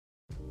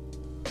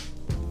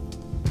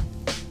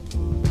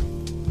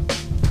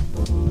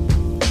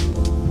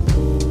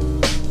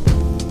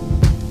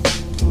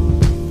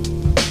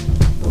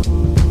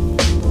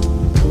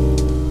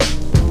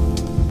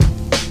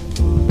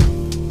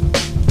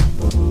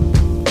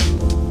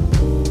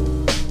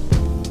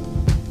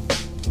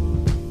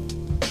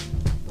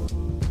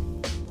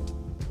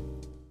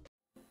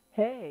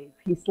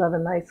Peace, love,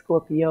 and light,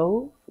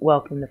 Scorpio.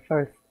 Welcome to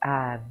First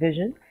Eye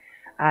Vision.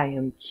 I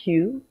am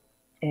Q,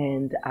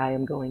 and I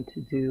am going to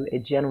do a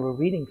general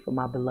reading for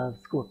my beloved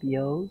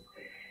Scorpios.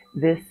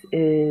 This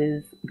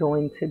is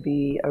going to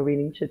be a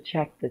reading to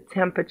check the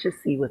temperature,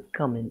 see what's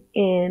coming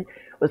in,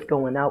 what's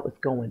going out, what's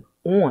going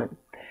on.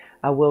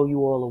 I will you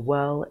all are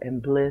well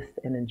and blessed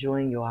and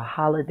enjoying your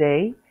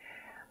holiday.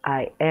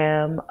 I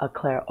am a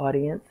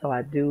clairaudient, so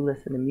I do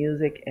listen to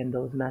music, and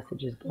those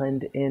messages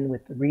blend in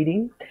with the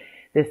reading.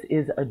 This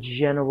is a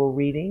general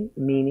reading,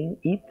 meaning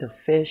eat the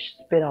fish,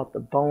 spit out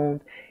the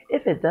bones.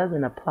 If it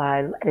doesn't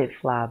apply, let it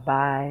fly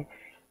by.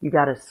 You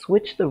got to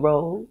switch the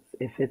roles.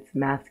 If it's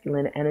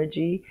masculine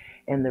energy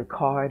and the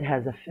card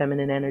has a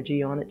feminine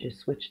energy on it,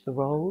 just switch the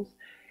roles.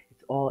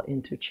 It's all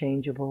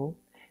interchangeable.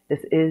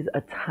 This is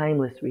a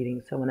timeless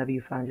reading, so whenever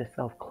you find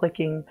yourself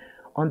clicking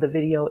on the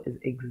video is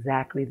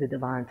exactly the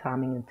divine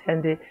timing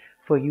intended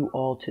for you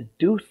all to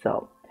do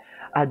so.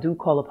 I do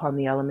call upon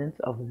the elements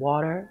of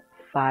water,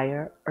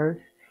 fire, earth,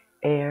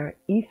 air,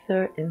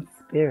 ether, and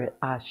spirit.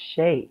 Ashe.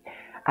 I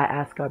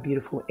ask our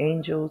beautiful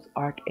angels,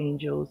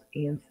 archangels,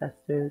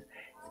 ancestors,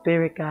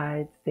 spirit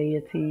guides,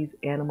 deities,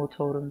 animal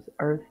totems,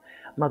 earth,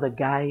 Mother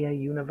Gaia,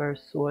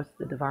 universe, source,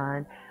 the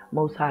divine,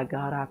 most high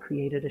God, our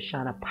creator, to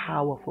shine a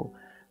powerful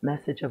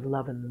message of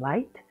love and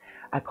light.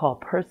 I call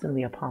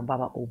personally upon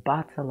Baba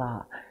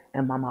Obatala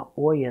and Mama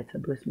Oya to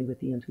bless me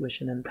with the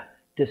intuition and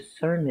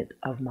discernment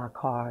of my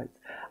cards.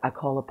 I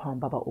call upon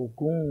Baba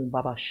Ogun,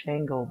 Baba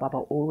Shango,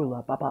 Baba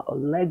Orula, Baba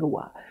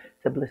Olegua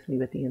to bless me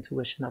with the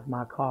intuition of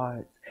my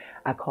cards.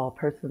 I call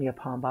personally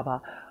upon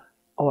Baba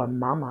or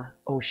Mama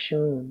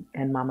Oshun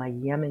and Mama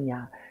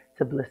Yemenya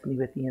to bless me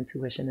with the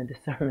intuition and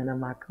discernment of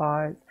my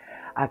cards.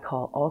 I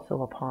call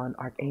also upon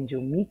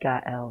Archangel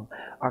Michael,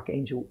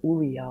 Archangel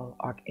Uriel,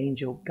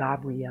 Archangel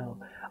Gabriel,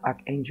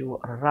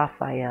 Archangel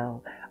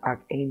Raphael,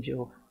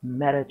 Archangel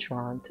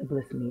Metatron to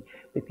bless me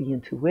with the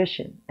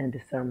intuition and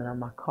discernment of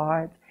my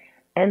cards.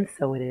 And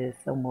so it is,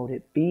 so mote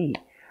it be.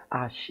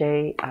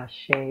 Ashe,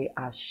 ashe,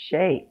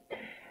 ashe.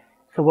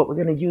 So what we're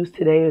going to use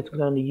today is we're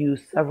going to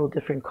use several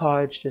different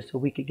cards just so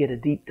we could get a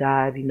deep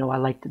dive. You know, I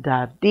like to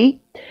dive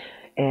deep,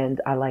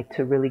 and I like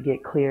to really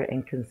get clear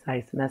and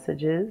concise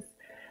messages.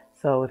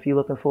 So if you're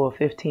looking for a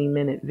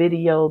 15-minute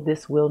video,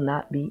 this will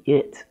not be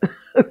it.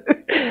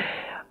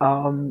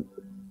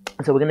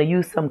 So we're going to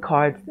use some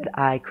cards that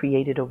I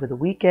created over the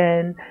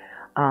weekend,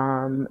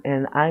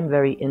 and I'm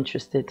very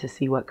interested to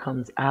see what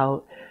comes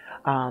out.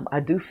 I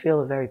do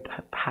feel a very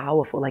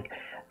powerful, like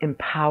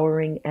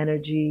empowering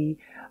energy,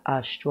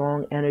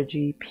 strong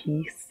energy,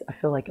 peace. I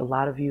feel like a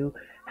lot of you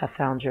have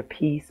found your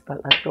peace,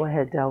 but let's go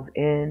ahead, delve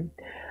in.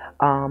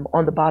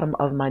 On the bottom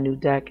of my new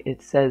deck,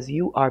 it says,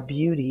 you are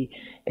beauty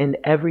in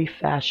every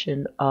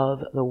fashion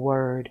of the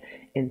word,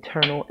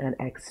 internal and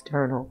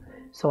external.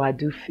 So I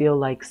do feel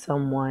like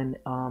someone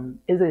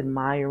is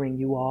admiring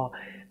you all.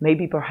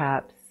 Maybe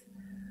perhaps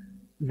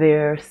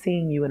they're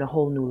seeing you in a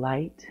whole new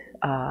light.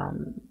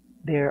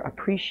 They're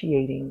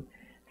appreciating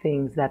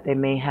things that they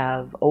may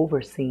have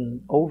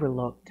overseen,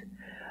 overlooked.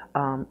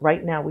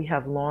 Right now we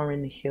have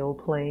Lauryn Hill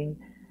playing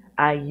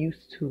I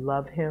Used to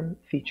Love Him,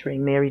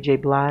 featuring Mary J.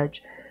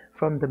 Blige,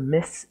 from the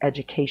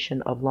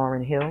Miseducation of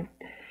Lauryn Hill.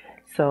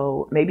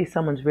 So maybe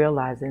someone's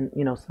realizing,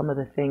 you know, some of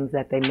the things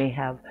that they may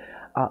have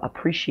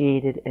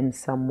appreciated in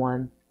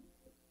someone,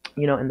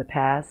 you know, in the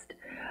past,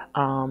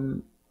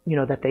 you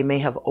know, that they may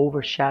have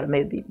overshadowed.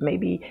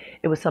 Maybe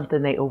it was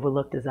something they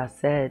overlooked, as I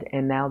said,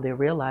 and now they're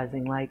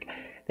realizing like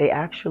they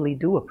actually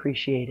do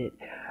appreciate it.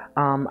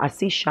 I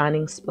see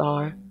Shining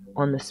Star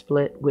on the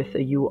split with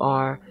a you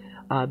are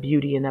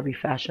beauty in every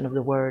fashion of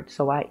the word.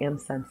 So I am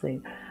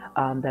sensing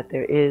that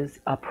there is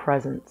a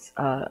presence,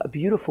 a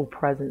beautiful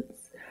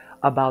presence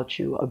about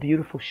you, a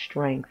beautiful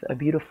strength, a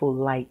beautiful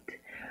light.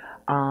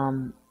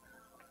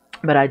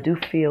 But I do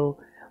feel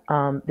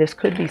this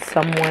could be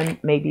someone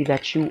maybe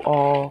that you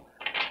all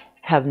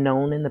have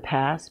known in the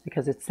past,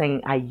 because it's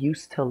saying I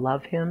used to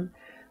love him.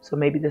 So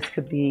maybe this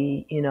could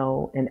be, you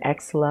know, an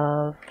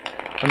ex-love,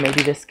 or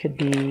maybe this could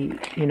be,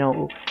 you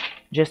know,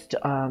 just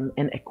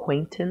an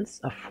acquaintance,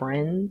 a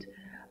friend,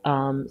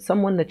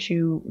 someone that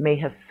you may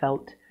have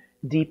felt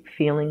deep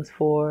feelings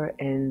for,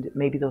 and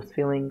maybe those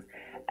feelings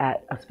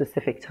at a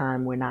specific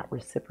time were not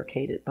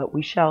reciprocated. But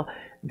we shall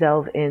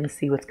delve in,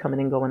 see what's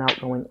coming in, going out,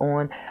 going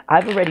on.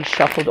 I've already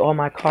shuffled all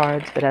my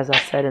cards, but as I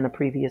said in a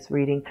previous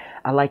reading,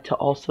 I like to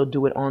also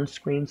do it on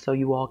screen so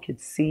you all could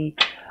see,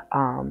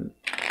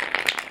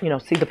 you know,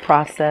 see the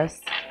process,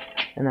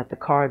 and that the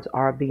cards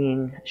are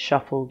being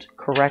shuffled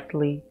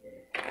correctly.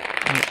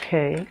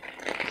 Okay,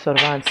 so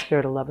divine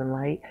spirit of love and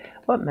light,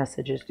 what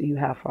messages do you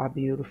have for our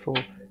beautiful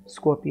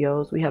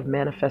Scorpios? We have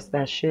manifest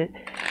that shit.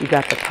 You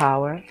got the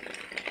power.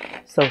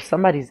 So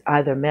somebody's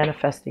either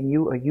manifesting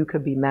you, or you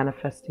could be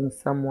manifesting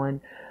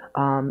someone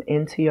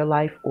into your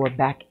life or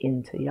back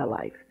into your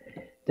life,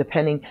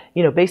 depending,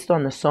 you know, based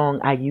on the song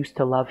I Used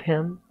to Love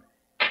Him.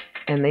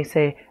 And they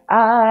say,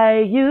 I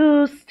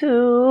used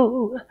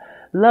to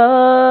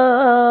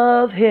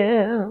love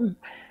him,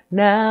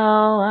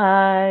 now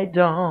I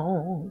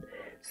don't.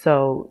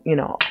 So, you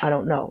know, I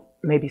don't know.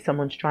 maybe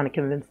someone's trying to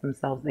convince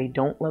themselves they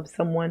don't love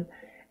someone,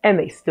 and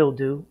they still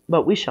do,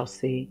 but we shall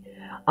see.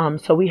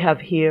 So we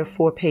have here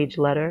 4-page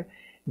letter.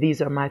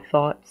 These are my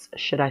thoughts.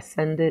 Should I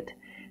send it?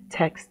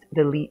 Text,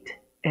 delete,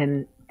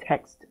 and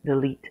text,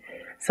 delete.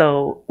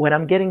 So what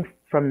I'm getting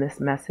from this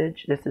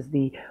message, this is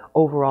the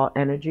overall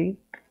energy,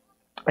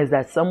 is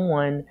that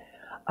someone,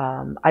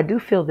 I do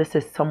feel this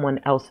is someone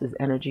else's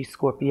energy,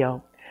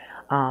 Scorpio,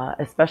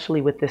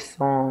 especially with this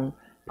song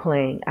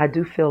playing. I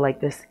do feel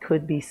like this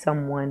could be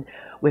someone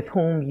with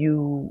whom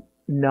you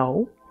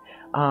know.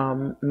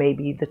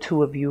 Maybe the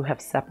two of you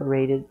have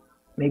separated.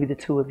 Maybe the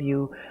two of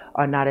you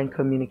are not in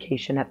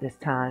communication at this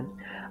time.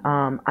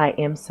 I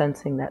am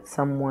sensing that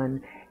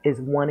someone is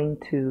wanting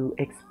to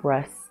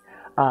express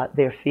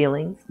their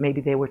feelings. Maybe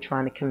they were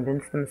trying to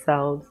convince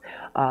themselves,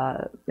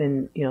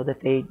 and that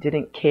they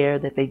didn't care,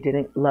 that they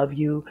didn't love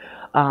you,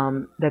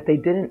 that they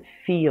didn't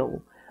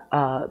feel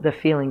the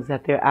feelings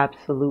that they're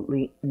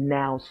absolutely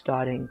now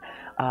starting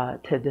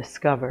to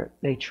discover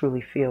they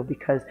truly feel.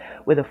 Because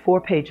with a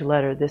 4-page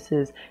letter, this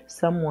is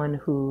someone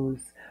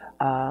who's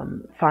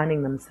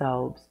finding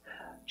themselves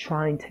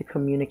trying to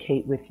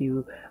communicate with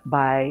you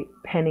by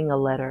penning a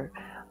letter,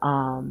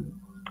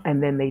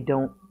 and then they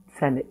don't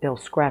send it. They'll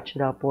scratch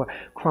it up or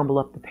crumble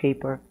up the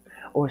paper,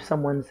 or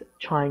someone's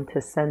trying to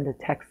send a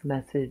text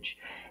message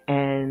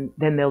and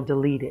then they'll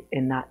delete it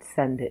and not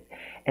send it.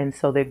 And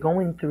so they're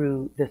going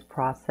through this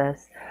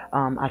process.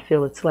 I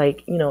feel it's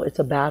like, it's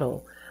a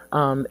battle.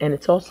 And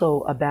it's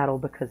also a battle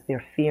because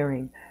they're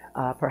fearing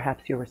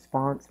perhaps your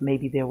response.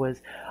 Maybe there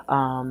was,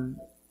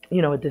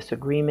 a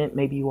disagreement.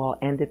 Maybe you all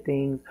ended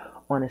things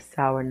on a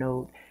sour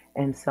note,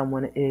 and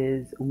someone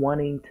is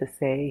wanting to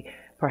say,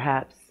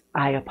 perhaps,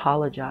 I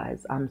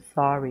apologize, I'm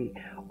sorry,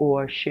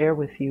 or share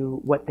with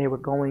you what they were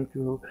going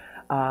through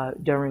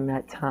during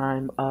that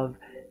time of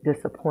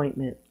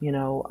disappointment,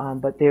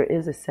 but there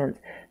is a sense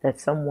that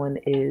someone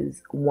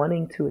is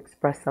wanting to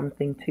express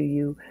something to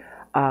you,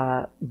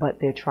 but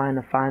they're trying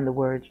to find the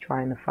words,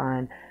 trying to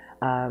find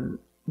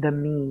the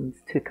means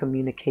to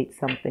communicate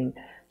something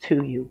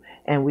to you.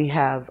 And we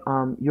have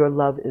your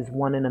love is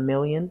 1 in a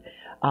million,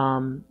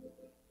 and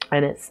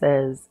it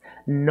says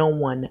no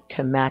one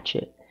can match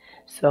it.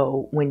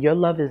 So when your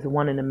love is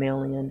 1 in a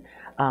million,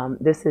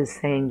 this is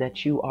saying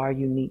that you are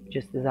unique,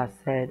 just as I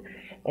said.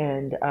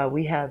 And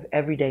we have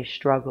everyday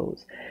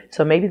struggles.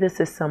 So maybe this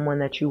is someone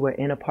that you were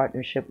in a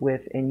partnership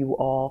with, and you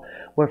all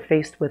were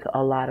faced with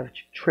a lot of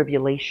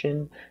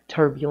tribulation,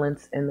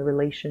 turbulence in the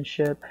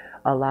relationship,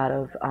 a lot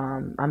of,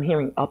 I'm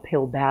hearing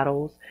uphill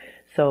battles.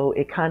 So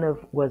it kind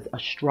of was a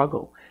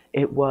struggle.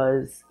 It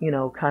was,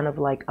 kind of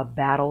like a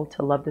battle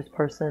to love this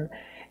person.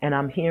 And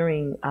I'm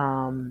hearing,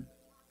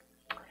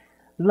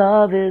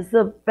 love is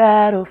a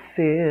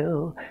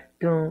battlefield.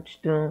 Don't.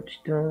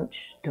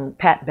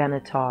 Pat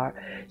Benatar.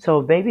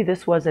 So maybe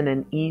this wasn't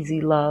an easy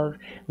love.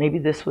 Maybe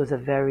this was a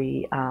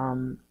very,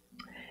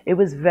 it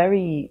was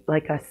very,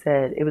 like I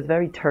said, it was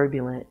very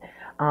turbulent.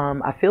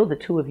 I feel the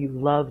two of you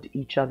loved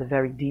each other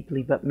very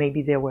deeply, but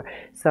maybe there were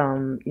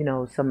some,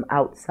 some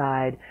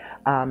outside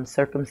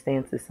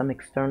circumstances, some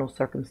external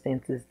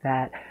circumstances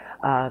that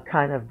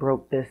kind of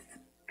broke this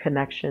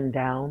connection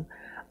down.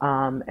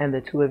 And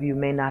the two of you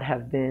may not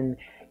have been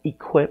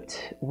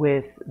equipped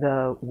with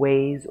the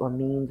ways or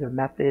means or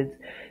methods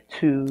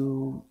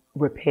to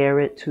repair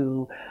it,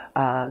 to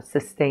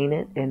sustain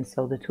it. And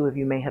so the two of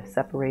you may have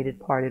separated,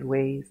 parted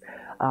ways.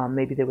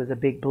 Maybe there was a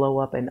big blow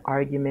up, an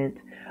argument,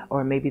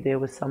 or maybe there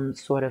was some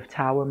sort of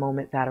tower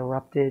moment that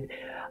erupted.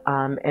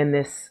 And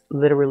this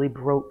literally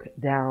broke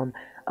down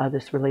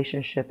this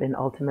relationship and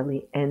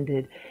ultimately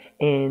ended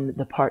in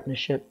the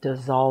partnership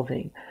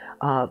dissolving.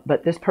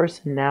 But this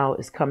person now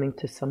is coming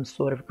to some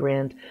sort of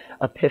grand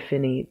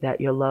epiphany that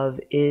your love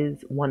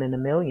is 1 in a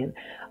million.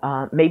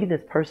 Maybe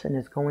this person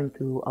is going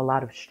through a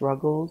lot of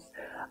struggles,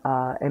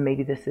 and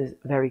maybe this is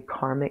very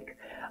karmic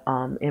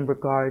in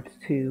regards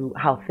to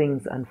how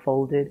things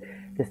unfolded.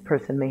 This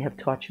person may have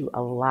taught you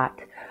a lot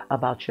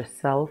about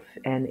yourself,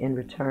 and in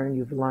return,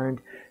 you've learned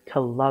to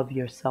love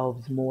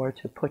yourselves more,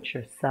 to put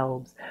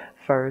yourselves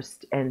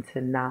first, and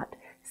to not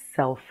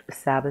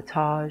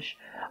self-sabotage.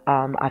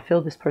 I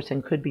feel this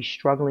person could be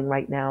struggling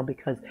right now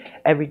because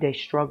Everyday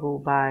Struggle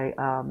by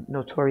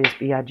Notorious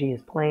B.I.G.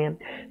 is playing.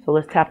 So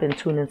let's tap in,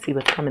 tune in, see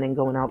what's coming and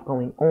going out,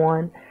 going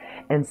on.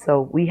 And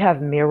so we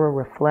have mirror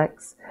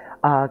reflects.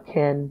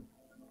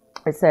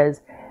 It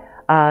says,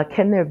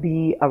 can there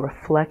be a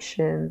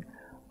reflection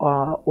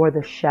or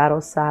the shadow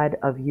side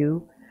of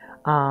you?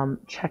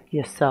 Check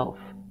yourself.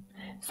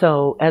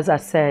 So as I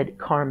said,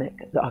 karmic.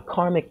 A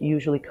karmic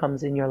usually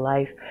comes in your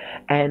life,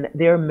 and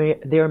they're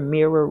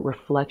mirror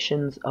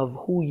reflections of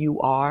who you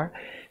are.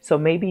 So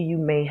maybe you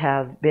may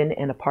have been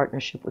in a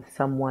partnership with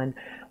someone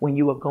when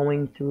you were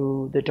going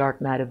through the dark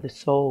night of the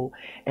soul,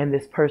 and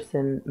this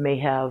person may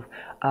have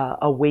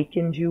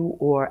awakened you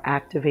or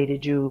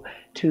activated you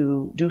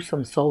to do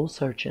some soul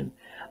searching,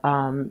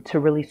 to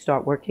really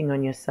start working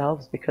on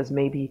yourselves, because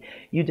maybe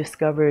you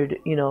discovered,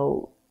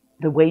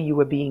 the way you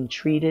were being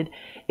treated,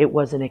 it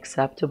wasn't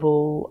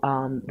acceptable.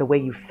 The way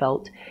you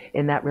felt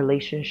in that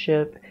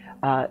relationship,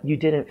 You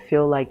didn't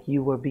feel like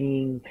you were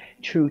being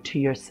true to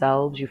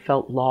yourselves. You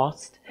felt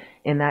lost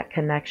in that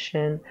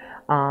connection.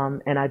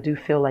 And I do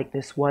feel like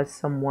this was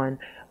someone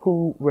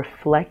who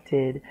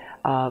reflected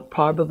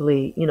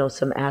probably,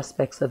 some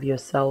aspects of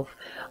yourself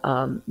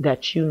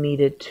that you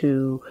needed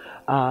to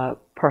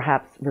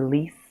perhaps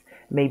release,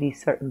 maybe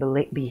certain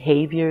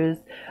behaviors,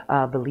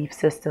 belief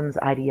systems,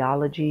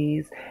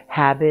 ideologies,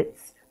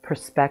 habits,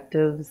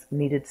 perspectives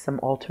needed some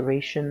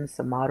alterations,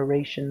 some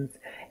moderations,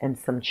 and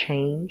some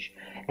change.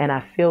 And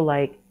I feel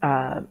like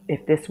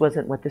if this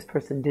wasn't what this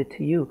person did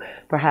to you,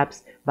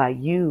 perhaps by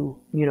you,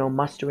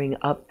 mustering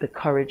up the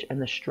courage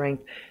and the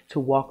strength to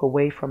walk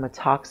away from a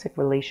toxic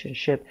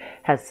relationship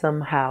has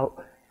somehow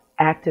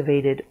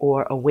activated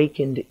or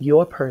awakened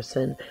your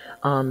person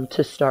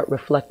to start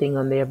reflecting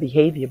on their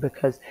behavior,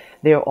 because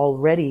they're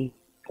already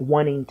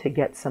wanting to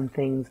get some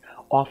things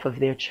off of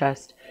their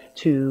chest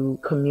to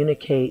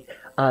communicate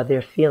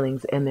their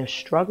feelings, and they're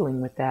struggling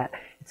with that.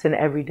 It's an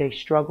everyday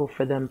struggle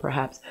for them,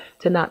 perhaps,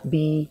 to not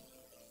be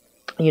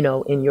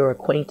in your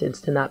acquaintance,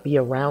 to not be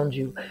around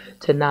you,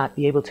 to not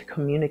be able to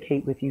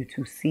communicate with you,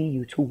 to see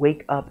you, to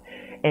wake up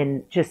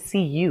and just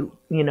see you,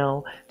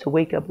 to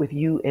wake up with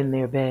you in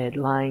their bed,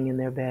 lying in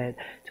their bed,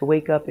 to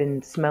wake up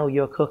and smell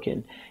your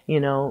cooking.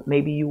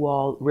 Maybe you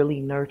all really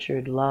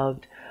nurtured,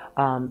 loved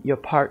your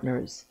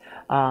partners,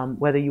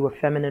 whether you were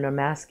feminine or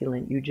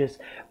masculine. You just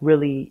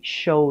really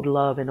showed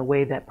love in a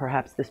way that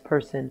perhaps this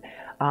person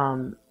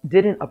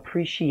didn't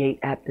appreciate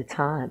at the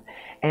time.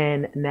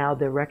 And now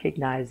they're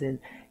recognizing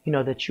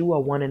that you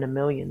are one in a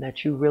million,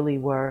 that you really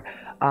were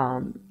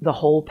the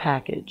whole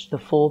package, the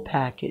full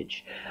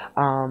package.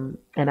 And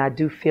I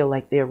do feel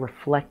like they're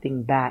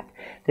reflecting back.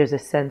 There's a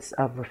sense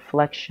of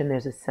reflection.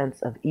 There's a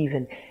sense of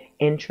even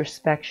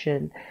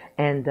introspection.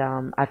 And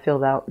I feel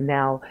that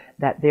now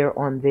that they're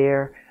on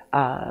their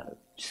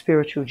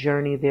spiritual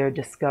journey, they're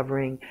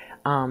discovering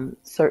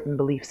certain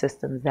belief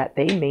systems that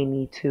they may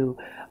need to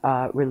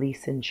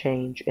release and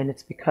change. And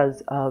it's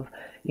because of,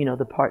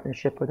 the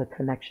partnership or the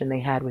connection they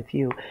had with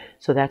you.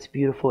 So that's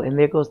beautiful. And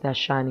there goes that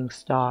shining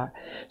star.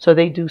 So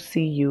they do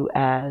see you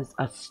as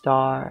a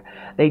star.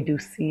 They do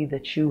see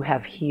that you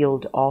have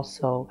healed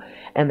also,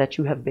 and that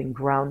you have been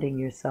grounding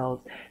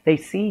yourselves. They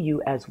see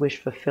you as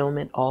wish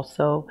fulfillment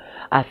also.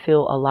 I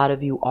feel a lot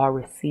of you are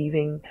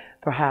receiving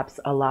perhaps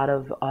a lot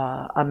of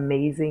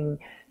amazing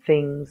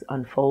things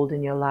unfold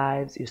in your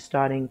lives. You're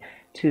starting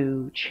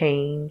to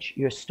change.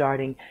 You're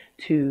starting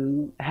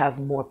to have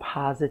more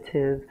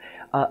positive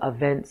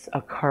events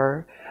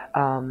occur.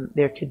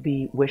 There could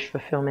be wish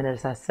fulfillment,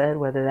 as I said,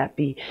 whether that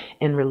be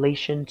in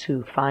relation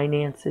to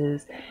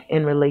finances,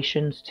 in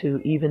relations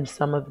to even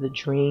some of the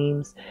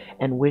dreams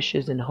and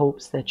wishes and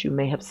hopes that you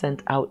may have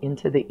sent out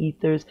into the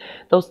ethers.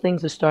 Those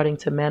things are starting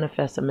to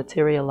manifest and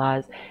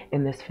materialize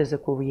in this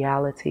physical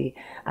reality.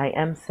 I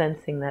am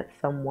sensing that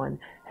someone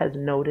has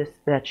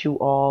noticed that you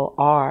all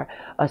are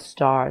a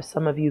star.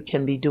 Some of you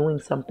can be doing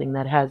something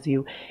that has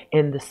you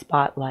in the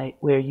spotlight,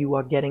 where you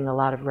are getting a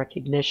lot of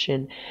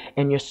recognition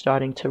and you're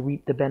starting to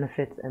reap the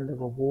benefits and the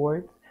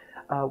rewards.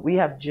 We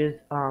have Jill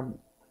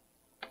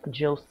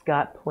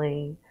Scott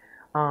playing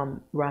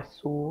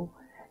Rasul.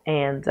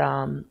 And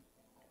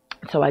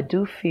so I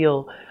do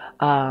feel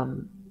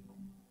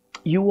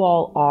you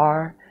all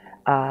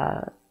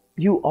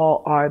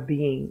are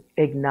being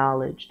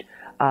acknowledged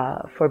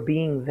for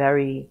being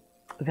very,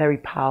 very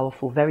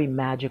powerful, very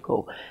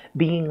magical,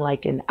 being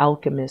like an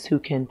alchemist who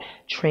can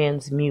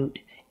transmute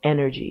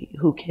energy,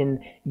 who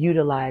can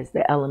utilize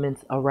the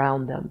elements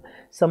around them,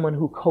 someone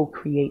who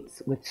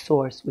co-creates with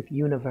source, with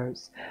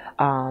universe,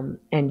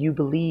 and you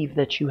believe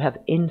that you have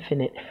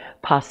infinite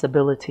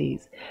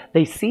possibilities.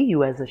 They see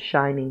you as a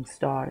shining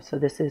star. So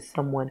this is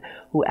someone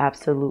who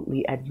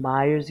absolutely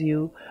admires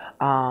you,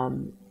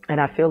 and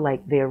I feel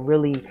like they're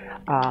really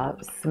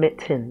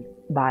smitten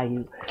by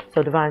you.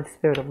 So divine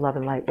spirit of love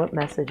and light, what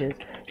messages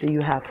do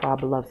you have for our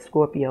beloved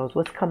Scorpios?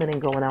 What's coming and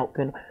going on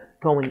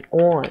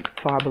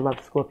for our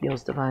beloved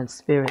Scorpios, divine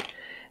spirit?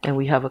 And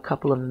we have a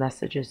couple of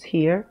messages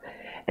here.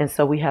 And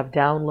so we have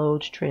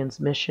downloads,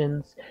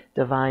 transmissions,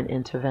 divine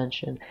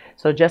intervention.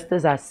 So just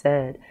as I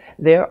said,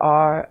 there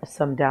are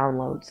some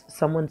downloads.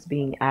 Someone's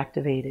being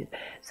activated.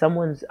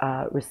 Someone's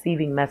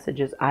receiving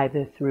messages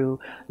either through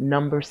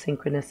number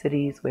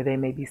synchronicities, where they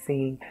may be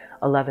seeing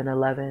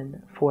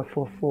 1111,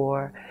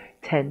 444,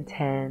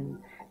 1010,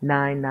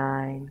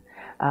 99.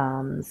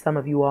 Some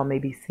of you all may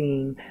be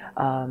seeing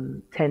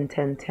 10, 10,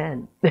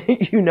 10,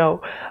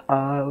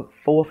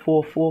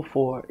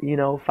 4444,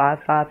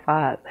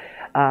 555.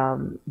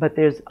 But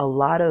there's a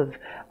lot of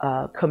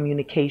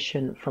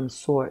communication from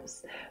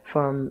source,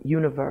 from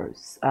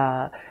universe,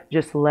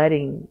 just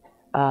letting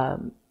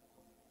you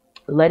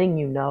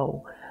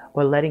know,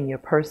 or letting your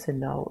person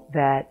know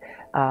that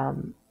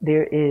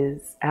there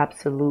is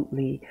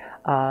absolutely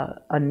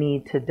a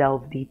need to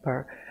delve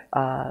deeper,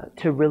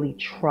 to really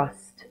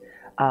trust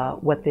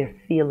what they're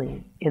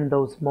feeling in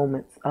those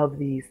moments of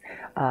these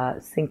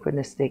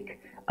synchronistic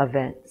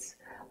events.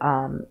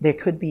 There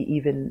could be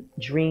even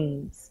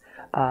dreams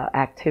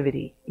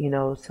activity.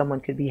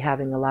 Someone could be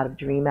having a lot of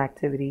dream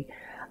activity.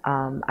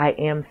 I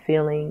am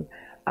feeling,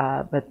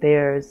 but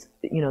there's,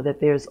 that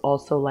there's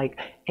also like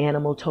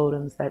animal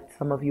totems that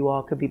some of you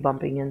all could be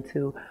bumping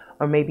into,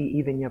 or maybe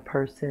even your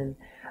person.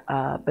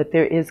 But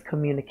there is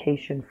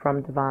communication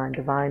from divine.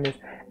 Divine is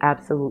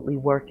absolutely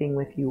working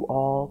with you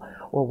all,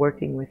 or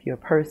working with your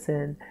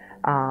person,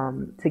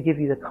 to give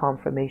you the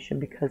confirmation,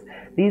 because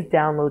these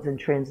downloads and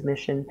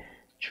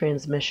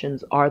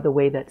transmissions are the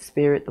way that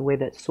spirit, the way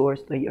that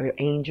source, your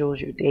angels,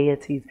 your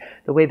deities,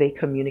 the way they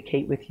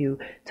communicate with you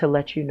to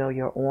let you know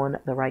you're on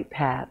the right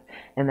path.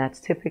 And that's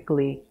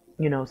typically,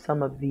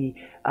 some of the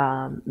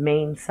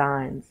main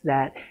signs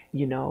that,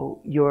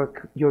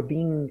 you're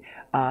being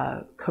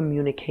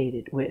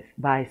communicated with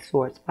by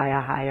source, by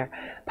a higher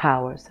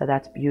power. So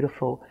that's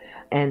beautiful.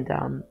 And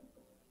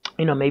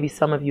maybe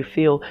some of you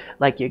feel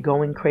like you're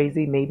going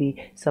crazy.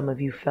 Maybe some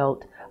of you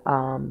felt,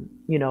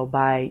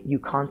 by you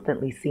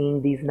constantly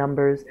seeing these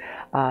numbers,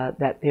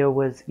 that there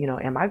was,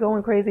 am I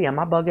going crazy? Am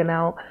I bugging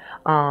out?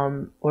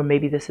 Or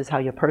maybe this is how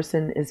your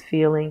person is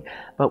feeling,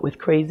 but with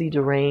crazy,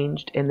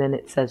 deranged, and then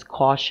it says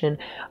caution.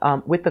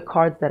 With the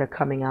cards that are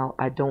coming out,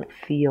 I don't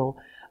feel,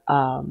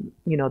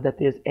 that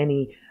there's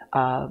any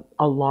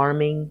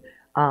alarming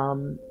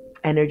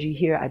energy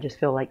here. I just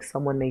feel like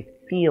someone may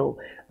feel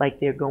like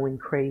they're going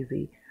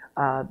crazy,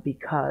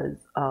 because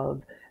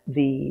of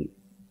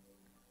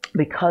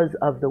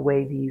the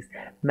way these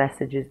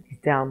messages, these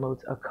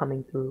downloads are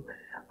coming through.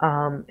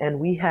 And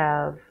we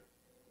have,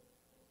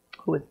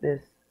 who is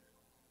this?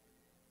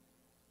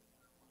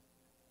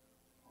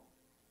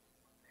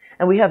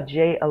 And we have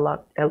J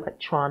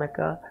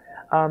Electronica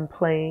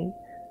playing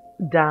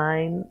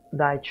Dime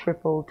Thy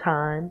Triple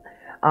Time.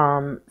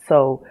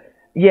 So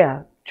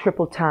yeah,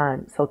 triple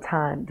time. So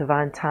time,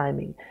 divine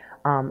timing.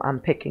 I'm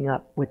picking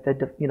up with the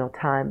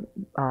time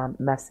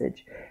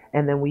message.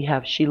 And then we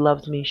have she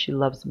loves me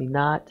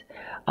not.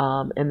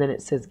 And then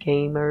it says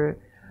gamer,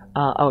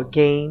 or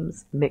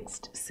games,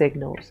 mixed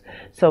signals.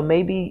 So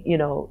maybe,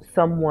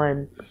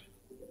 someone,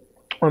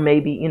 or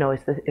maybe,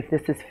 if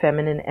this is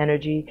feminine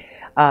energy,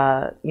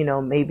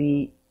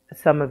 maybe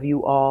some of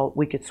you all,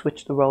 we could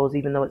switch the roles.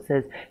 Even though it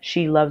says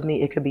she loves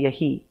me, it could be a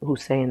he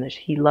who's saying this.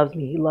 He loves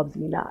me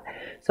not.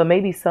 So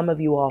maybe some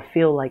of you all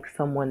feel like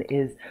someone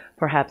is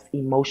perhaps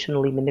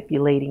emotionally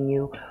manipulating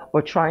you,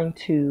 or trying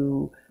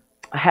to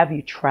have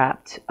you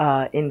trapped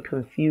in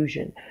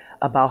confusion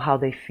about how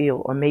they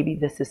feel. Or maybe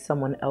this is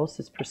someone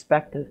else's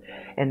perspective,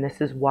 and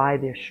this is why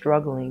they're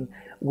struggling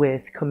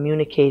with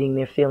communicating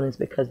their feelings,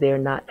 because they're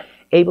not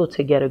able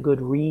to get a good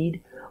read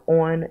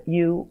on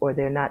you, or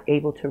they're not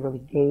able to really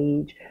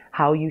gauge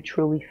how you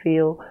truly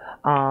feel.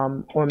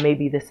 Or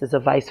maybe this is a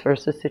vice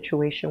versa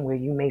situation, where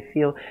you may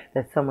feel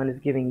that someone is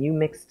giving you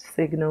mixed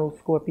signals,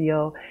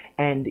 Scorpio,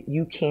 and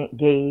you can't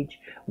gauge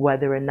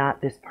whether or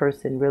not this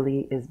person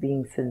really is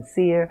being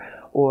sincere,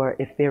 or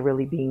if they're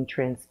really being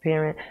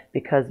transparent,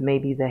 because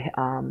maybe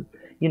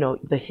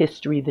the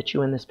history that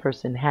you and this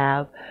person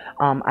have.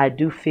 I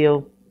do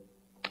feel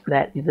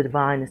that the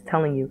divine is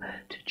telling you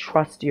to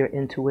trust your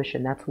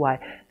intuition. That's why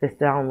this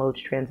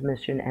downloads,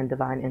 transmission, and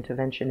divine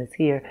intervention is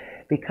here,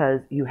 because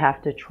you have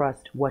to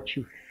trust what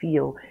you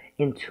feel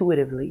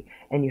intuitively,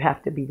 and you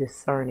have to be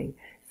discerning.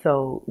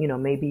 So,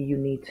 maybe you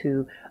need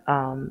to,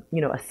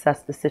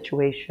 assess the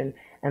situation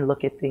and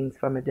look at things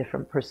from a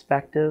different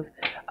perspective,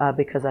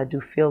 because I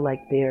do feel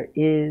like there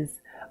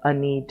is a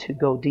need to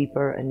go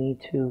deeper, a need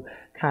to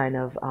kind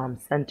of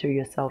center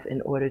yourself in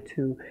order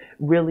to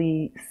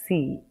really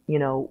see,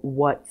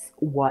 what's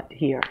what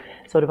here.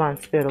 So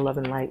divine spirit of love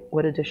and light,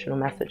 what additional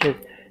messages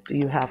do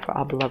you have for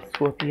our beloved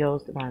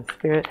Scorpios? Divine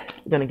spirit,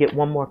 we're going to get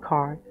one more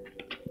card.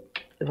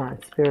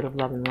 Divine spirit of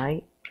love and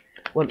light,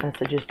 what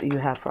messages do you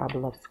have for our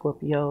beloved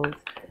Scorpios?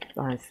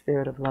 Divine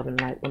spirit of love and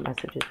light, what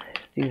messages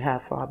do you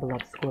have for our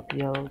beloved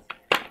Scorpios?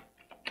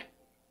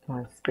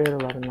 Divine spirit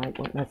of love and light,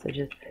 what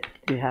messages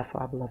do you have for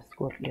our beloved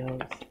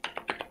Scorpios?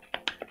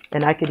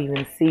 And I could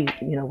even see,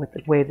 with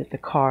the way that the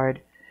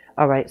card,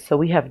 all right, so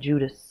we have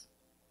Judas.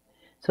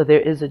 So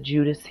there is a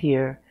Judas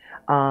here.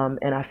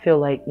 And I feel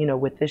like,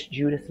 with this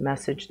Judas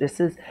message, this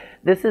is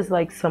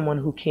like someone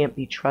who can't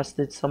be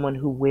trusted, someone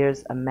who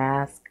wears a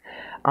mask.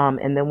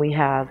 And then we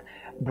have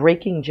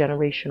breaking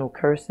generational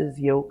curses,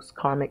 yokes,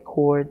 karmic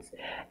cords.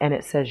 And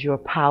it says you're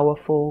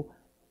powerful.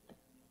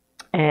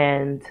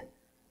 And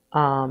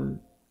I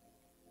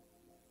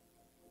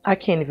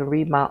can't even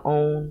read my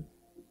own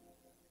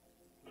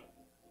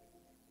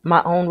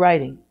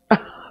writing.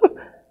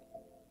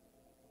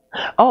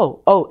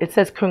 Oh, it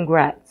says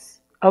congrats.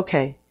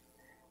 Okay.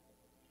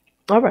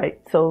 All right.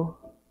 So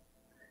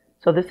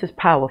this is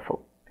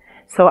powerful.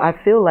 So I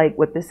feel like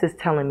what this is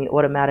telling me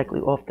automatically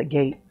off the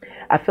gate,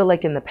 I feel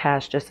like in the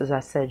past, just as I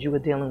said, you were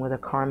dealing with a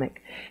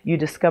karmic. You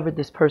discovered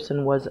this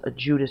person was a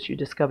Judas. You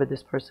discovered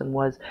this person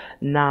was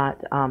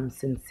not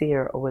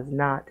sincere, or was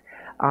not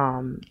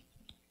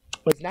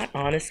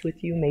honest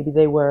with you. Maybe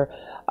there were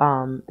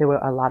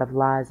a lot of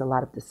lies, a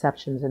lot of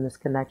deceptions in this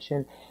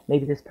connection.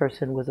 Maybe this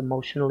person was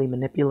emotionally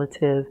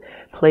manipulative,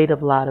 played a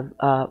lot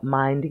of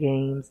mind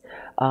games,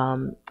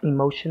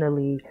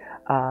 emotionally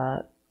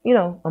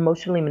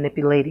emotionally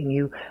manipulating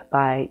you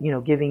by,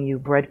 giving you,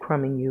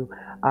 breadcrumbing you,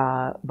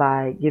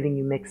 by giving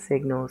you mixed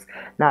signals,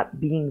 not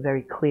being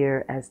very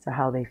clear as to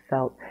how they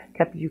felt,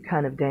 kept you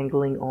kind of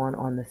dangling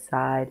on the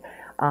side.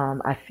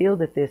 I feel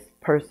that this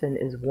person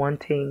is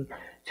wanting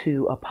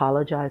to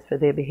apologize for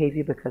their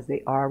behavior because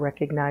they are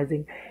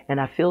recognizing, and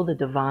I feel the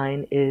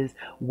divine is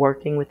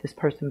working with this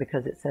person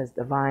because it says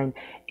divine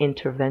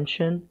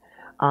intervention.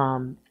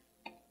 Um,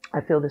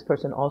 I feel this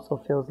person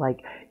also feels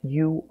like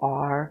you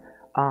are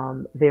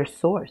their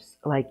source,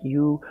 like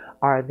you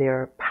are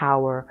their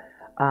power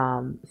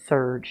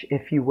surge,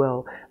 if you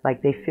will.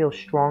 Like they feel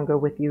stronger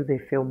with you, they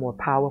feel more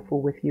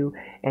powerful with you,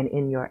 and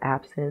in your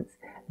absence,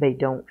 they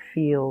don't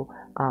feel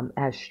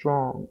as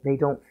strong. They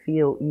don't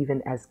feel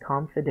even as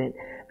confident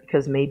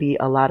because maybe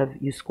a lot of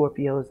you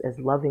Scorpios, as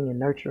loving and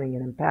nurturing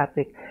and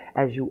empathic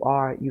as you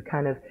are, you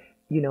kind of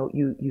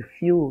you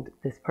fueled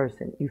this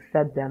person, you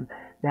fed them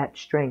that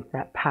strength,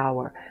 that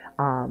power,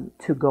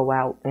 to go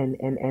out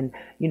and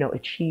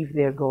achieve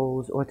their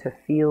goals, or to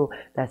feel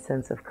that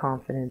sense of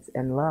confidence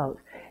and love.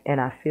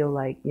 And I feel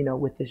like,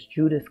 with this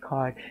Judas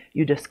card,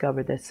 you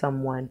discovered that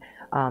someone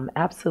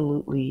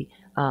absolutely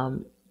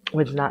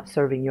was not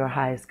serving your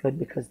highest good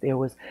because there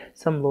was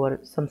some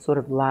sort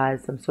of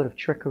lies, some sort of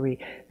trickery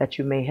that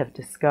you may have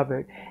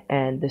discovered.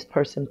 And this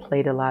person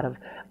played a lot of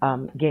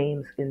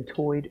games and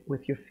toyed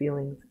with your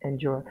feelings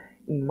and your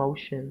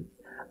emotions.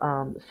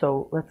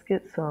 So let's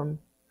get some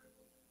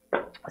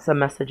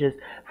messages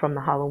from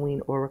the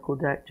Halloween Oracle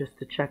deck just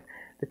to check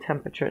the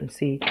temperature and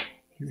see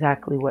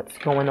exactly what's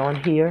going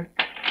on here.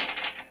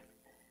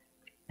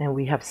 And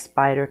we have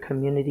spider,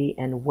 community,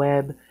 and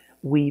web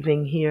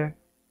weaving here.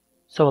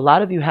 So a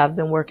lot of you have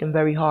been working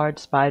very hard.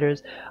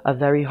 Spiders are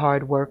very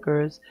hard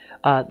workers.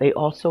 They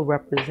also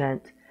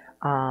represent,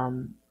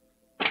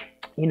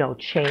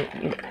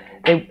 change.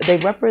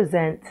 They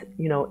represent,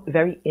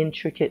 very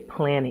intricate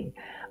planning.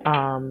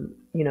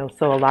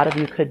 So a lot of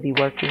you could be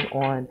working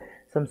on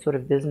some sort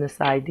of business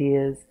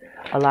ideas.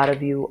 A lot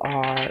of you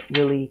are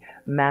really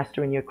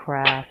mastering your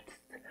craft.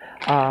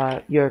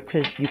 You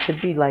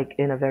could be like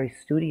in a very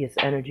studious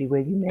energy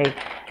where you may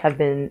have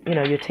been,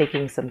 you're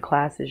taking some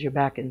classes, you're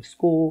back in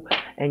school,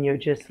 and you're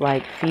just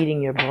like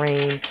feeding your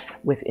brain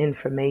with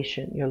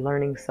information. You're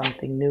learning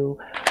something new.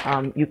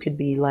 You could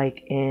be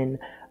like in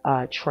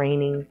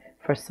training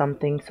for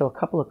something. So a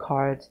couple of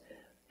cards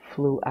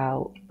flew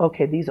out.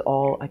 Okay,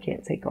 I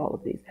can't take all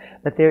of these,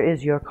 but there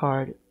is your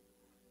card.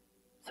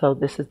 So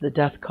this is the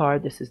death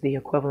card. This is the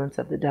equivalence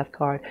of the death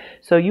card.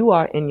 So you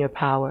are in your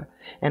power.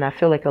 And I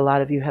feel like a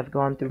lot of you have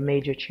gone through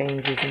major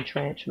changes and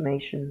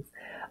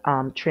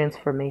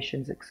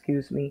transformations,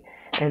 excuse me.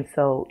 And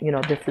so,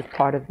 this is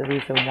part of the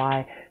reason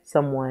why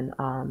someone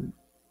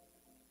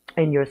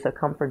in your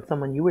circumference,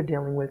 someone you were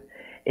dealing with,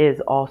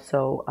 is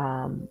also,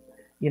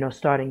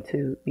 starting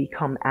to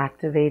become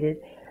activated.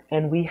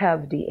 And we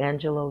have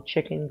D'Angelo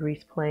chicken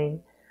grease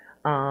playing.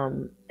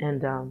 And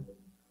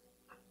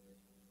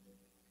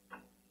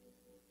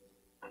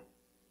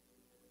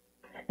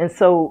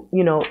so,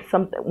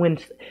 something when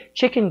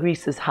chicken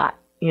grease is hot,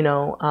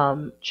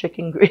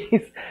 chicken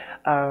grease.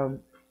 Um,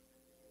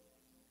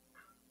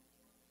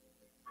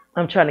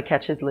 I'm trying to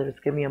catch his litters.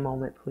 Give me a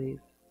moment, please.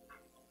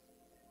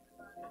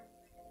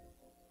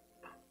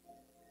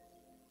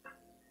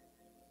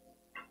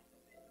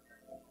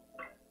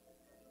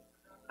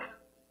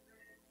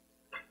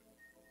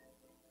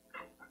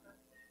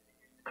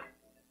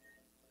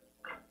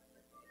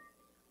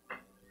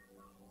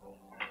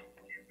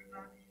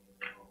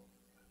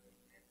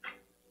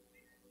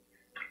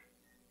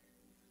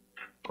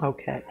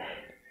 Okay.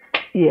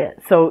 Yeah.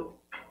 So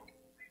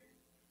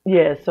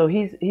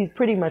he's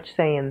pretty much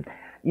saying,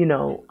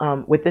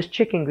 with this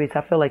chicken grease,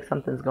 I feel like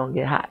something's gonna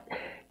get hot.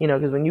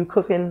 Because when you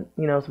cooking,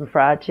 some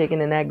fried chicken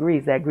in that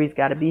grease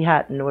got to be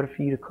hot in order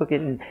for you to cook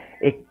it, and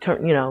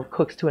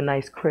cooks to a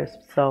nice crisp.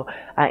 So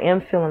I am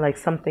feeling like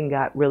something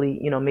got really,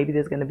 maybe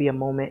there's gonna be a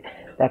moment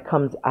that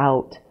comes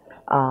out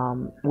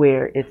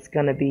where it's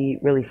gonna be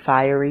really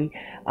fiery,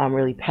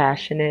 really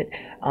passionate.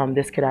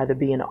 This could either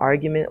be an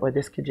argument, or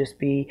this could just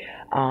be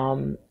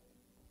a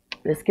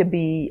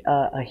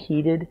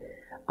heated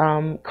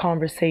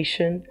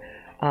conversation,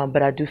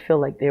 but I do feel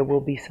like there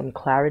will be some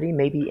clarity.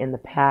 Maybe in the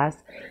past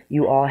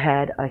you all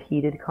had a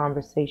heated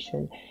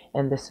conversation,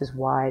 and this is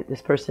why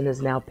this person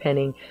is now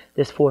penning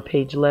this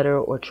 4-page letter,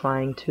 or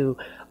trying to,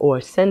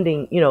 or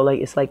sending,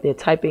 like it's like they're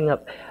typing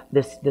up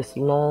this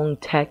long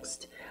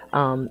text,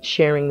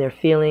 sharing their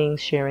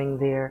feelings, sharing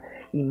their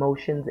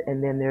emotions,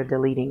 and then they're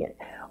deleting it,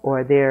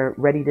 or they're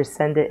ready to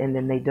send it and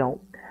then they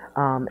don't.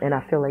 And I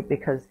feel like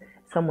because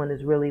someone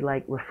is really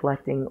like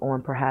reflecting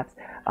on perhaps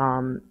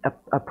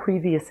a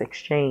previous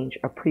exchange,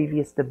 a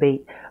previous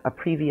debate, a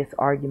previous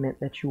argument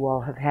that you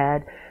all have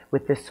had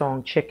with this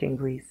song Chicken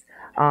Grease.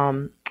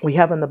 We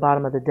have on the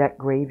bottom of the deck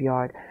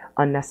Graveyard,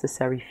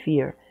 unnecessary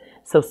fear.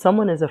 So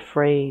someone is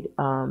afraid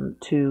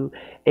to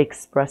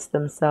express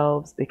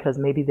themselves because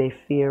maybe they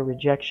fear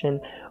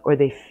rejection, or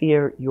they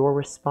fear your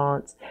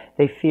response.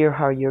 They fear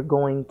how you're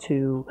going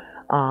to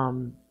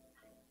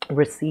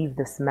receive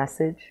this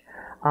message.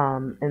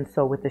 And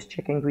so with this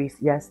chicken grease,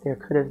 yes, there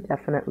could have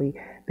definitely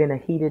been a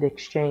heated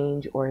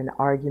exchange or an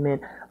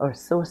argument or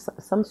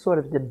some sort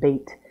of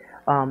debate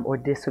or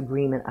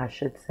disagreement, I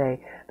should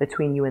say,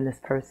 between you and this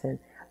person.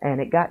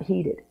 And it got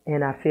heated.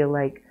 And I feel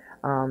like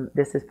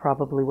this is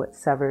probably what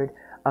severed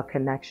a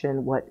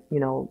connection, what,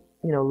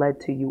 led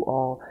to you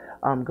all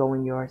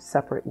going your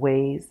separate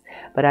ways.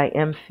 But I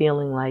am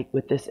feeling like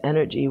with this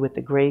energy, with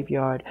the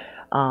graveyard,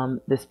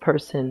 this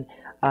person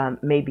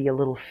may be a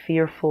little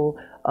fearful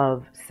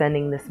of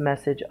sending this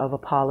message of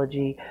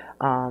apology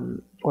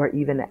or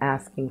even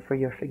asking for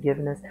your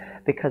forgiveness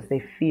because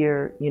they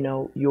fear,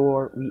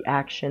 your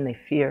reaction. They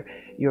fear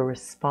your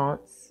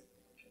response.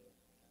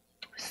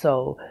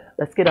 So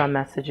let's get our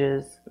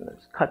messages.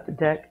 Let's cut the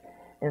deck.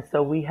 And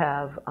so we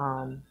have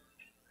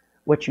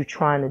What You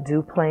Trying to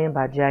Do playing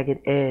by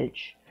Jagged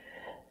Edge.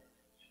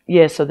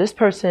 Yeah, so this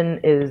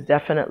person is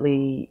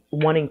definitely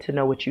wanting to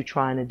know what you're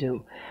trying to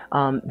do.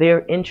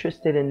 They're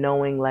interested in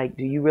knowing, like,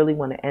 do you really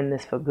want to end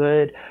this for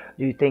good?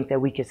 Do you think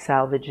that we could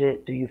salvage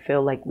it? Do you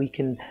feel like we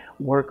can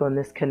work on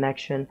this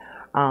connection?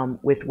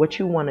 With what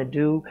you want to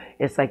do,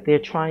 it's like they're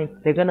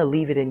going to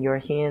leave it in your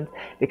hands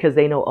because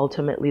they know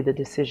ultimately the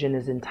decision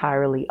is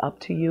entirely up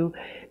to you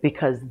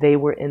because they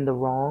were in the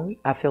wrong.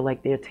 I feel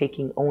like they're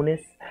taking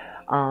onus.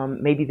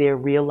 Maybe they're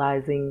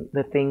realizing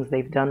the things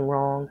they've done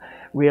wrong,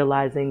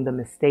 realizing the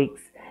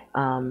mistakes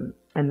and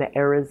the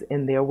errors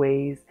in their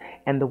ways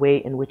and the way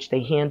in which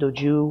they handled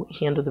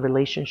the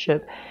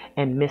relationship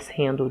and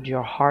mishandled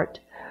your heart.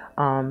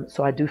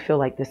 So I do feel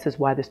like this is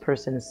why this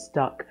person is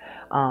stuck,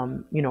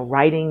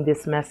 writing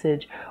this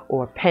message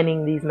or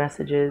penning these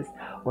messages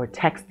or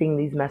texting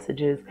these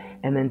messages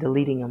and then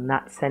deleting them,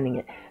 not sending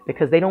it,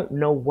 because they don't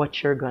know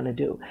what you're going to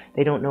do.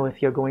 They don't know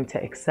if you're going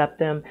to accept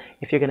them,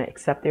 if you're going to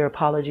accept their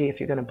apology, if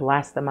you're going to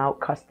blast them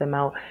out, cuss them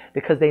out,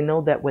 because they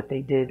know that what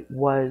they did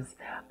was,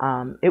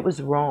 it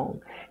was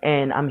wrong.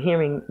 And I'm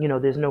hearing,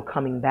 there's no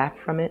coming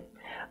back from it.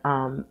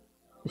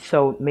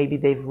 So maybe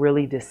they've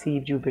really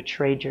deceived you,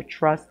 betrayed your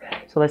trust.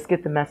 So let's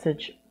get the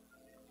message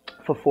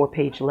for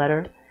 4-page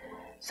letter.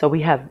 So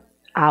we have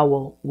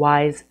Owl,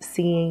 wise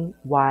seeing,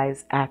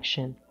 wise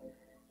action.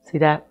 See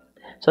that?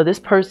 So this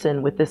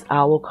person with this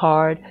Owl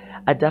card,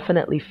 I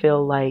definitely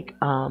feel like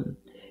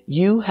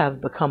you have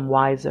become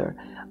wiser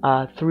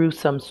through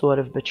some sort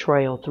of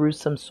betrayal, through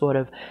some sort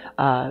of,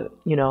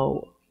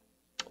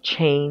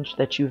 change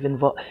that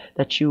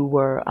you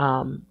were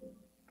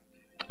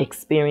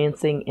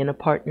experiencing in a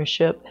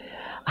partnership.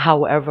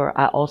 However,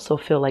 I also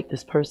feel like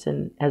this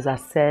person, as I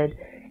said,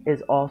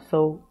 is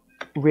also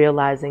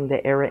realizing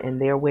the error in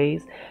their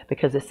ways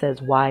because it says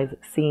wise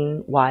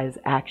seeing, wise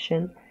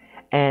action.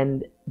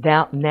 And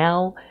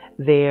now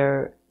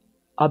they're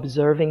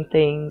observing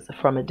things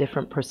from a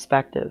different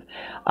perspective.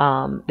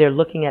 They're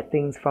looking at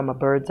things from a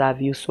bird's eye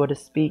view, so to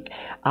speak.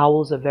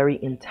 Owls are very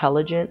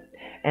intelligent.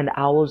 And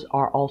owls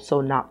are also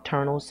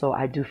nocturnal, so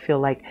I do feel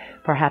like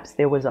perhaps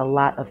there was a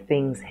lot of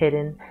things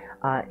hidden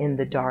in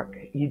the dark.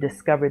 You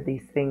discovered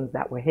these things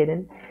that were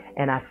hidden,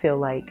 and I feel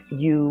like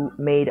you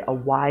made a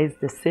wise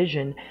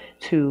decision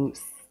to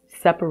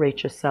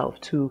separate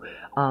yourself, to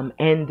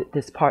end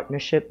this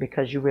partnership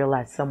because you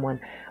realized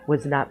someone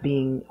was not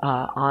being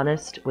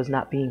honest, was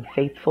not being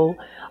faithful,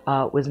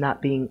 was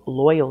not being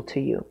loyal to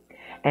you.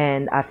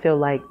 And I feel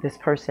like this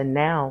person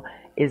now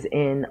is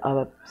in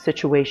a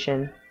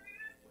situation,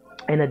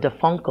 in a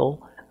defuncle,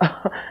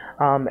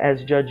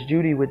 as Judge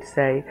Judy would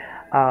say,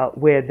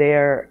 where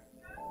they're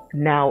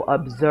now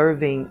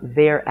observing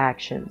their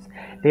actions.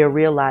 They're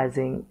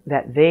realizing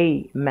that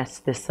they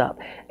messed this up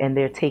and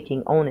they're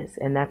taking onus.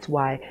 And that's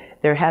why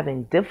they're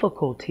having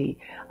difficulty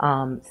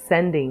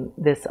sending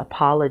this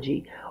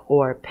apology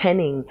or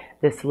penning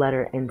this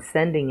letter and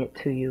sending it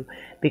to you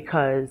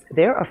because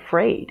they're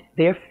afraid.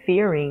 They're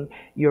fearing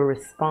your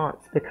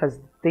response because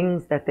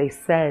things that they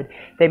said,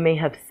 they may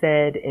have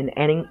said in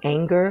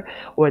anger,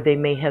 or they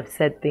may have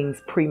said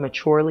things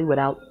prematurely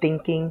without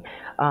thinking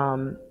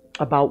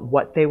about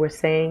what they were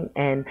saying.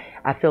 And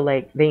I feel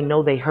like they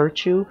know they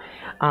hurt you.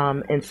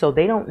 And so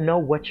they don't know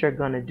what you're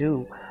going to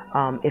do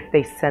if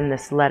they send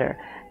this letter.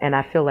 And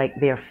I feel like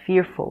they're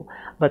fearful.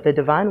 But the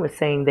divine was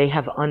saying they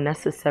have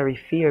unnecessary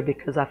fear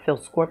because I feel,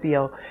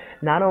 Scorpio,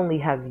 not only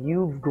have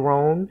you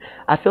grown,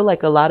 I feel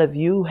like a lot of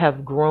you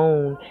have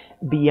grown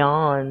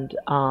beyond,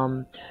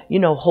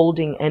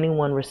 holding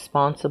anyone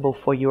responsible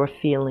for your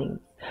feelings.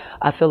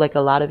 I feel like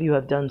a lot of you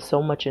have done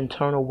so much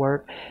internal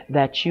work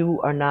that you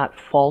are not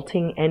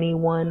faulting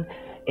anyone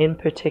in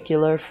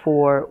particular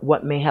for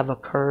what may have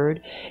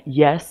occurred.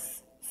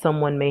 Yes,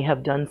 someone may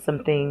have done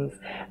some things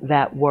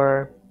that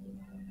were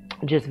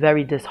just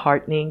very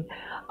disheartening.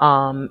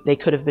 They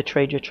could have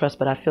betrayed your trust,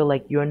 but I feel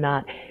like you're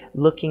not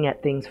looking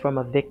at things from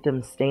a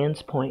victim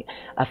standpoint.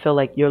 I feel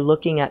like you're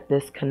looking at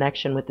this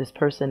connection with this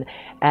person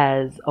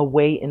as a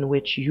way in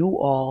which you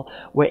all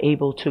were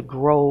able to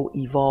grow,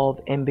 evolve,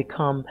 and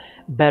become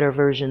better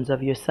versions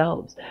of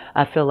yourselves.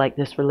 I feel like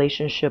this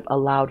relationship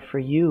allowed for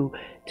you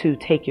to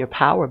take your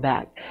power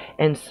back.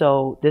 And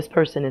so this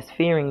person is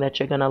fearing that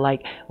you're going to,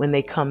 like, when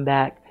they come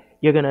back,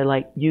 you're going to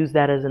like use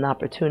that as an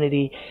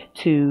opportunity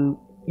to,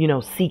 you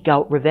know, seek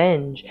out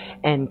revenge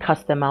and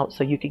cuss them out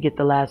so you could get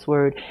the last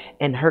word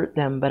and hurt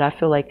them. But I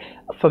feel like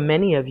for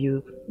many of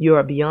you, you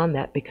are beyond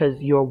that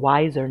because you're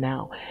wiser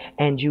now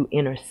and you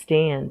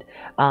understand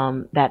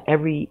that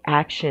every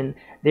action,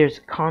 there's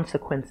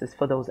consequences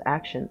for those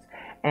actions.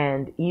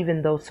 And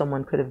even though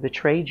someone could have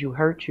betrayed you,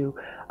 hurt you,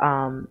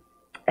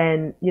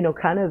 and, you know,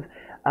 kind of,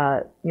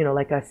 you know,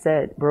 like I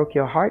said, broke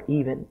your heart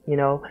even, you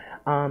know,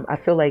 I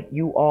feel like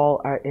you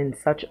all are in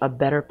such a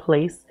better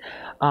place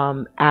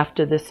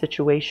after this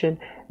situation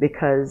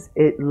because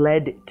it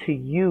led to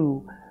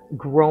you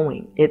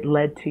growing. It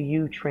led to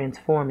you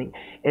transforming.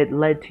 It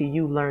led to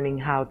you learning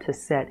how to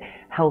set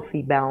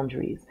healthy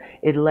boundaries.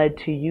 It led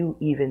to you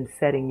even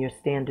setting your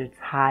standards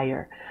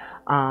higher.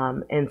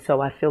 And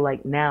so I feel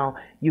like now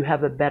you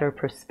have a better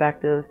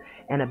perspective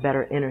and a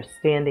better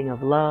understanding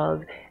of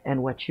love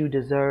and what you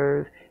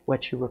deserve,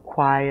 what you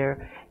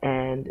require,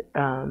 and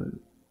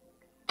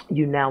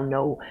you now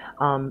know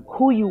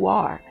who you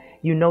are.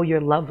 You know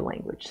your love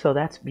language. So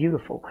that's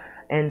beautiful.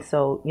 And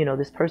so, you know,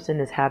 this person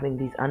is having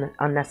these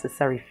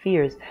unnecessary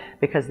fears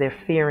because they're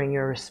fearing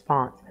your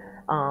response.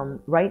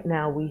 Right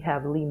now we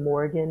have Lee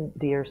Morgan,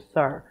 Dear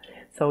Sir.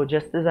 So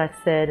just as I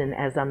said, and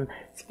as I'm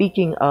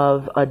speaking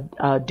of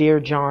a Dear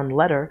John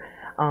letter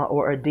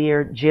or a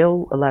Dear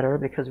Jill letter,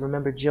 because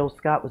remember Jill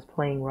Scott was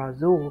playing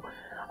Razul,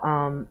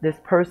 this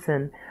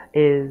person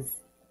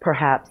is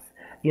perhaps,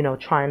 you know,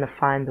 trying to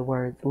find the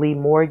words. Lee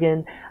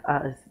Morgan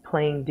is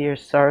playing Dear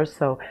Sir.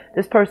 So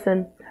this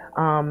person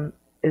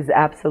is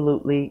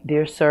absolutely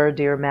Dear Sir,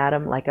 Dear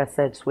Madam. Like I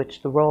said,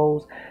 switch the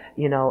roles,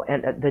 you know,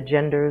 and the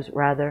genders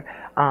rather.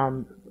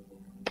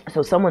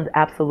 So someone's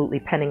absolutely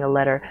penning a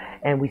letter,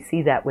 and we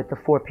see that with the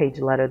 4-page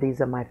letter. These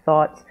are my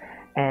thoughts,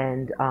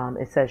 and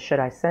it says, should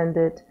I send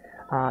it?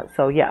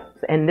 So yeah,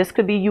 and this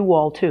could be you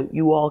all too.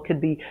 You all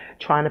could be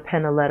trying to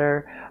pen a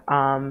letter,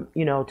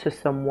 you know, to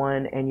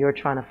someone, and you're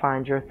trying to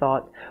find your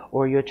thoughts,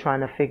 or you're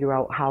trying to figure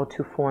out how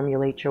to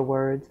formulate your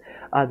words.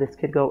 This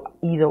could go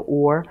either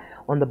or.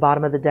 On the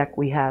bottom of the deck,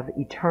 we have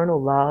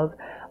eternal love.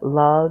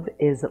 Love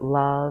is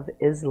love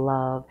is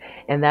love.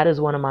 And that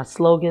is one of my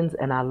slogans,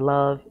 and I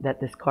love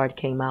that this card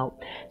came out.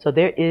 So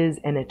there is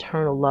an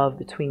eternal love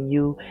between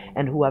you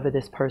and whoever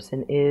this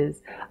person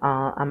is.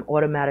 I'm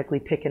automatically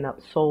picking up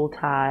soul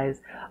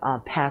ties,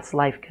 past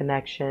life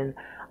connection.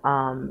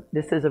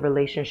 This is a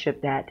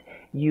relationship that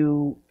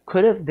you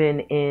could have been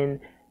in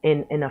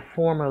a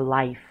former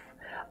life.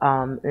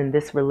 And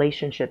this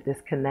relationship, this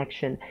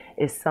connection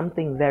is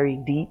something very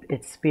deep.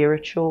 It's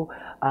spiritual.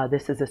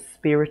 This is a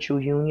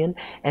spiritual union,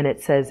 and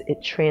it says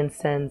it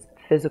transcends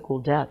physical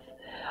death.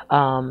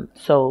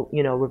 So,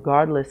 you know,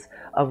 regardless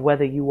of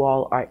whether you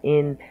all are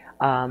in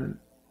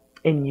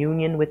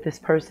union with this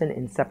person,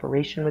 in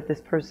separation with this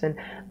person,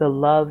 the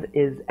love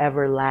is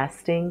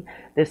everlasting.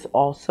 This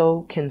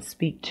also can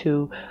speak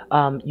to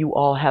you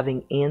all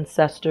having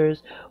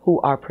ancestors who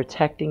are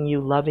protecting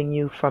you, loving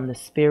you from the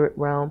spirit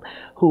realm,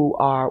 who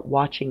are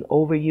watching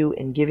over you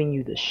and giving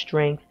you the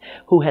strength,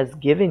 who has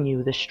given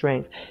you the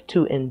strength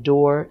to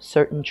endure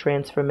certain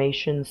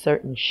transformations,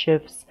 certain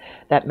shifts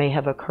that may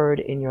have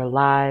occurred in your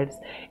lives,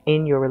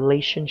 in your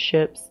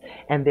relationships,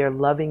 and they're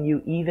loving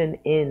you even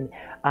in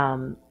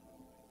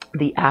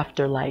the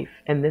afterlife.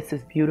 And this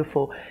is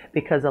beautiful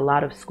because a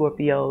lot of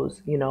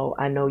Scorpios, you know,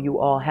 I know you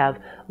all have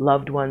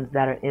loved ones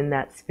that are in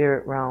that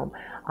spirit realm,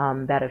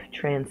 that have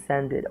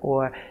transcended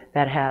or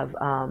that have,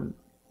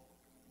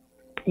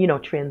 you know,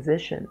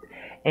 transitioned.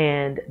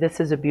 And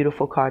this is a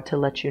beautiful card to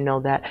let you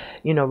know that,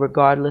 you know,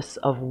 regardless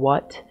of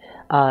what,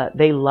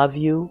 they love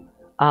you.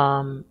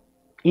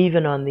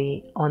 Even on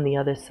the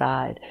other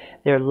side,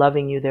 they're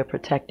loving you, they're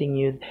protecting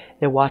you,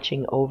 they're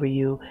watching over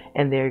you,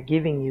 and they're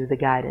giving you the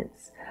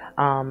guidance.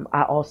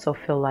 I also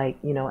feel like,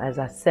 you know, as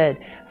I said,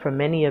 for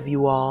many of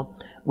you all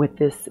with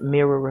this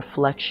mirror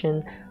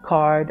reflection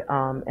card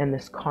and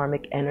this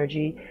karmic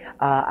energy,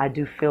 I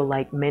do feel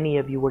like many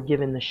of you were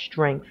given the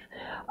strength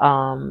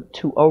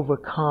to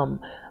overcome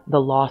the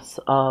loss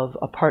of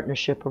a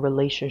partnership, a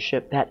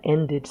relationship that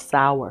ended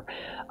sour.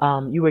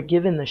 You were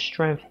given the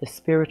strength, the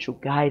spiritual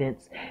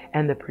guidance,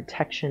 and the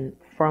protection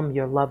from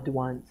your loved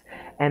ones.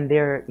 And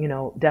they're, you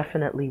know,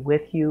 definitely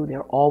with you.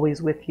 They're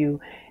always with you.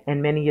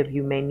 And many of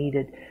you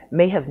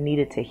may have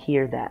needed to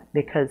hear that,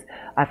 because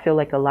I feel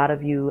like a lot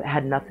of you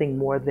had nothing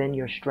more than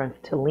your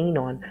strength to lean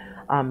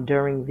on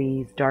during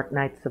these dark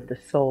nights of the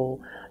soul,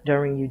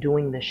 during you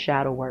doing the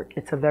shadow work.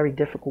 It's a very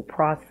difficult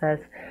process,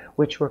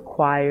 which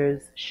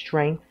requires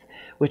strength,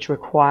 which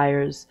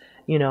requires,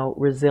 you know,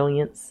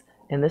 resilience.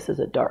 And this is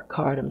a dark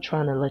card. I'm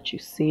trying to let you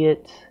see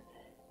it.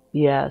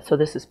 Yeah, so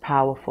this is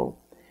powerful.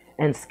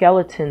 And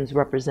skeletons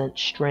represent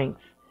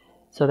strength.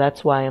 So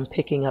that's why I'm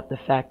picking up the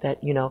fact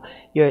that, you know,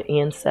 your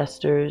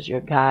ancestors, your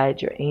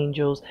guides, your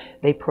angels,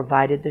 they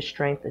provided the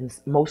strength. In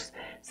most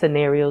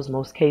scenarios,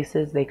 most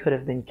cases, they could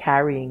have been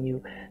carrying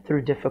you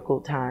through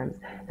difficult times.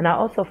 And I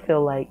also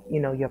feel like, you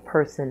know, your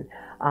person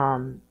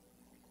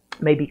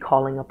may be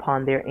calling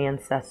upon their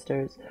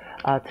ancestors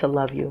to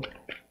love you.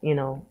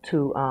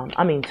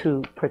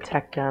 to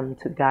protect them,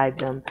 to guide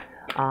them.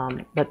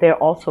 But they're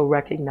also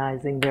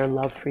recognizing their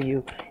love for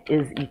you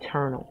is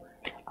eternal.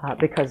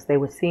 Because they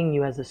were seeing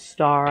you as a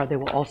star. They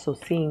were also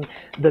seeing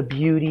the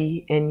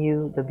beauty in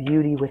you, the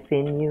beauty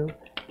within you,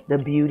 the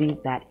beauty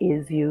that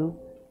is you,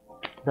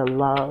 the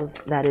love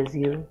that is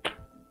you.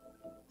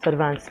 So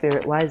Divine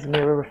Spirit, why is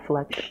mirror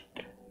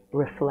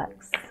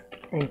reflects?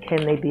 And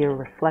can they be a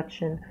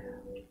reflection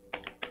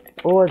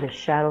or the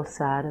shadow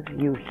side of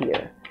you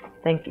here?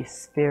 Thank you,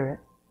 Spirit.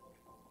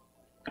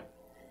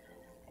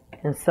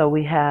 And so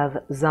we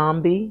have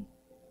zombie,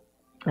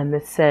 and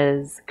this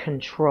says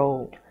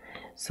control.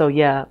 So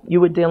yeah,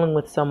 you were dealing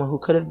with someone who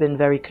could have been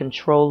very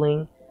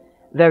controlling,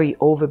 very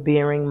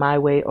overbearing, my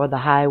way or the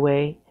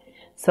highway.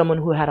 Someone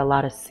who had a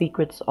lot of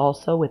secrets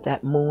also with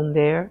that moon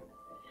there.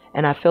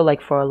 And I feel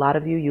like for a lot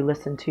of you, you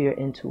listened to your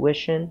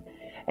intuition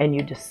and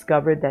you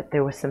discovered that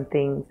there were some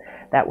things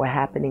that were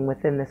happening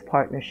within this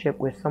partnership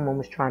where someone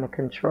was trying to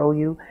control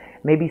you.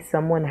 Maybe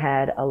someone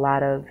had a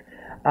lot of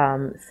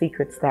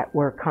secrets that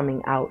were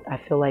coming out. I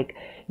feel like,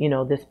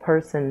 this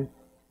person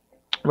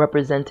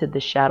represented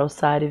the shadow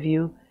side of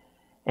you.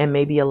 And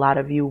maybe a lot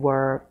of you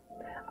were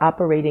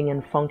operating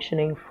and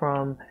functioning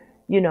from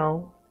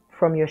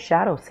your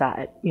shadow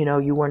side.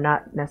 You were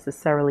not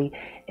necessarily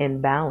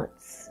in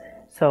balance.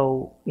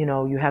 So,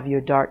 you have your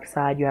dark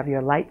side, you have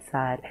your light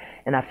side.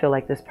 And I feel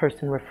like this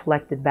person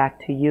reflected back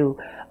to you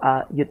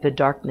the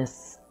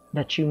darkness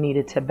that you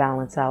needed to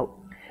balance out.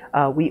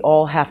 We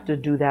all have to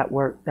do that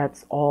work.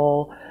 That's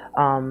all,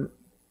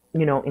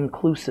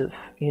 inclusive.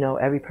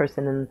 Every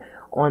person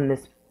on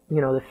this,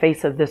 the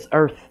face of this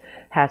earth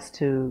has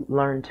to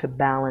learn to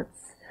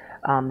balance.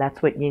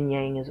 That's what yin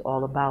yang is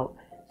all about.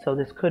 So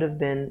this could have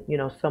been,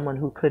 someone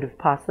who could have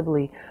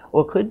possibly,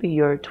 or could be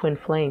your twin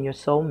flame, your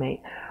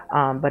soulmate.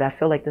 But I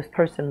feel like this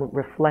person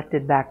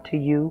reflected back to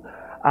you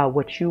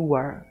what you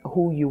were,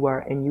 who you were,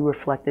 and you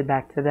reflected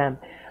back to them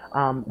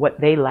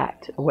what they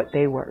lacked, what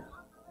they were.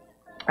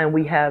 And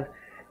we have,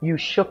 you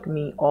shook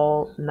me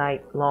all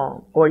night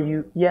long. Or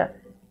you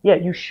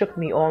shook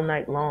me all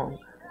night long.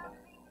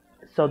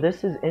 So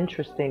this is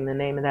interesting, the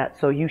name of that.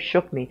 So you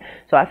shook me.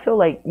 So I feel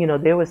like,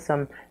 there was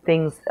some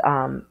things,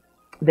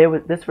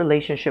 this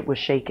relationship was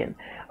shaken.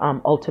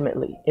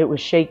 Ultimately, it was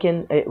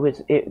shaken.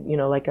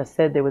 Like I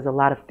said, there was a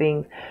lot of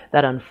things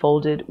that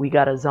unfolded. We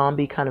got a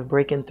zombie kind of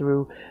breaking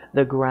through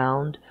the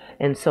ground.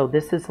 And so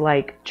this is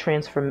like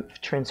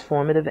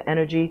transformative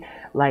energy,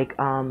 like,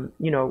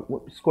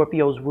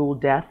 Scorpios rule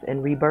death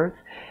and rebirth.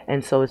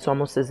 And so it's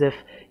almost as if,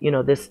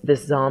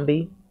 this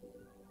zombie,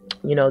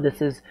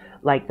 this is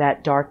like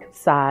that dark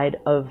side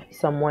of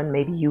someone.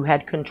 Maybe you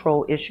had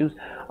control issues,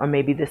 or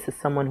maybe this is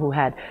someone who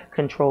had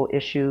control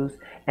issues,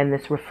 and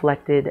this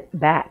reflected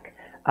back,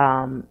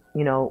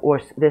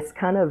 or this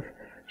kind of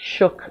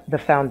shook the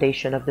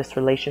foundation of this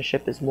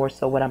relationship is more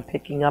so what I'm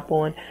picking up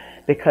on,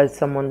 because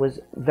someone was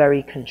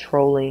very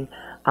controlling,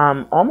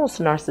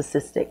 almost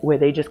narcissistic, where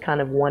they just kind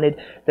of wanted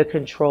the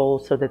control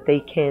so that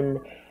they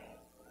can,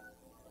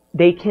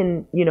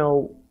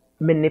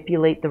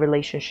 manipulate the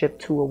relationship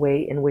to a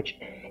way in which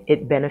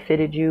it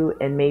benefited you.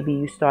 And maybe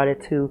you started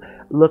to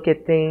look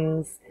at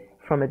things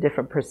from a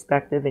different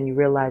perspective, and you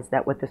realized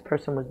that what this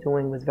person was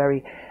doing was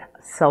very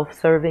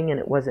self-serving, and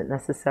it wasn't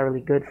necessarily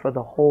good for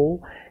the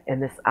whole.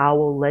 And this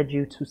owl led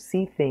you to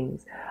see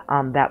things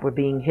that were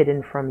being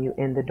hidden from you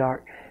in the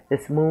dark.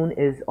 This moon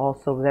is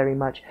also very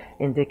much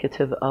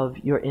indicative of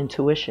your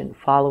intuition,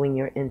 following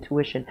your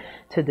intuition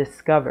to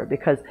discover,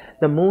 because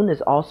the moon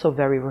is also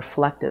very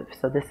reflective.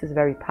 So this is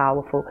very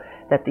powerful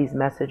that these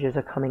messages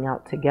are coming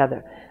out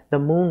together. The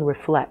moon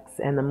reflects,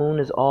 and the moon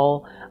is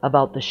all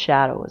about the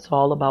shadow. It's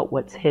all about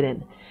what's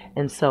hidden.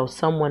 And so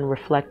someone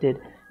reflected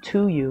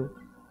to you,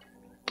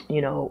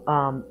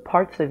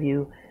 parts of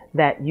you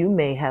that you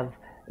may have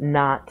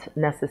not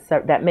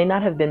necessarily, that may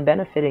not have been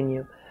benefiting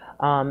you.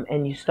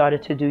 And you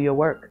started to do your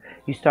work.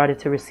 You started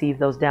to receive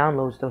those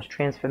downloads, those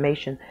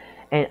transmissions,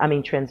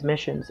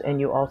 and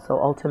you also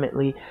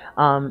ultimately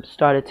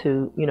started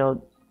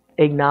to,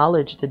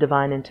 acknowledge the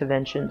divine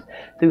interventions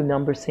through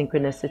number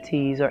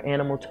synchronicities or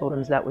animal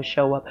totems that would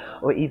show up,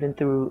 or even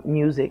through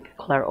music,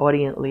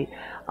 clairaudiently,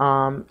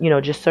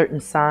 just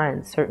certain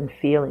signs, certain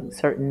feelings,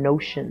 certain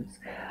notions.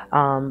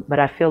 But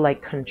I feel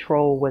like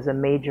control was a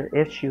major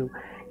issue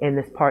in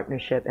this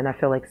partnership, and I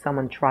feel like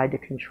someone tried to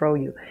control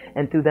you,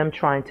 and through them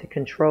trying to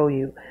control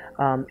you,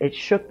 it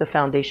shook the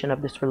foundation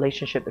of this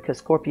relationship,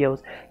 because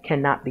Scorpios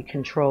cannot be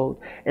controlled,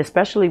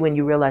 especially when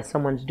you realize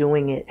someone's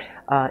doing it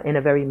in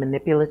a very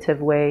manipulative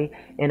way,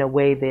 in a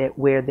way that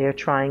where they're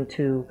trying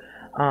to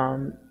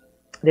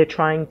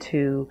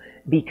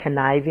be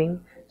conniving.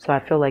 So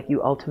I feel like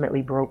you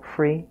ultimately broke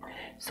free.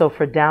 So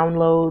for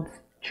downloads,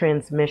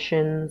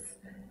 transmissions,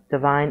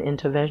 divine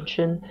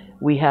intervention,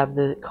 we have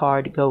the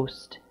card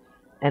Ghost,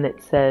 and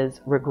it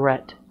says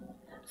regret.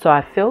 So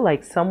I feel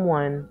like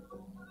someone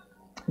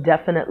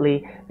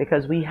definitely,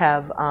 because we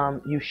have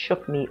you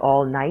shook me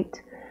all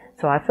night.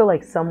 So I feel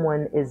like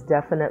someone is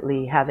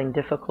definitely having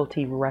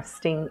difficulty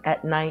resting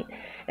at night.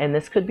 And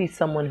this could be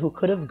someone who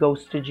could have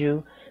ghosted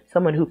you,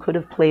 someone who could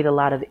have played a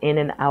lot of in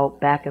and out,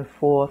 back and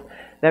forth,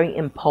 very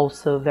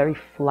impulsive, very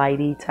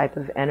flighty type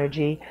of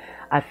energy.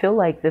 I feel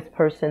like this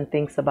person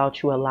thinks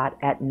about you a lot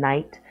at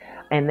night,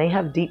 and they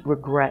have deep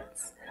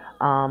regrets.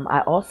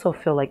 I also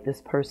feel like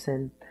this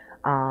person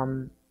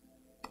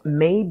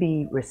may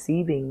be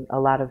receiving a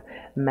lot of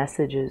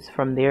messages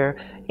from their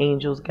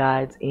angels,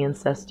 guides,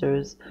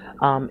 ancestors,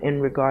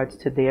 in regards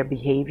to their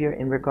behavior,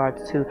 in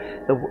regards to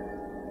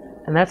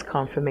and that's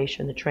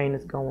confirmation the train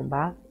is going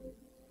by.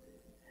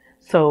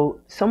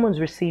 So someone's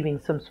receiving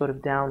some sort of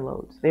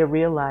downloads. They're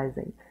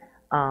realizing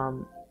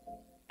obviously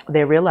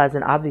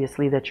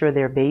that you're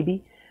their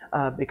baby,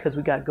 because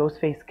we got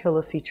Ghostface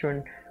Killer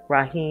featuring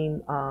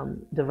Raheem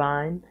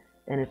Divine,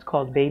 and it's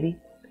called Baby.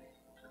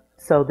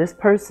 So this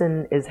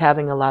person is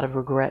having a lot of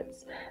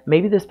regrets.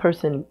 Maybe this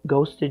person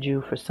ghosted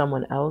you for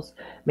someone else.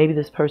 Maybe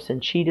this person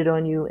cheated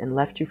on you and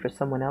left you for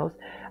someone else.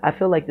 I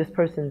feel like this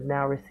person's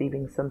now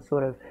receiving some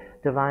sort of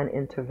divine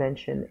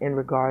intervention in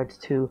regards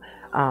to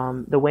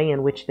the way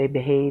in which they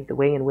behaved, the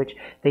way in which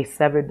they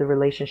severed the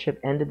relationship,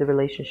 ended the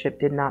relationship,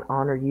 did not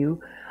honor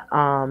you,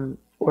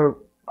 or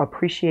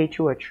appreciate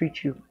you or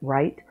treat you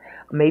right.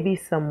 Maybe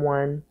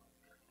someone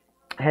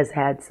has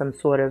had some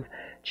sort of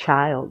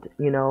child,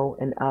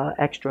 an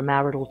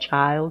extramarital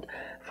child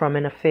from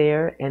an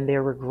affair, and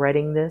they're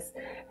regretting this,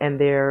 and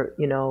they're,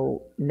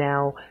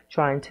 now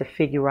trying to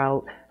figure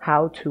out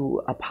how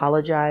to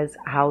apologize,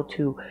 how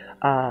to,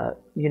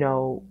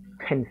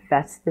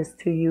 confess this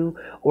to you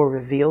or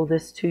reveal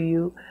this to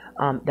you.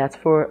 That's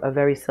for a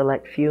very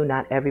select few.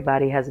 Not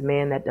everybody has a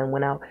man that done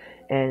went out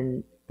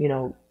and,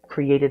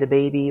 created a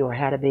baby or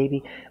had a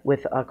baby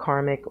with a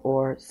karmic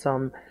or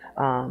some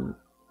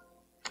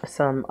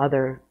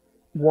other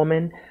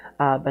woman,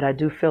 but I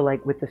do feel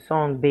like with the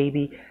song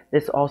Baby,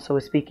 this also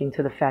is speaking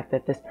to the fact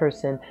that this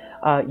person,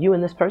 you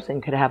and this person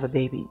could have a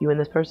baby. You and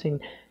this person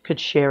could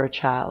share a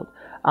child.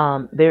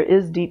 There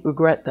is deep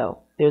regret, though.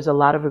 There's a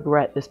lot of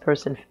regret. This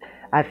person,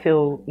 I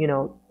feel,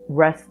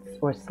 rests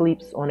or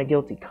sleeps on a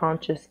guilty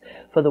conscience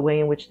for the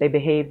way in which they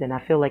behaved, and I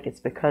feel like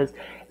it's because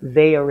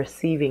they are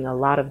receiving a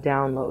lot of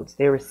downloads.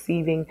 They're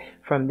receiving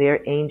from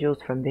their angels,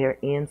 from their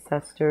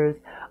ancestors,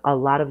 a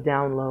lot of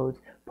downloads,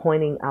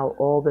 pointing out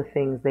all the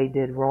things they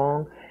did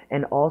wrong,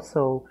 and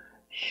also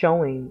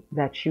showing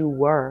that you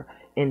were,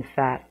 in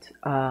fact,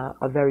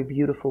 a very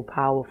beautiful,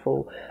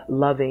 powerful,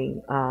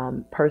 loving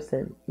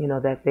person,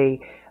 that they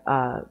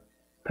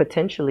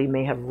potentially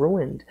may have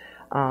ruined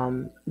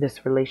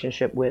this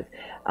relationship with.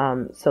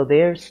 So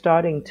they're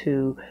starting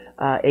to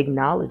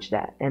acknowledge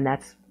that, and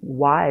that's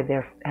why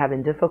they're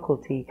having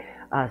difficulty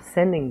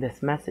sending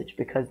this message,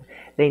 because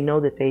they know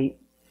that they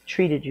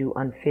treated you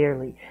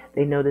unfairly.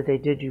 They know that they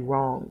did you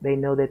wrong. They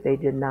know that they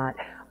did not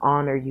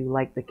honor you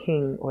like the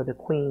king or the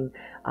queen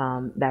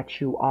that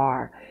you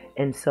are.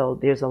 And so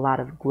there's a lot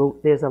of growth,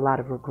 there's a lot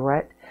of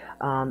regret.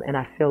 And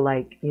I feel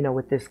like,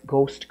 with this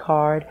ghost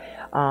card,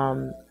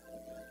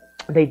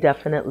 they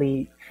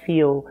definitely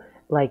feel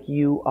like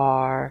you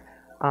are,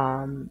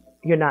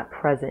 you're not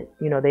present.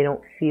 They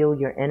don't feel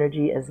your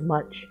energy as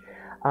much.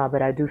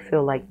 But I do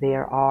feel like they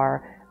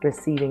are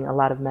receiving a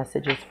lot of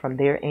messages from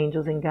their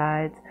angels and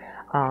guides,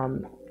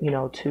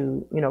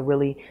 to,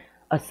 really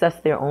assess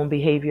their own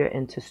behavior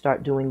and to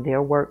start doing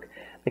their work.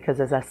 Because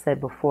as I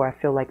said before, I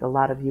feel like a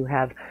lot of you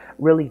have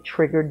really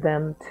triggered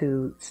them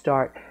to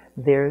start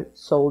their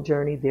soul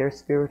journey, their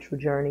spiritual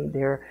journey,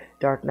 their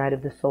dark night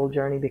of the soul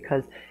journey,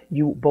 because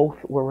you both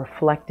were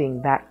reflecting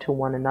back to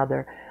one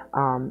another,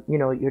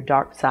 your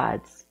dark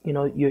sides,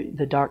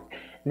 the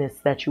darkness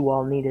that you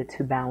all needed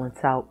to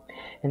balance out.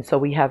 And so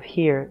we have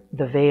here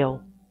the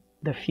veil,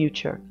 the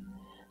future.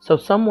 So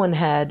someone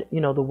had,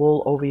 the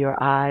wool over your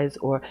eyes,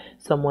 or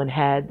someone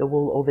had the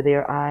wool over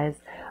their eyes,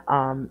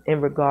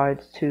 in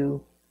regards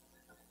to,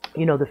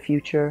 the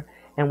future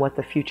and what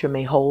the future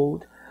may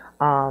hold.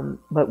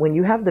 But when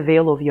you have the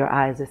veil over your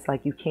eyes, it's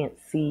like you can't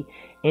see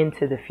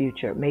into the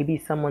future. Maybe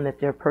someone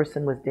that their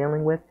person was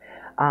dealing with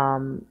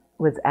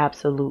was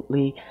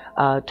absolutely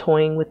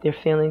toying with their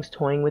feelings,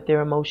 toying with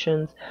their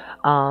emotions,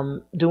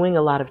 doing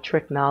a lot of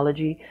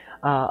tricknology,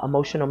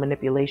 emotional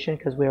manipulation,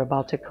 because we're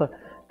about to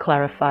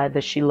clarify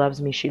that she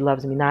loves me,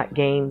 not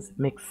games,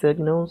 mixed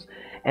signals.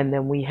 And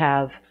then we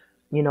have,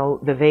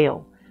 the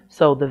veil.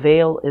 So the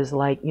veil is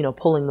like,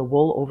 pulling the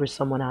wool over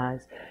someone's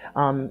eyes.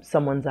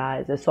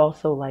 It's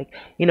also like,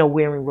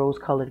 wearing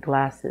rose-colored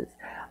glasses.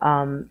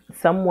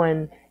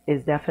 Someone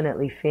is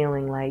definitely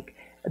feeling like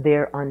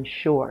they're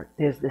unsure.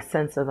 There's this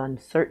sense of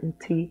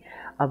uncertainty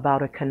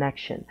about a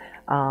connection.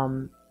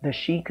 The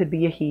she could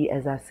be a he,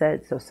 as I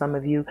said. So some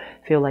of you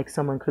feel like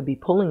someone could be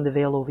pulling the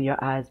veil over your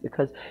eyes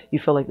because you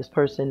feel like this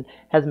person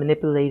has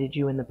manipulated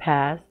you in the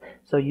past.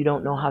 So you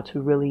don't know how to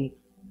really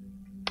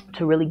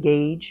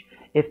gauge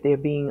if they're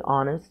being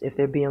honest, if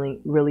they're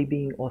being really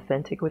being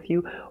authentic with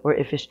you, or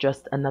if it's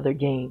just another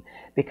game,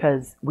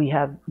 because we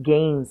have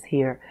games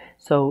here.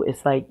 So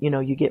it's like,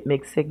 you get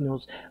mixed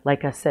signals.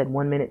 Like I said,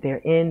 1 minute they're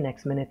in,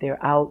 next minute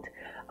they're out.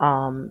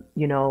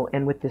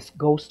 And with this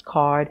ghost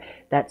card,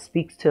 that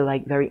speaks to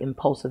like very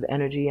impulsive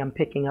energy. I'm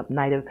picking up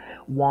Knight of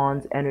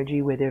Wands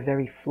energy, where they're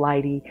very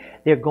flighty.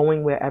 They're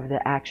going wherever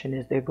the action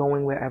is. They're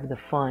going wherever the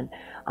fun.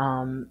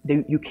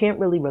 You can't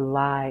really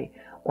rely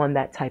on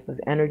that type of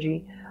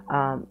energy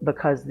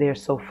because they're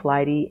so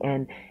flighty,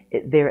 and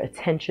their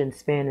attention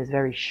span is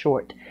very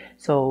short.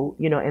 So,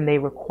 and they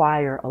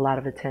require a lot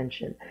of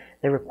attention.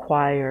 They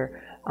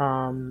require,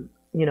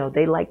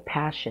 they like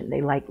passion,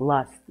 they like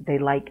lust, they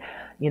like,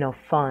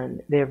 fun.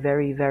 They're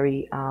very,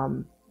 very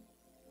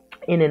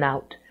in and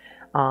out.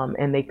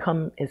 And they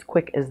come as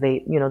quick as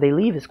they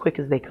leave as quick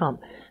as they come.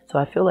 So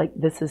I feel like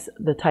this is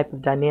the type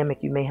of dynamic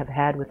you may have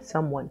had with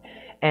someone.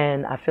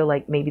 And I feel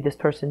like maybe this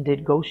person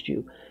did ghost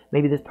you.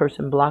 Maybe this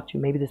person blocked you.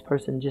 Maybe this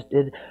person just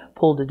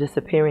pulled a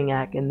disappearing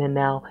act. And then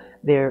now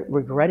they're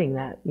regretting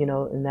that,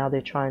 and now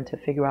they're trying to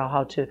figure out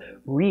how to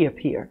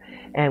reappear.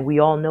 And we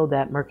all know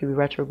that Mercury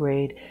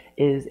retrograde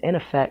is in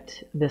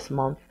effect this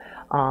month.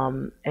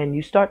 And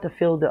you start to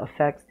feel the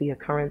effects, the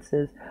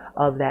occurrences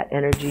of that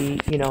energy,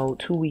 2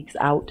 weeks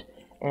out.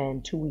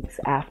 And 2 weeks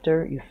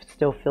after, you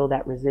still feel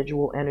that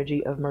residual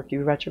energy of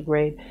Mercury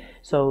retrograde.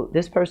 So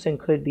this person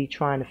could be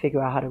trying to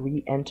figure out how to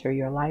re-enter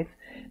your life,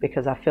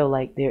 because I feel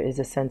like there is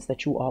a sense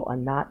that you all are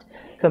not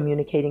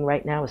communicating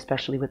right now,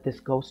 especially with this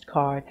ghost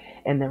card,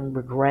 and then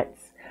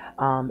regrets.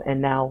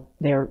 And now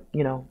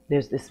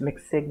there's this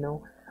mixed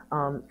signal.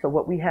 So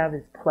what we have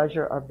is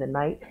pleasure of the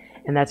night.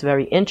 And that's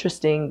very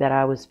interesting that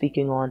I was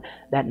speaking on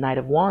that Knight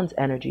of Wands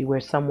energy, where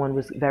someone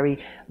was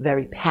very,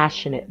 very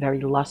passionate,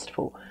 very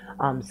lustful.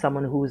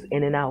 Someone who's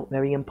in and out,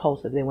 very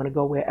impulsive. They want to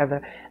go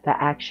wherever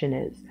the action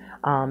is.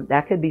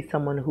 That could be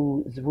someone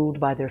who's ruled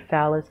by their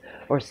phallus,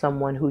 or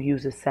someone who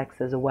uses sex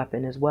as a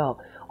weapon as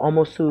well.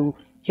 Almost who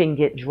can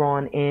get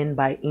drawn in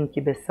by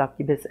incubus,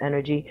 succubus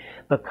energy,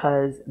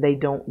 because they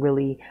don't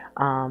really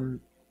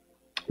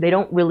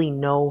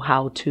know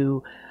how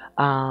to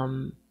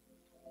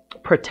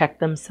protect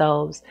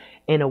themselves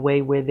in a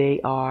way where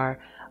they are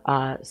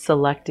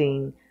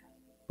selecting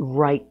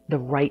the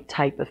right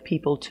type of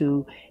people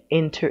to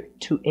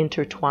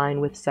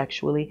intertwine with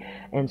sexually.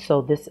 And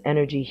so this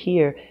energy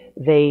here,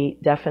 they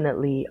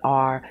definitely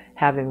are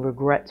having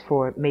regrets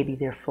for maybe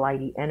their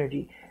flighty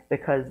energy,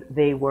 because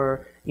they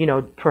were,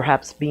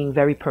 perhaps being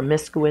very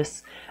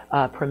promiscuous,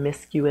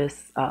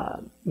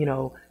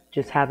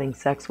 just having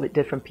sex with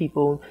different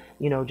people,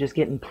 just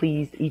getting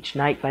pleased each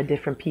night by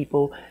different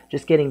people,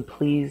 just getting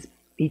pleased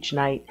each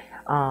night,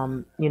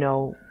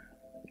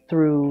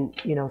 through,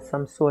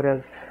 some sort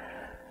of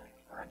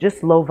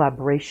just low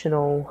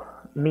vibrational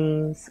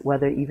means,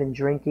 whether even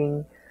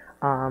drinking,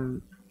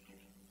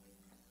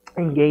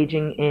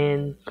 engaging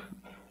in,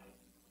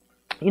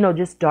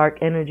 just dark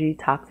energy,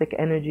 toxic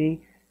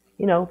energy,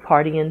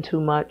 partying too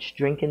much,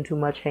 drinking too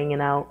much,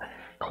 hanging out,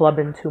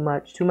 clubbing too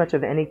much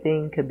of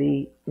anything could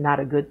be not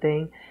a good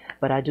thing.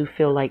 But I do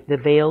feel like the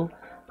veil,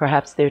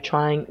 perhaps they're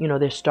trying,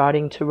 they're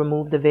starting to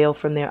remove the veil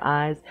from their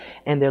eyes,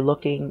 and they're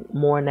looking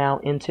more now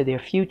into their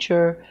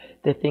future.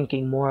 They're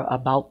thinking more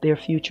about their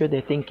future.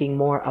 They're thinking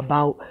more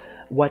about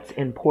what's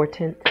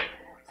important.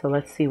 So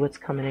let's see what's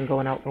coming and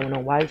going out, going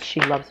on. Why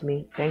she loves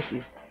me? Thank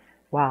you.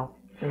 Wow.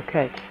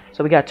 Okay.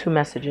 So we got 2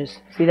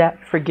 messages. See that?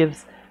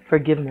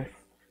 Forgiveness.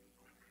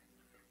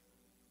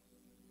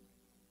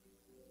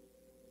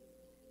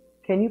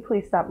 Can you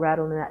please stop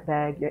rattling that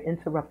bag? You're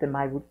interrupting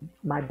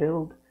my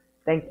build.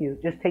 Thank you.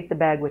 Just take the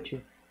bag with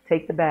you.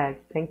 Take the bag.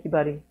 Thank you,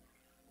 buddy.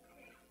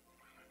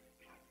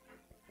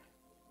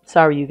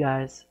 Sorry, you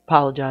guys.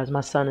 Apologize.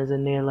 My son is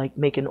in there like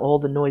making all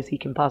the noise he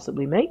can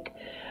possibly make.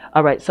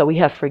 All right. So we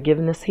have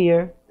forgiveness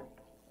here.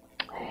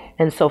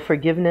 And so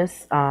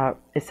forgiveness,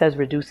 it says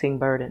reducing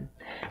burden.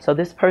 So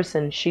this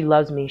person, she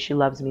loves me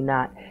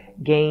not.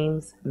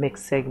 Games,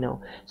 mixed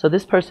signal. So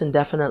this person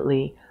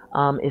definitely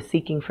is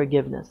seeking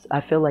forgiveness.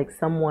 I feel like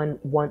someone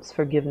wants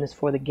forgiveness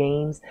for the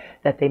games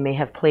that they may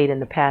have played in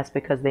the past,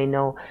 because they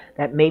know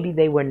that maybe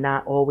they were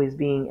not always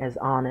being as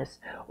honest,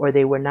 or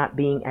they were not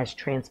being as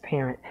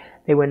transparent.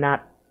 They were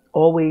not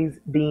always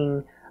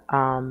being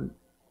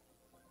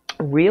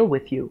real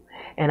with you.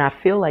 And I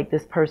feel like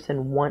this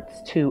person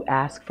wants to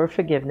ask for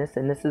forgiveness,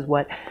 and this is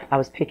what I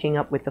was picking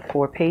up with the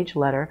 4-page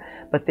letter,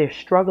 but they're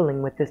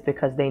struggling with this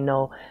because they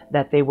know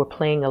that they were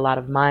playing a lot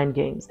of mind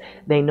games.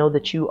 They know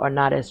that you are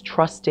not as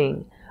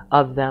trusting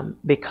of them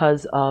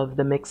because of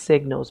the mixed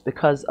signals,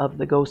 because of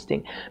the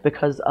ghosting,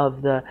 because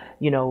of the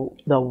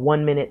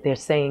 1 minute they're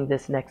saying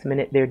this, next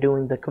minute they're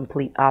doing the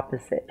complete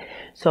opposite.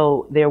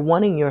 So they're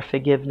wanting your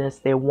forgiveness.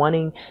 They're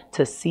wanting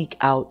to seek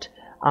out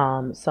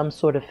some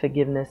sort of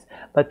forgiveness,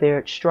 but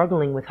they're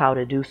struggling with how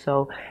to do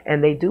so.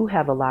 And they do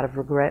have a lot of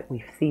regret.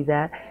 We see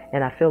that.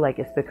 And I feel like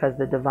it's because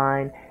the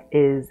divine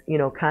is,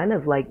 kind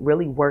of like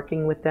really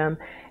working with them.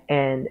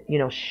 and, you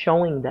know,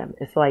 showing them.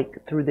 It's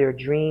like through their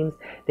dreams,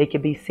 they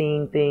could be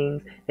seeing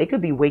things. They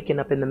could be waking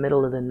up in the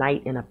middle of the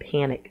night in a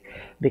panic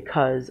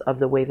because of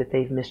the way that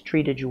they've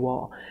mistreated you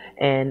all.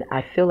 And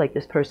I feel like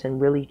this person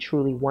really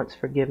truly wants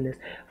forgiveness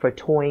for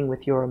toying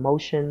with your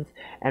emotions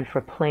and for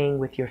playing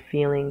with your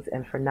feelings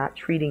and for not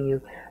treating you,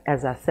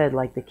 as I said,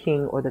 like the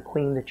king or the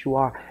queen that you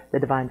are, the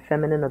divine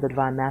feminine or the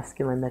divine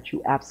masculine that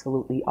you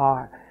absolutely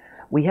are.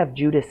 We have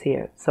Judas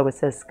here. So it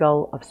says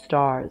skull of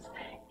stars,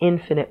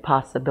 infinite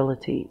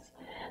possibilities.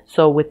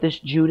 So with this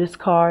Judas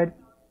card,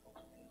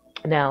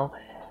 now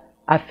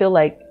I feel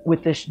like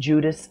with this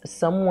Judas,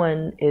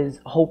 someone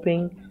is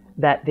hoping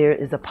that there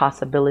is a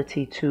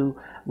possibility to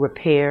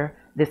repair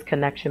this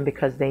connection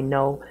because they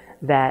know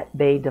that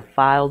they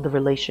defiled the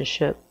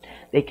relationship.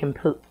 They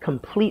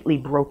completely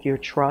broke your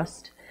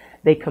trust.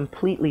 They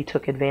completely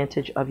took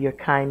advantage of your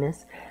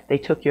kindness. They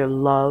took your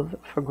love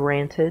for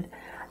granted.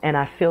 And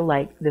I feel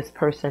like this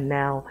person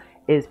now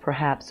is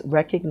perhaps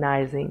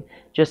recognizing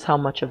just how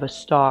much of a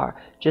star,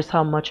 just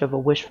how much of a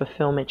wish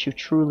fulfillment you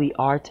truly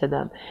are to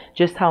them,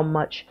 just how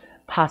much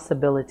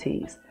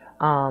possibilities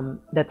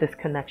that this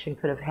connection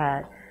could have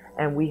had.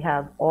 And we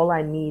have All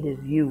I Need Is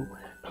You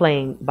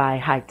playing by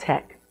High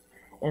Tech.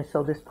 And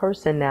so this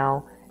person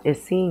now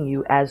is seeing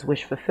you as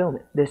wish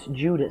fulfillment. This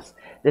Judas,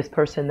 this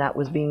person that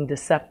was being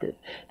deceptive,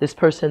 this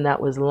person that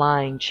was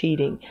lying,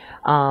 cheating,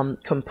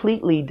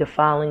 completely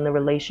defiling the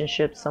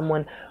relationship,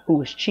 someone who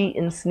was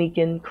cheating,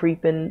 sneaking,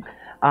 creeping,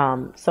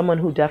 someone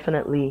who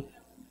definitely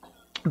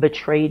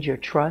betrayed your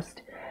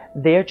trust.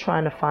 They're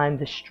trying to find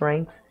the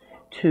strength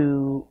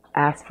to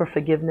ask for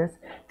forgiveness,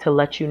 to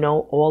let you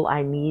know all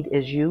I need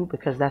is you,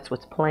 because that's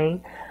what's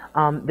playing.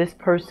 This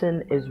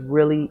person is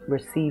really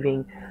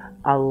receiving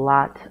a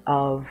lot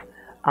of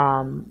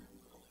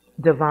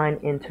divine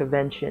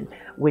intervention,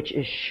 which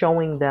is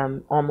showing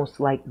them almost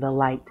like the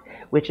light,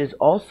 which is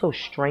also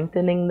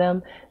strengthening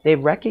them. They're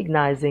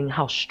recognizing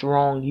how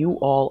strong you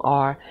all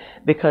are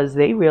because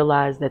they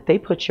realize that they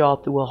put y'all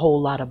through a whole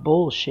lot of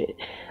bullshit,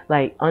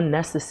 like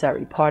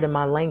unnecessary, pardon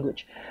my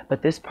language.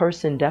 But this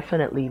person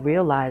definitely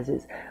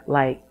realizes,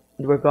 like,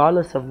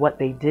 regardless of what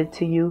they did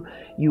to you,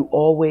 you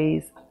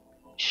always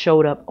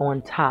showed up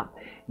on top.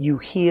 You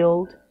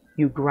healed,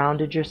 you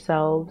grounded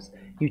yourselves,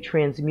 you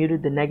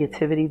transmuted the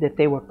negativity that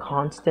they were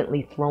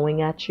constantly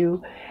throwing at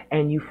you,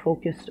 and you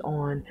focused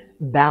on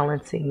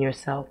balancing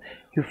yourself.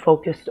 You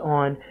focused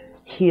on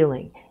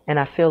healing. And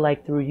I feel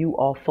like through you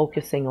all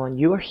focusing on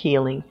your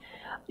healing,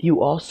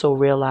 you also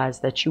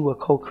realized that you were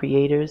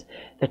co-creators,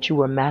 that you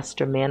were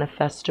master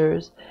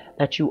manifestors,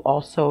 that you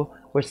also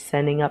were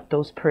sending up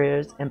those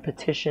prayers and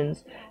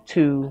petitions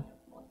to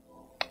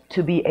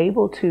be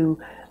able to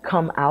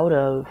come out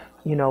of,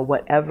 you know,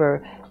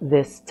 whatever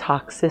this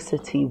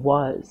toxicity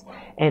was.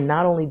 And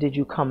not only did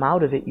you come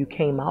out of it, you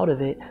came out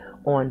of it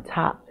on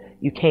top.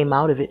 You came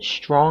out of it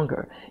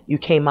stronger. You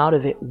came out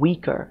of it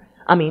weaker.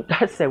 I mean,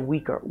 I said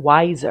weaker,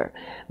 wiser.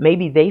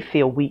 Maybe they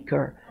feel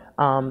weaker.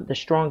 The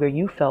stronger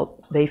you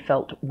felt, they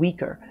felt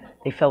weaker.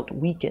 They felt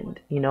weakened.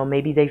 You know,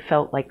 maybe they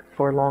felt like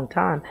for a long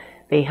time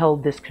they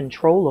held this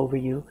control over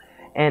you.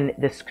 And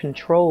this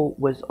control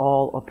was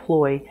all a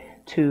ploy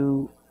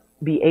to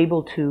be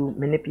able to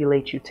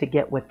manipulate you to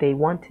get what they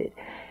wanted.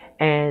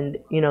 And,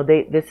 you know,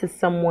 this is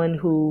someone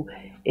who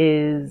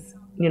is,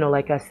 you know,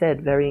 like I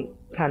said, very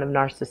kind of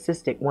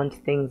narcissistic, wants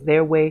things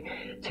their way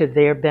to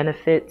their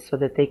benefit so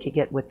that they could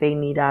get what they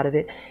need out of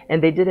it.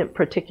 And they didn't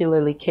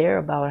particularly care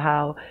about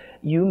how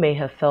you may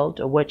have felt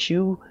or what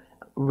you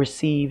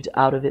received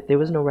out of it. There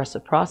was no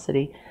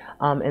reciprocity.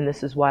 And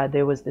this is why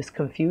there was this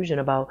confusion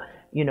about,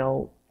 you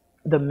know,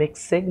 the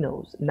mixed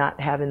signals, not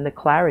having the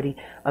clarity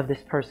of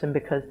this person,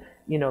 because,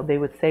 you know, they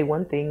would say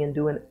one thing and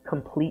do a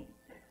complete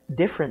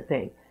different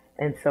thing.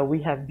 And so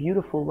we have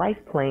Beautiful Life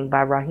playing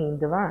by Raheem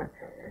Devine.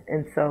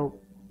 And so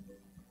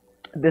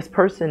this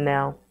person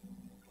now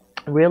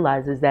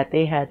realizes that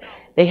they had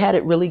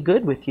it really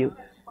good with you.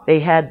 They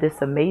had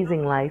this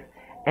amazing life,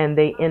 and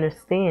they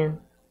understand.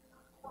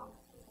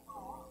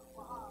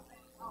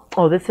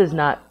 Oh, this is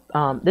not,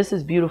 this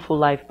is Beautiful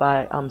Life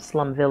by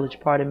Slum Village,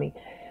 pardon me.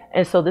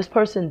 And so this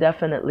person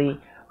definitely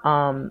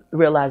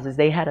realizes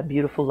they had a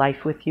beautiful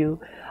life with you.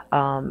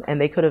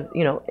 And they could have,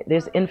 you know,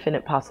 there's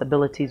infinite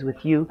possibilities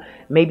with you.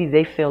 Maybe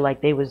they feel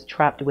like they was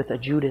trapped with a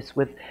Judas,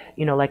 with,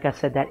 you know, like I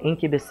said, that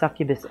incubus,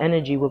 succubus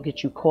energy will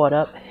get you caught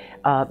up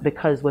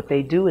because what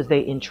they do is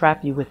they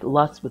entrap you with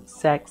lust, with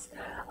sex.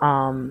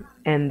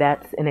 And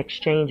that's an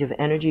exchange of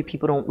energy.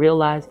 People don't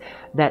realize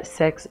that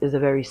sex is a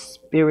very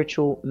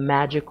spiritual,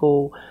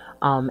 magical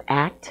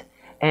act.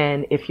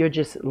 And if you're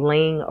just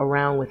laying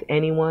around with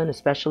anyone,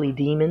 especially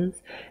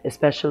demons,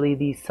 especially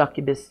these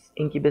succubus,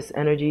 incubus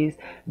energies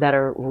that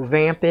are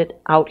rampant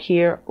out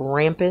here,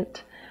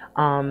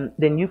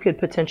 then you could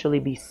potentially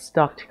be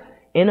stuck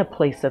in a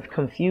place of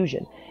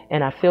confusion.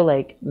 And I feel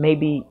like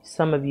maybe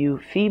some of you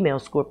female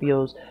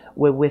Scorpios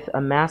were with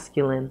a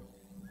masculine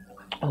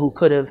who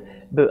could have,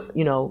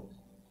 you know,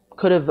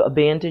 could have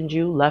abandoned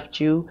you,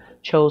 left you,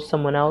 chose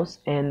someone else,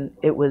 and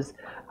it was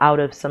out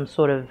of some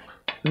sort of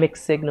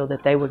mixed signal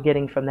that they were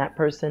getting from that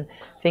person,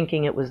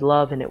 thinking it was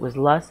love and it was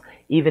lust.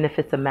 Even if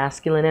it's a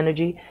masculine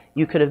energy,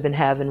 you could have been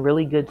having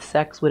really good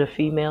sex with a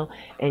female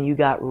and you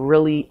got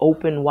really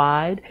open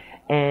wide,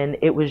 and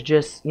it was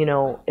just,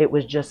 it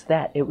was just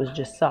that. It was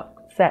just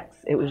sex.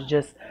 It was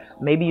just,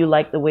 maybe you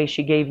liked the way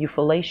she gave you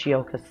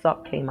fellatio because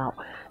suck came out.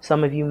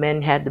 Some of you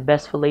men had the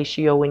best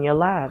fellatio in your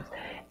lives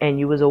and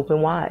you was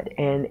open wide,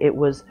 and it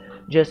was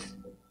just,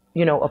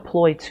 a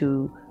ploy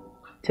to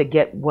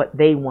get what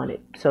they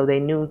wanted. So they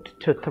knew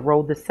to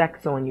throw the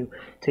sex on you,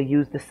 to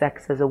use the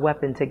sex as a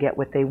weapon to get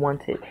what they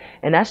wanted.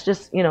 And that's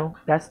just,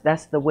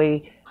 that's the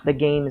way the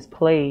game is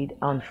played,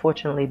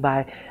 unfortunately,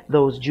 by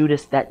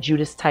that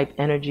Judas type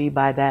energy,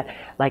 by that,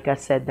 like I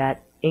said,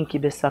 that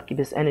incubus,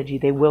 succubus energy.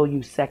 They will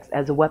use sex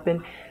as a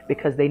weapon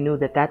because they knew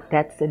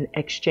that's an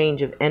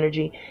exchange of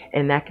energy,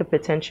 and that could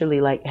potentially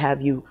like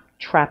have you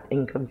trapped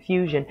in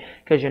confusion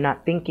because you're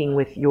not thinking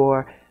with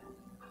your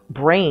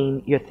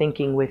brain, you're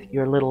thinking with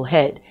your little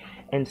head.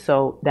 And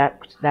so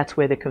that's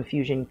where the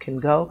confusion can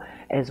go,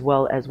 as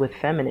well as with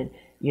feminine.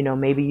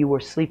 Maybe you were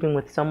sleeping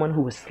with someone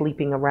who was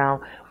sleeping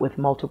around with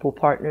multiple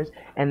partners,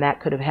 and that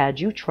could have had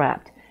you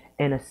trapped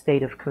in a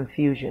state of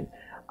confusion.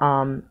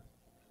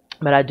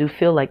 But I do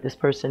feel like this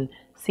person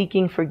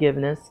seeking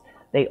forgiveness,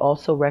 they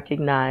also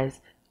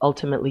recognize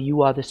ultimately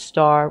you are the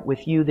star.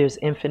 With you, there's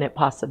infinite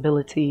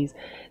possibilities.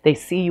 They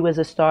see you as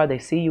a star. They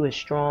see you as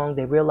strong.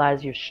 They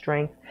realize your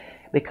strength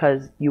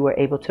because you were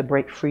able to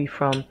break free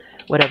from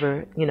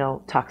whatever,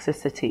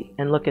 toxicity.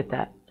 And look at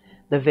that.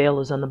 The veil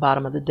is on the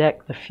bottom of the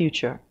deck, the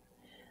future.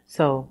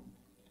 So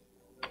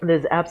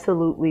there's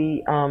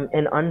absolutely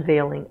an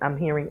unveiling. I'm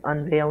hearing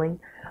unveiling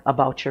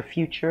about your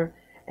future.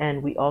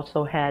 And we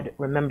also had,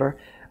 remember,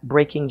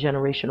 breaking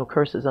generational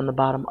curses on the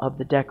bottom of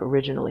the deck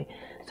originally.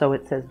 So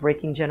it says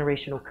breaking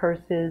generational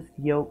curses,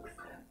 yokes,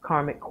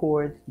 karmic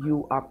cords.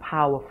 You are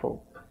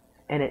powerful.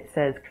 And it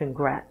says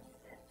congrats.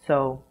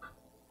 So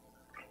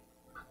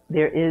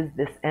there is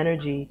this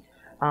energy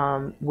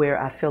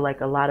where I feel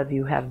like a lot of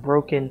you have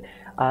broken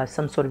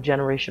some sort of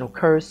generational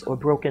curse or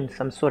broken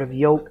some sort of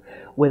yoke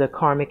with a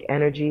karmic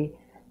energy.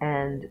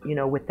 And,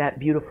 with that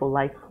beautiful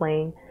life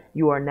plane,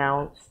 you are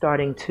now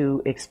starting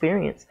to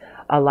experience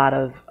a lot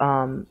of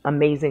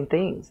amazing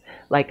things.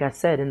 Like I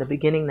said, in the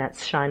beginning, that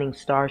shining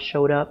star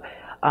showed up,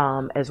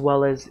 as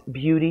well as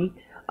beauty.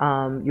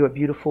 You're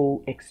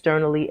beautiful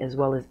externally as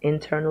well as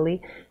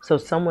internally. So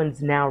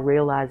someone's now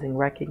realizing,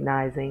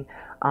 recognizing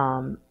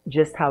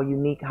just how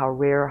unique, how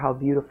rare, how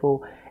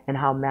beautiful, and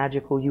how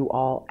magical you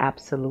all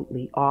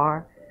absolutely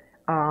are.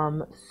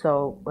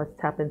 So let's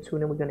tap into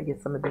it, and we're going to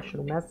get some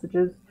additional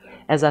messages.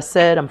 As I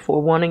said, I'm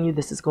forewarning you,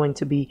 this is going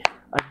to be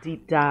a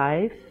deep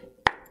dive.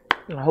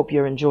 I hope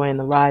you're enjoying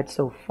the ride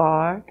so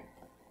far.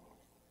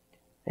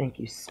 Thank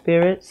you,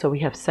 Spirit. So we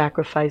have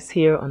sacrifice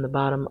here on the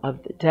bottom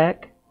of the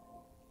deck.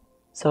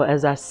 So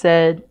as I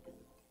said,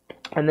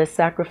 and this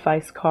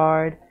sacrifice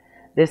card,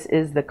 this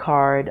is the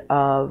card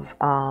of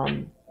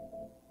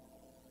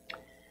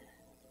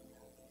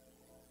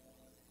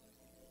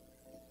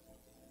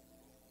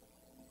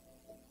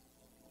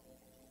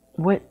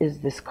what is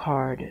this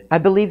card? I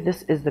believe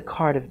this is the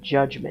card of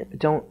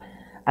judgment.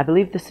 I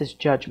believe this is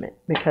judgment,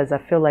 because I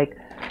feel like,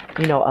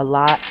 a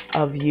lot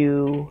of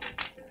you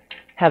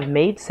have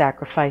made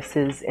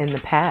sacrifices in the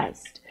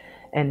past,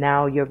 and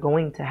now you're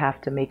going to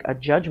have to make a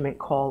judgment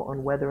call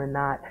on whether or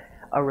not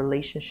a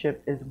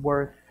relationship is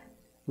worth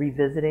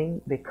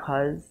revisiting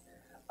because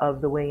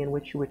of the way in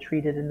which you were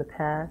treated in the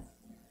past.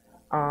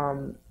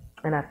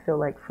 And I feel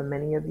like for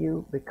many of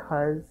you,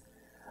 because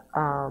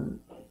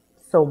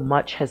so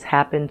much has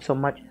happened, so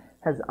much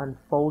has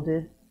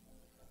unfolded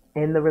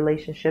in the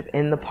relationship,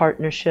 in the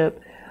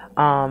partnership,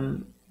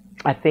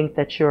 I think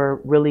that you're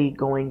really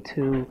going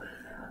to,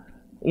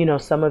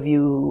 some of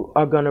you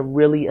are going to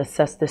really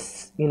assess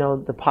this,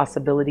 the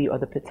possibility or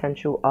the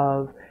potential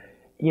of,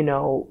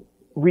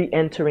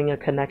 re-entering a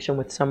connection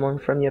with someone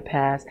from your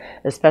past,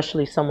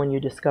 especially someone you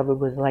discovered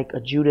was like a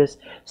Judas,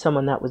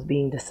 someone that was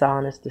being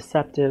dishonest,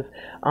 deceptive.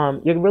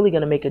 You're really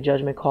going to make a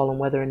judgment call on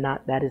whether or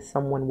not that is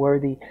someone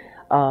worthy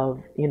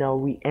of,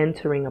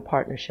 re-entering a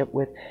partnership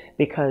with,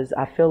 because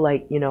I feel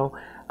like,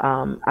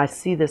 I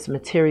see this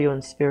material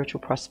and spiritual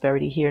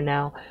prosperity here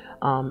now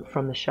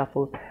from the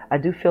shuffles. I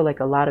do feel like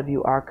a lot of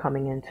you are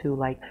coming into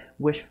like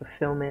wish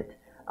fulfillment.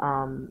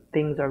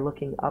 Things are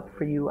looking up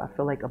for you. I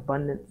feel like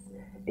abundance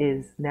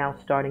is now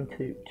starting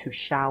to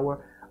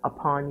shower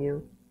upon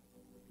you.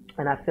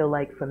 And I feel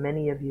like for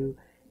many of you,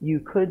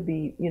 you could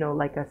be,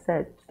 like I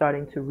said,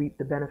 starting to reap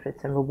the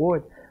benefits and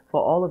rewards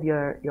for all of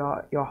your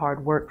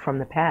hard work from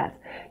the past.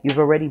 You've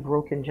already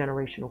broken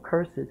generational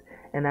curses,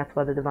 and that's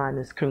why the divine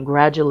is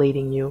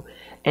congratulating you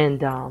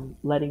and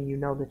letting you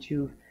know that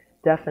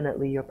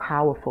you're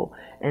powerful.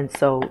 And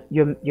so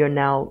you're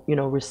now,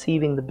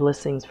 receiving the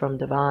blessings from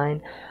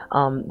divine.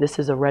 This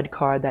is a red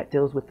card that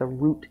deals with the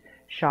root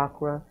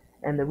chakra.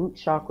 And the root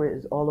chakra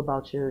is all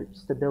about your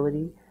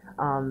stability.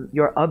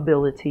 your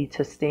ability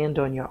to stand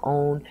on your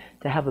own,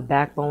 to have a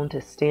backbone,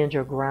 to stand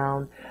your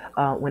ground.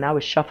 When I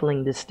was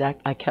shuffling this deck,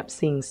 I kept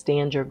seeing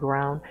stand your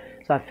ground.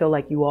 So I feel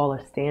like you all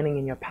are standing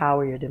in your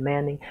power, you're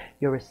demanding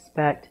your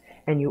respect,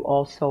 and you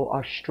also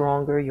are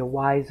stronger, you're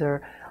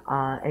wiser,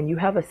 and you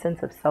have a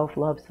sense of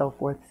self-love,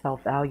 self-worth,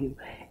 self-value.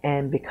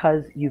 And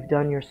because you've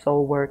done your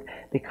soul work,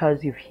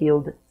 because you've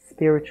healed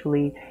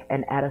spiritually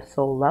and at a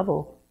soul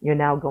level, you're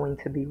now going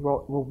to be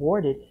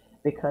rewarded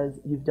because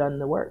you've done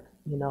the work.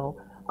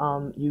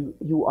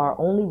 You are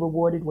only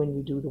rewarded when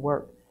you do the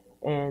work.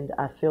 And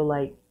I feel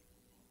like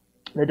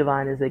the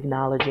divine is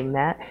acknowledging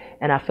that,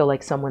 and I feel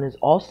like someone is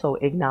also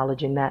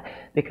acknowledging that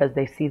because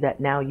they see that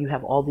now you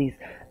have all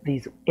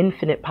these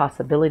infinite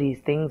possibilities.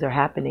 Things are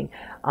happening.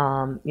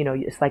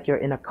 It's like you're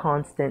in a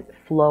constant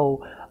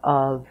flow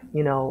of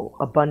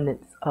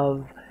abundance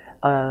of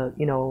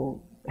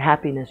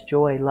happiness,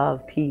 joy,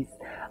 love, peace.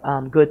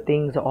 Good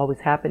things are always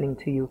happening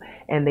to you,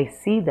 and they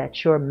see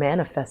that you're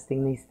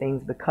manifesting these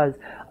things because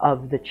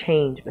of the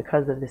change,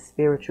 because of the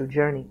spiritual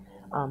journey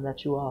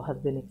that you all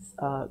have been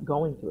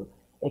going through,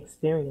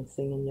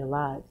 experiencing in your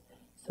lives.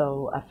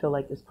 So I feel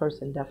like this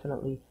person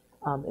definitely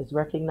is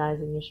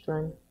recognizing your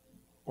strength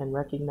and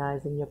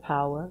recognizing your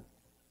power.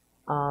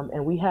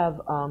 And we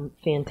have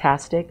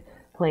Fantastic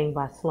playing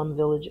by Slum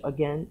Village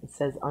again. It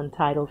says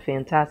Untitled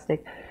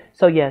Fantastic.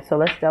 So yeah, so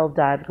let's delve,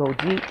 dive, go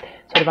deep.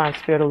 So Divine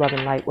Spirit of Love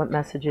and Light, what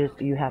messages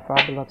do you have for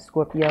our beloved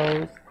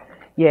Scorpios?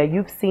 Yeah,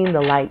 you've seen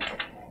the light,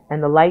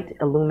 and the light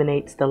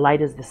illuminates. The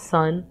light is the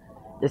sun.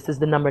 This is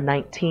the number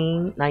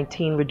 19.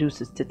 19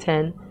 reduces to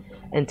 10,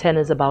 and 10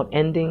 is about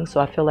ending. So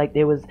I feel like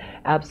there was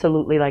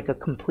absolutely like a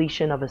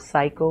completion of a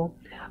cycle.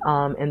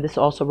 And this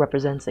also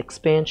represents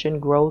expansion,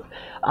 growth.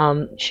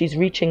 She's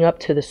reaching up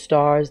to the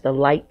stars, the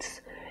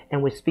lights,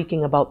 and we're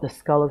speaking about the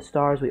skull of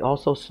stars. We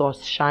also saw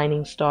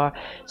shining star.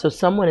 So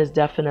someone is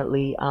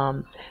definitely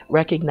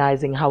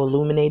recognizing how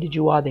illuminated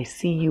you are. They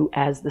see you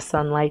as the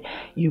sunlight.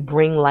 You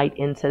bring light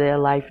into their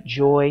life,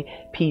 joy,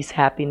 peace,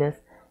 happiness.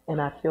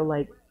 And I feel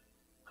like,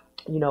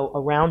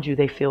 around you,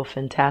 they feel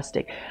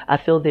fantastic. I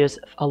feel there's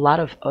a lot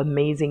of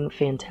amazing,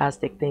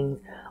 fantastic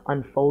things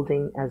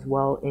unfolding as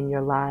well in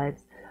your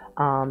lives.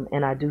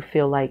 And I do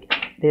feel like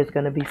there's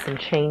going to be some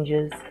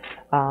changes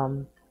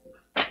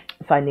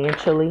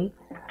financially.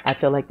 I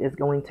feel like there's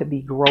going to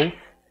be growth.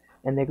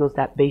 And there goes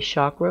that base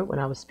chakra when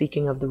I was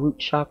speaking of the root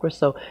chakra.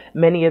 So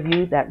many of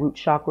you, that root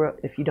chakra,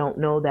 if you don't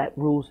know, that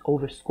rules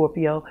over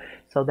Scorpio.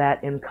 So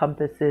that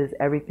encompasses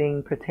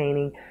everything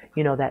pertaining,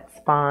 that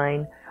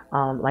spine.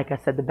 Like I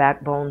said, the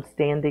backbone,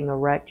 standing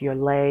erect, your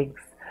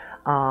legs,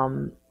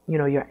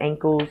 your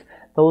ankles.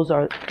 Those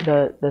are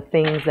the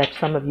things that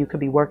some of you could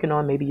be working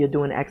on. Maybe you're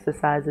doing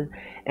exercises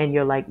and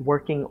you're like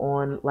working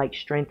on like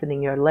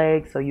strengthening your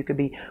legs. So you could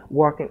be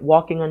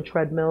walking on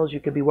treadmills.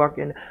 You could be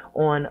working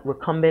on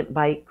recumbent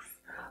bikes,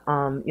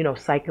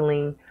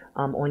 cycling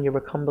on your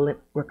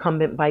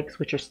recumbent bikes,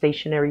 which are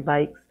stationary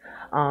bikes.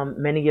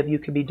 Many of you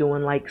could be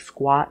doing like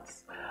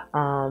squats.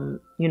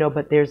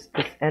 But there's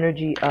this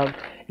energy of,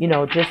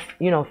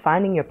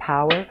 finding your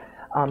power,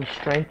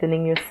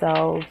 strengthening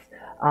yourselves.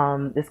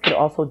 This could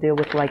also deal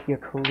with like your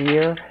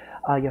career,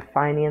 your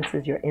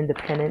finances, your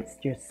independence,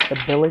 your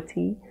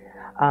stability,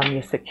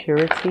 your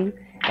security.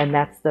 And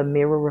that's the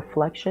mirror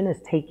reflection, is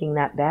taking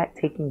that back,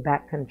 taking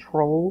back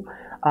control,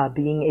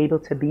 being able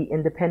to be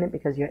independent,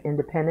 because your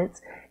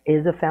independence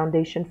is a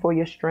foundation for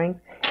your strength,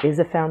 is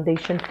a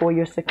foundation for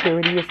your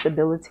security, your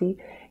stability,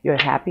 your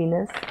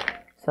happiness.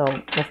 So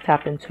let's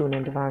tap into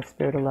an Divine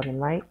Spirit of Love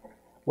and Light.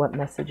 What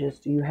messages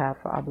do you have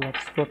for our beloved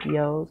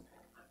Scorpios?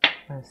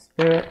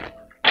 Spirit,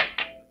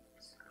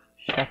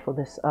 shuffle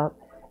this up.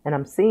 And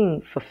I'm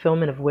seeing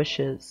fulfillment of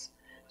wishes.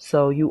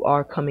 So you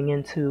are coming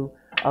into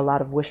a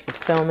lot of wish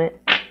fulfillment.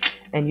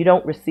 And you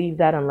don't receive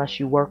that unless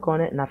you work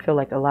on it. And I feel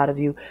like a lot of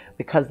you,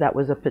 because that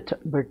was a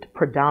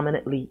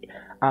predominantly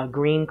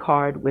green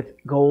card with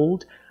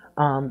gold,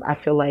 I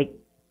feel like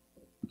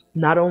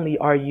not only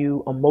are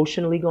you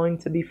emotionally going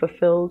to be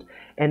fulfilled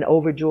and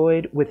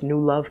overjoyed with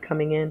new love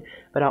coming in,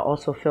 but I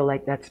also feel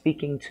like that's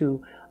speaking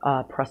to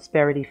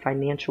prosperity,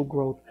 financial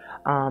growth,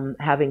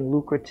 having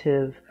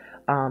lucrative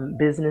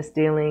business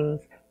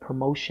dealings,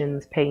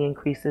 promotions, pay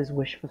increases,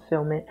 wish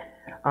fulfillment.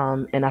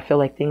 And I feel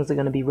like things are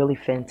going to be really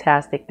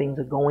fantastic. Things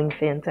are going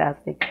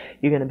fantastic.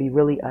 You're going to be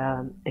really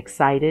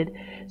excited.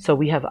 So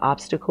we have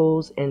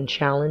obstacles and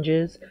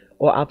challenges,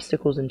 or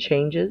obstacles and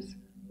changes.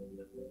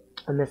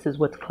 And this is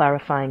what's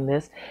clarifying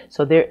this.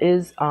 So there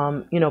is,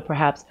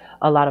 perhaps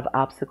a lot of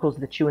obstacles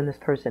that you and this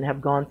person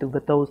have gone through,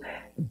 but those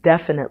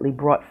definitely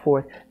brought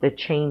forth the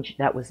change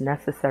that was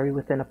necessary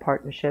within a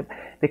partnership.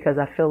 Because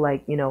I feel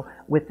like,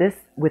 with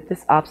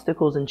this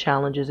obstacles and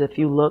challenges, if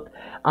you look,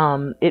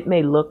 it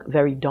may look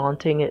very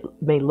daunting. It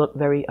may look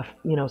very,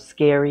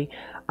 scary,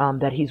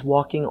 that he's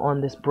walking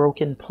on this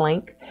broken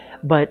plank.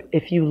 But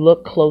if you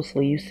look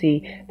closely, you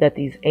see that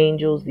these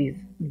angels,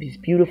 these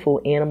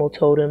beautiful animal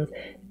totems,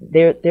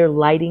 they're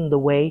lighting the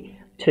way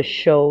to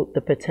show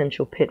the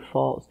potential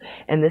pitfalls.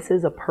 And this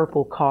is a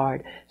purple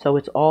card. So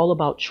it's all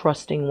about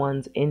trusting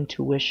one's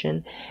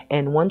intuition.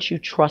 And once you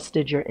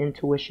trusted your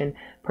intuition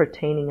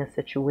pertaining a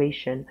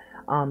situation,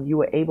 you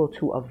were able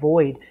to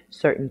avoid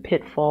certain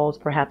pitfalls,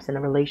 perhaps in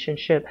a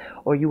relationship,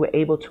 or you were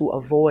able to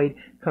avoid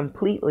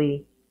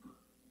completely,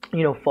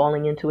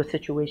 falling into a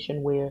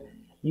situation where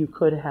you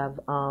could have,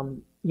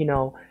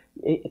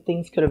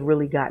 things could have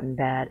really gotten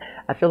bad.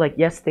 I feel like,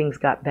 yes, things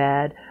got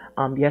bad.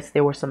 Yes,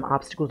 there were some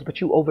obstacles,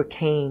 but you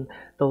overcame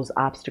those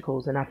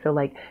obstacles. And I feel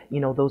like,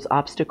 those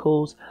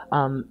obstacles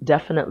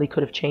definitely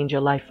could have changed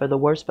your life for the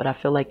worse. But I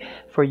feel like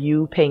for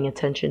you paying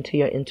attention to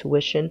your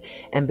intuition,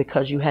 and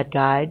because you had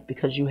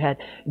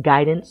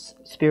guidance,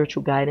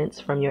 spiritual guidance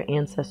from your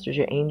ancestors,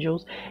 your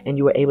angels, and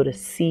you were able to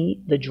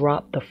see the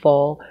drop, the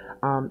fall,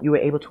 you were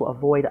able to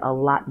avoid a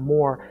lot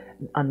more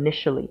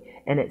initially.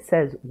 And it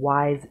says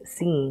wise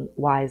seeing,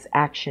 wise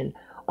action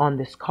on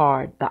this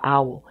card, the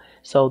owl.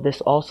 So this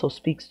also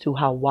speaks to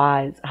how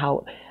wise,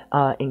 how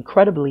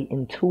incredibly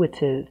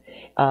intuitive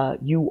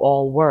you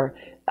all were.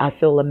 I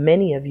feel that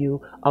many of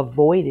you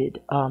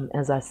avoided,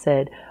 as I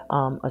said,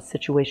 a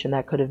situation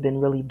that could have been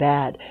really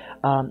bad.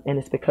 And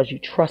it's because you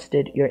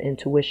trusted your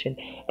intuition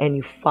and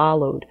you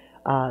followed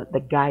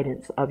the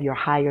guidance of your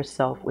higher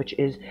self, which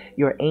is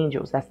your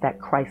angels. That's that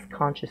Christ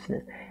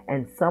consciousness.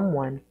 And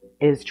someone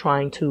is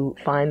trying to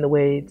find the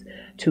ways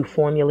to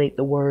formulate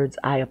the words,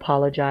 I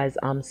apologize,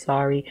 I'm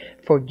sorry,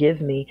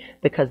 forgive me,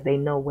 because they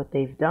know what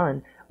they've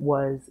done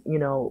was,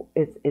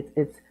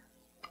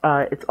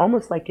 it's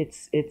almost like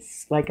it's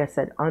like I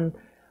said, how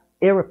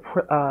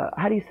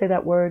do you say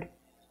that word?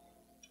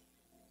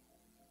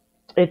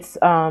 It's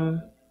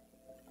I'll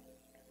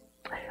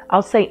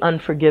say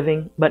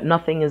unforgiving, but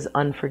nothing is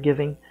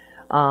unforgiving.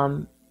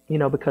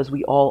 Because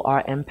we all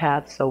are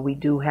empaths, so we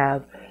do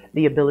have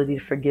the ability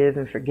to forgive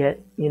and forget,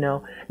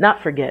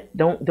 not forget.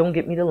 Don't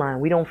get me the line.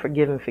 We don't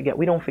forgive and forget.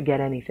 We don't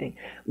forget anything.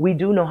 We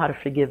do know how to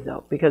forgive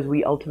though, because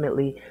we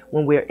ultimately,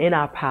 when we're in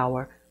our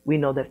power, we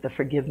know that the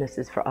forgiveness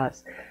is for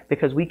us,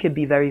 because we could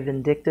be very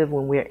vindictive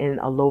when we're in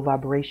a low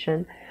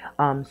vibration.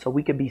 So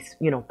we could be,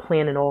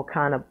 plotting all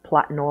kind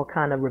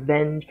of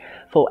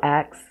revengeful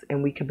acts,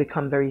 and we could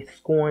become very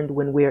scorned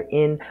when we're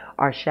in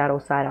our shadow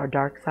side, our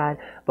dark side.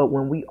 But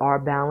when we are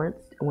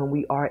balanced, when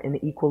we are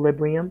in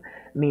equilibrium,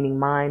 meaning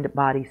mind,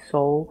 body,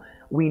 soul,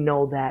 we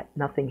know that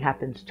nothing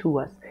happens to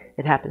us.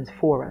 It happens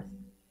for us.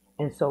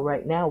 And so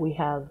right now we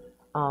have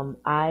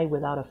 "Eye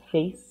Without a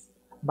Face"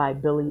 by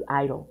Billy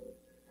Idol.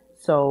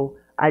 So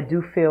I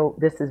do feel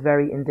this is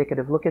very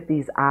indicative. Look at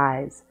these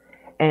eyes,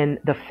 and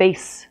the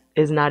face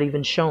is not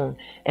even shown.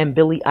 And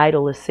Billy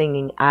Idol is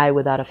singing "Eye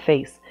Without a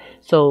Face."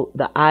 So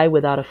the eye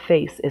without a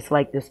face is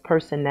like this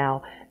person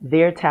now,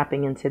 they're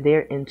tapping into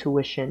their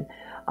intuition,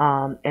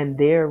 and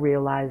they're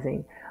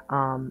realizing,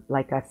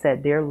 like I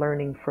said, they're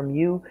learning from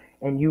you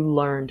and you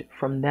learned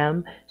from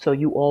them. So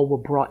you all were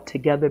brought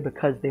together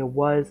because there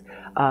was,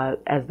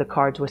 as the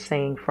cards were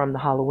saying from the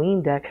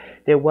Halloween deck,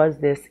 there was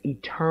this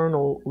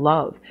eternal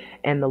love,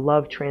 and the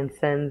love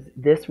transcends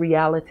this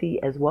reality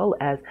as well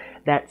as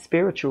that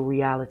spiritual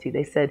reality.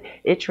 They said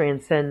it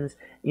transcends,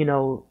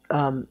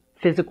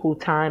 physical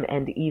time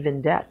and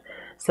even death.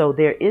 So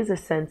there is a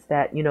sense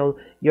that,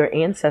 your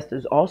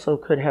ancestors also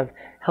could have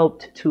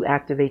helped to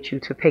activate you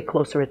to pay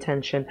closer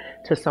attention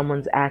to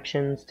someone's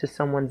actions, to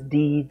someone's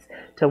deeds,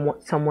 to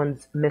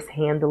someone's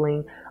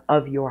mishandling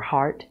of your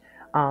heart.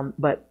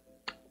 But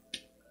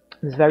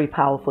it's very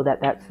powerful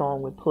that that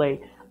song would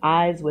play.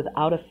 "Eyes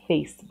Without a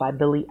Face" by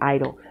Billy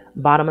Idol.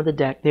 Bottom of the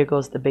deck, there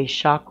goes the base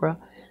chakra.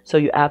 So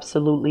you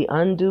absolutely,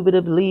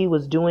 undoubtedly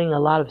was doing a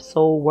lot of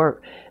soul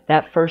work.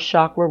 That first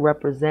chakra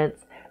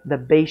represents the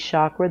base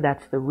chakra.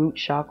 That's the root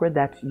chakra.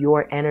 That's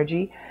your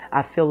energy.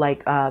 I feel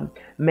like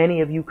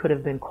many of you could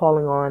have been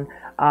calling on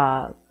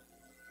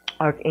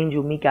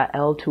Archangel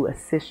Michael to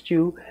assist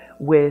you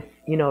with,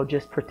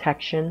 just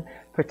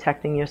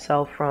protecting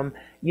yourself from,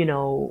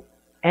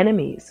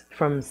 enemies,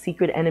 from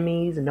secret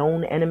enemies,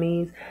 known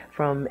enemies,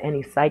 from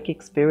any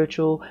psychic,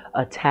 spiritual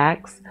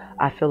attacks.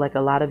 I feel like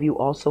a lot of you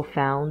also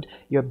found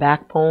your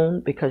backbone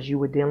because you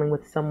were dealing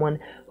with someone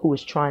who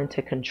was trying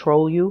to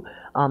control you.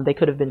 They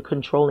could have been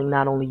controlling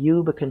not only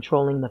you, but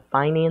controlling the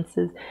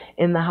finances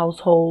in the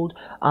household,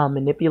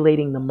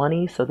 manipulating the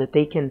money so that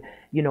they can,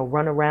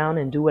 run around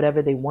and do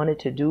whatever they wanted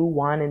to do,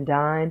 wine and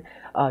dine,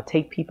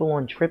 take people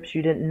on trips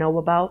you didn't know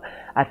about.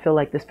 I feel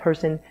like this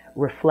person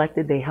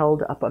reflected, they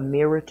held up a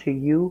mirror to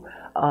you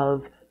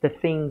of the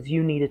things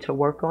you needed to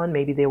work on.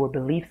 Maybe there were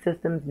belief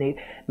systems,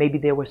 maybe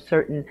there were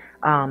certain,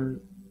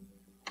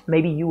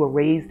 maybe you were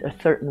raised a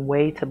certain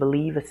way to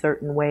believe a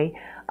certain way,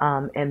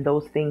 and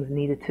those things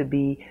needed to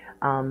be,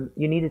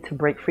 you needed to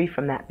break free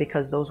from that,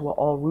 because those were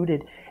all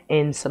rooted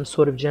in some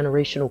sort of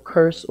generational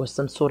curse or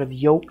some sort of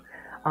yoke.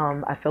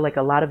 I feel like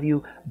a lot of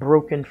you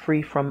broken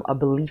free from a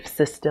belief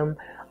system,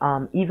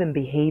 even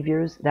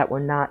behaviors that were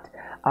not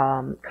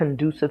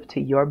conducive to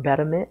your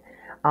betterment.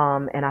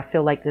 And I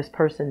feel like this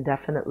person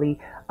definitely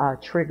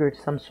triggered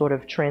some sort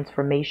of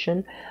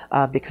transformation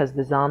because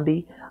the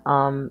zombie,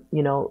 and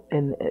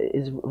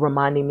is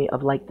reminding me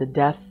of like the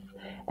death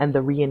and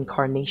the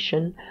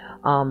reincarnation.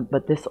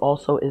 But this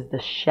also is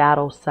the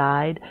shadow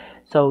side.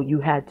 So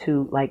you had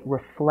to like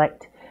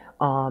reflect,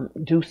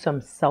 do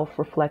some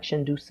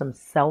self-reflection, do some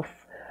self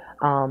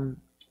um,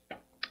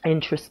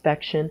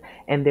 introspection,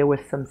 and there was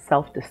some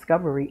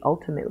self-discovery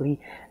ultimately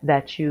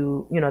that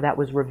that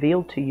was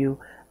revealed to you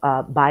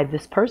by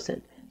this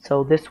person.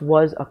 So this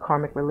was a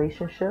karmic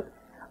relationship,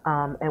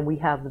 and we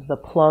have The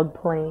Plug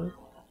playing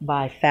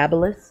by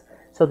Fabulous.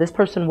 So this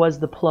person was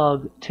the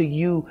plug to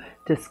you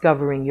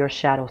discovering your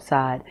shadow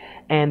side,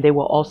 and they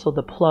were also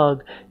the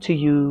plug to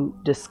you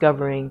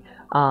discovering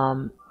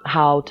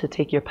how to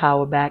take your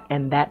power back,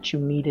 and that you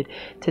needed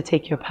to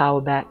take your power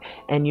back,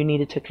 and you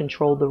needed to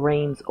control the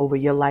reins over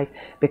your life,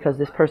 because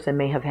this person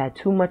may have had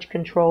too much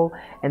control,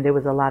 and there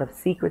was a lot of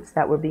secrets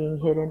that were being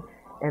hidden,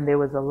 and there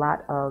was a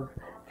lot of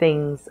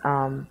things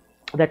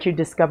that you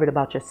discovered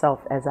about yourself,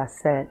 as I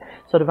said.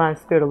 So Divine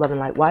Spirit of Love and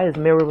Light, why is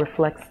Mirror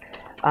Reflects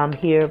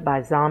here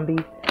by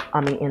Zombie?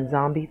 In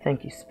Zombie,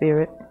 thank you,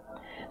 Spirit.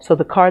 So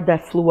the card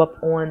that flew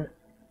up on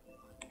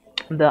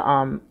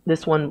the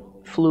this one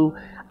flew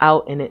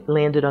out and it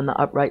landed on the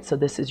upright. So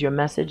this is your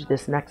message.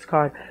 This next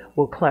card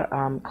will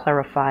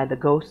clarify the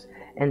ghost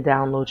and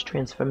downloads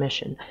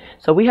transformation.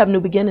 So we have new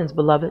beginnings,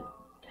 beloved.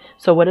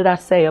 So what did I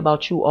say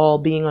about you all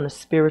being on a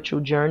spiritual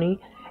journey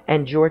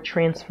and your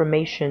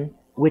transformation,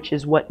 which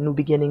is what new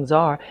beginnings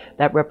are?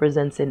 That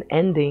represents an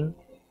ending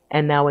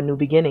and now a new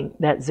beginning.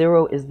 That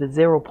 0 is the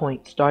 0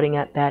 point, starting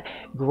at that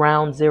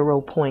ground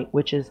 0 point,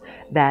 which is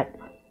that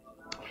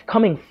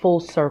coming full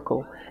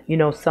circle,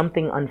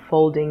 something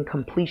unfolding,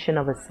 completion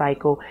of a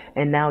cycle,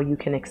 and now you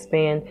can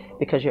expand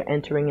because you're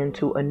entering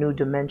into a new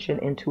dimension,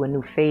 into a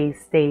new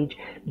phase, stage,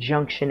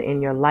 junction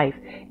in your life.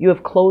 You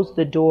have closed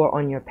the door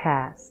on your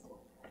past.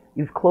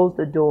 You've closed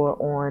the door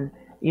on,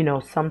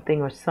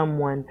 something or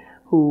someone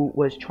who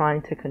was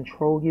trying to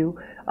control you.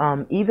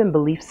 Even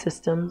belief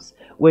systems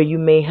where you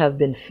may have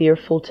been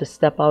fearful to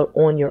step out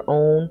on your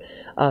own,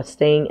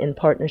 staying in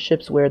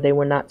partnerships where they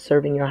were not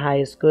serving your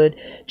highest good,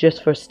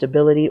 just for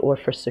stability or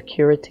for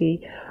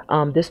security.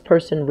 This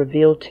person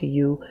revealed to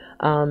you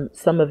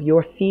some of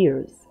your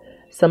fears,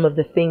 some of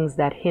the things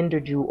that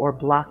hindered you or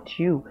blocked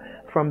you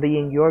from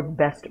being your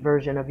best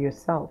version of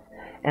yourself.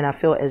 And I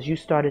feel as you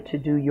started to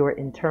do your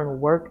internal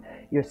work,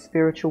 your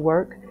spiritual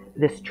work,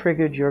 this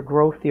triggered your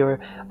growth,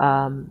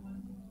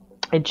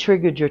 it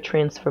triggered your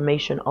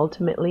transformation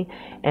ultimately.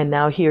 And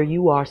now here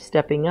you are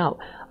stepping out.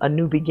 A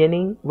new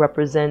beginning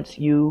represents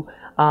you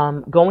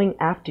going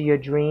after your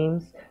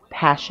dreams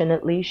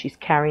passionately. She's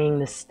carrying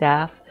the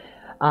staff.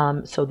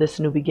 So this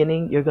new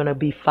beginning, you're going to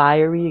be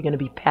fiery, you're going to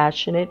be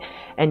passionate,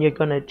 and you're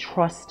going to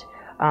trust,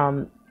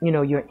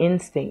 your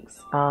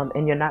instincts,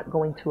 and you're not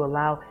going to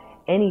allow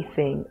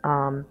anything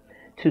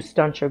to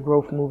stunt your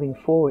growth moving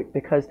forward,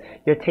 because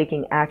you're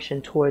taking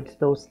action towards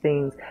those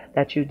things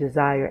that you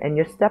desire, and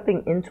you're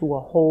stepping into a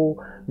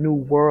whole new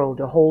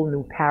world, a whole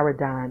new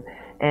paradigm.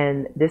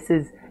 And this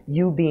is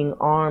you being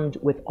armed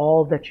with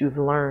all that you've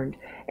learned,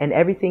 and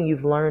everything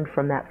you've learned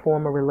from that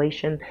former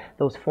relation,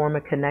 those former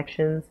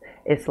connections.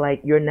 It's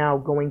like you're now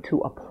going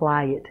to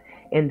apply it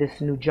in this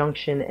new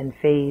junction and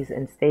phase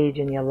and stage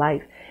in your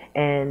life,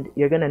 and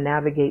you're going to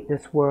navigate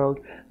this world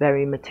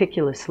very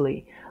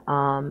meticulously.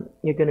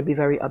 You're going to be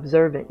very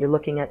observant. You're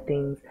looking at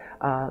things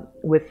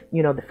with,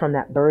 from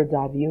that bird's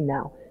eye view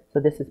now. So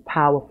this is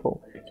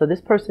powerful. So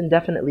this person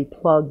definitely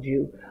plugged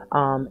you,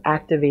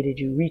 activated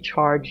you,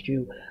 recharged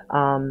you,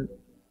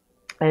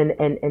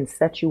 and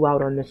set you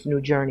out on this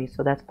new journey.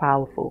 So that's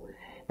powerful.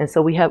 And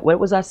so we have, what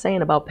was I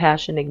saying about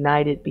passion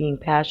ignited, being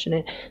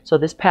passionate? So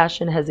this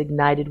passion has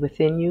ignited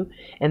within you.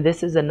 And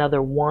this is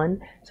another 1.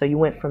 So you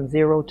went from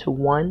 0 to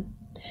 1.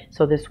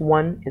 So this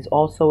 1 is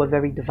also a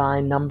very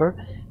divine number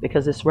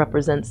because this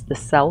represents the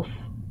self.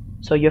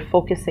 So you're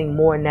focusing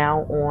more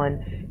now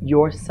on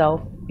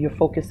yourself. You're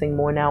focusing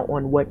more now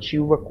on what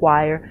you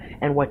require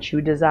and what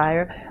you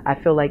desire. I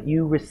feel like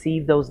you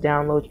received those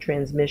downloads,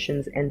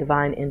 transmissions, and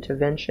divine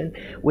intervention,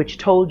 which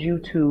told you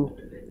to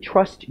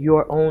trust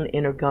your own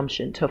inner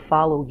gumption, to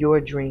follow your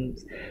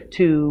dreams,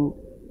 to,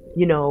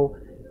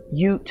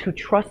 to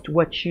trust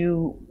what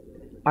you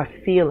are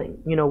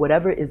feeling,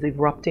 whatever is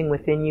erupting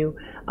within you.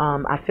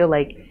 I feel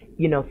like,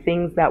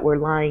 things that were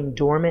lying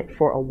dormant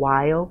for a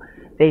while,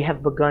 they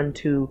have begun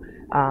to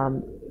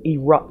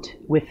erupt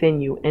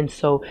within you. And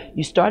so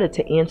you started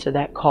to answer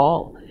that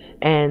call.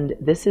 And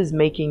this is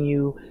making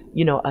you,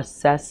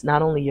 assess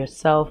not only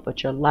yourself,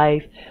 but your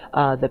life,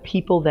 the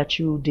people that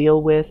you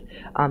deal with,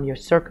 your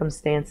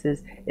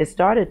circumstances. It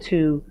started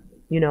to,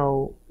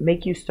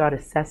 make you start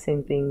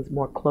assessing things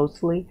more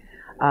closely,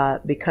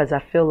 because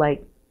I feel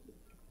like,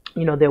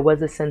 there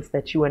was a sense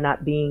that you are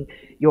not being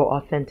your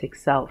authentic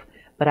self.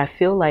 But I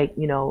feel like,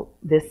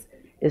 this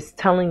is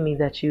telling me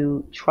that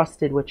you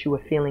trusted what you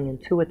were feeling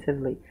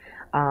intuitively.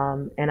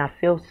 And I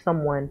feel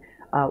someone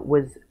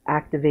was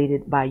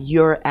activated by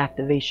your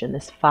activation,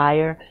 this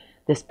fire,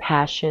 this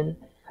passion,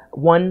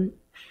 one,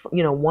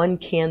 one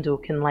candle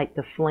can light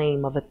the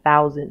flame of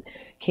 1,000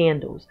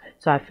 candles.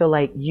 So I feel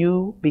like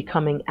you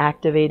becoming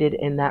activated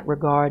in that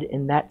regard,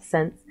 in that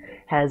sense,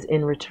 has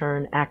in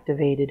return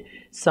activated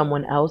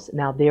someone else.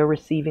 Now they're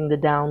receiving the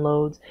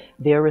downloads,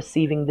 they're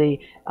receiving the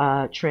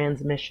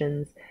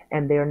transmissions,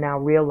 and they're now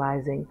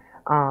realizing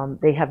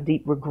they have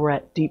deep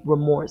regret, deep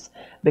remorse,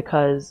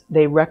 because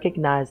they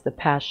recognize the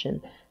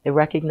passion. They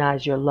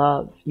recognize your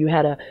love. You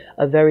had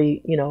a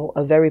very,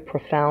 a very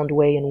profound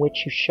way in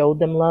which you showed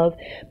them love.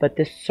 But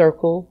this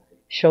circle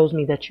shows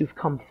me that you've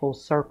come full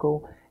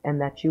circle and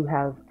that you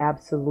have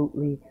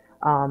absolutely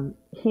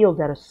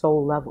healed at a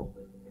soul level.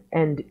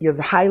 And you're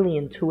highly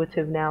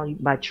intuitive now.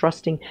 By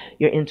trusting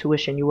your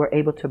intuition, you were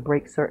able to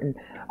break certain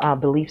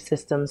belief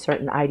systems,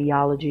 certain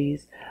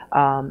ideologies,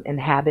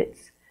 and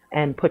habits,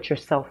 and put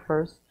yourself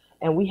first.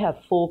 And we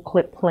have full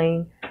clip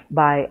playing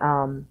by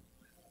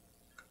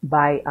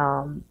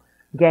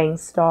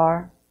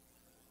Gangstar.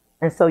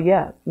 And so,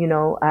 yeah,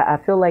 I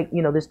feel like,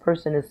 this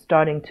person is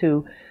starting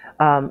to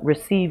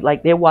receive,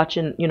 like they're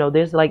watching,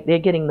 there's like, they're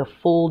getting the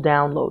full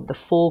download, the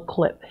full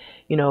clip,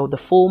 the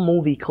full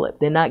movie clip.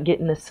 They're not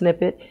getting a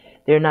snippet.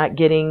 They're not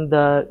getting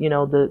the,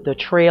 the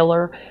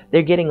trailer.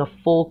 They're getting a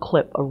full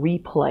clip, a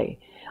replay.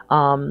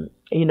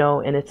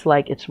 And it's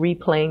like it's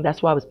replaying.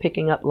 That's why I was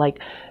picking up, like,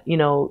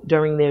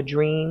 during their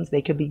dreams,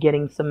 they could be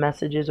getting some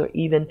messages, or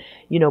even,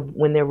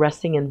 when they're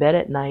resting in bed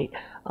at night,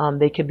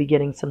 they could be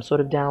getting some sort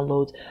of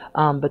downloads.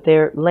 But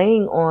they're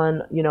laying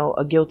on,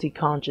 a guilty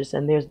conscience,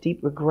 and there's deep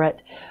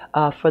regret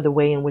for the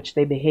way in which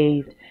they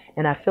behaved.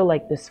 And I feel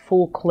like this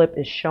full clip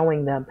is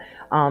showing them,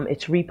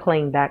 it's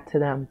replaying back to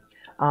them.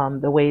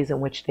 The ways in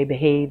which they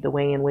behave, the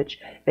way in which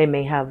they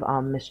may have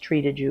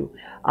mistreated you.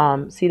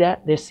 See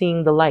that? They're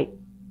seeing the light.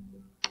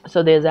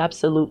 So there's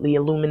absolutely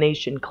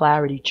illumination,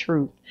 clarity,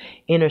 truth,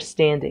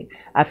 understanding.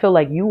 I feel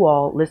like you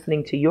all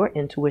listening to your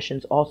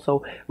intuitions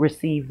also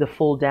received the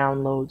full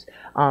downloads.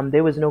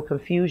 There was no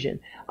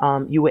confusion.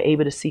 You were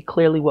able to see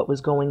clearly what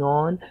was going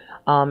on.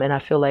 And I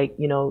feel like,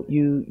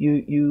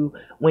 you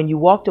when you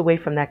walked away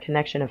from that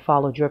connection and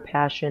followed your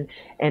passion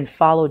and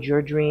followed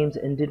your dreams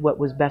and did what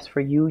was best for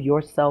you,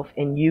 yourself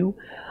and you.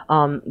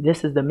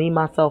 This is the me,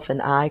 myself,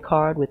 and I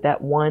card with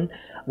that one.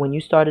 When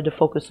you started to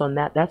focus on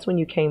that, that's when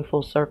you came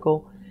full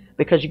circle.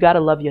 Because you got to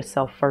love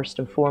yourself first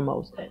and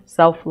foremost.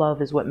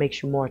 Self-love is what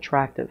makes you more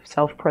attractive.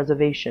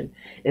 Self-preservation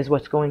is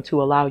what's going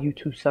to allow you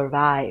to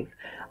survive.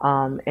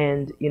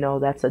 And,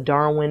 that's a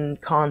Darwin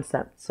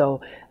concept.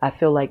 So I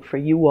feel like for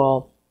you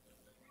all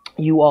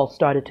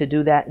started to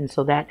do that. And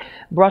so that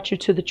brought you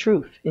to the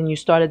truth. And you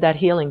started that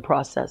healing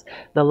process.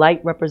 The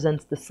light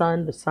represents the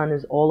sun. The sun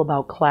is all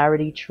about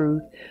clarity,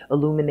 truth,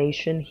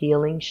 illumination,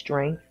 healing,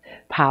 strength,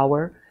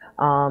 power.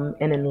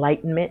 And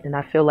enlightenment. And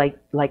I feel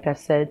like I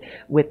said,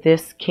 with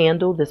this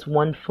candle, this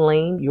one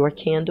flame, your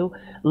candle,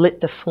 lit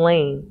the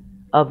flame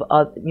of,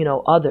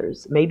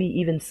 others, maybe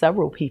even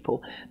several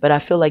people. But I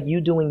feel like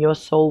you doing your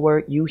soul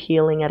work, you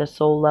healing at a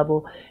soul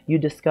level, you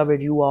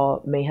discovered you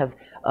all may have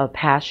a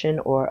passion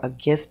or a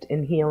gift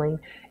in healing.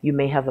 You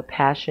may have a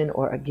passion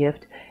or a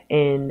gift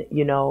in,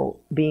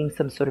 being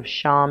some sort of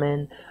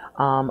shaman,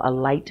 a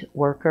light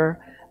worker,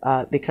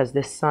 because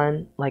this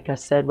sun, like I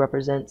said,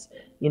 represents,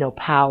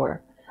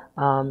 power.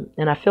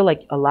 And I feel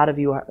like a lot of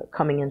you are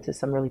coming into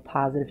some really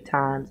positive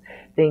times.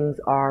 Things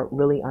are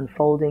really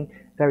unfolding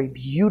very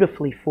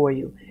beautifully for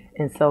you.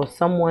 And so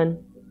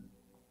someone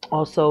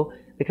also,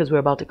 because we're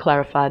about to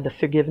clarify the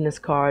forgiveness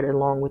card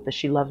along with the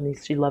she loves me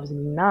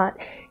not,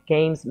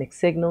 games, mixed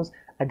signals.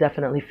 I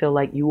definitely feel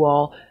like you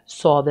all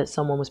saw that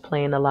someone was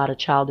playing a lot of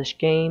childish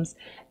games.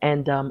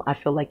 And I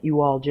feel like you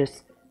all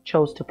just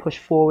chose to push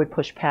forward,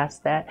 push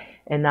past that,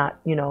 and not,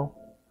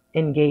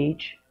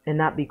 engage and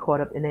not be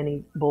caught up in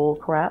any bull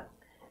crap.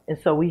 And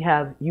so we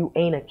have You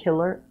Ain't a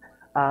Killer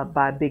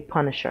by Big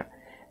Punisher.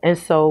 And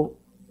so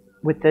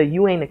with the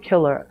You Ain't a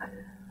Killer,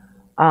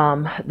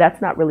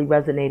 that's not really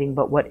resonating,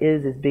 but what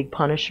is Big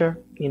Punisher,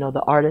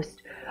 the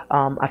artist.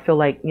 I feel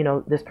like,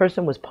 this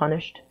person was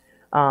punished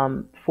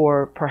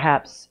for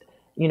perhaps,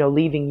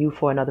 leaving you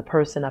for another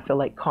person. I feel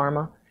like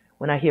karma.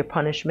 When I hear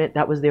punishment,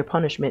 that was their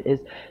punishment, is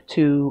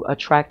to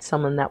attract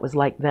someone that was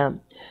like them.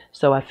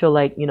 So I feel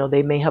like,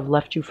 they may have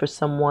left you for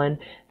someone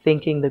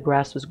thinking the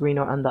grass was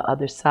greener on the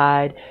other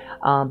side,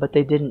 but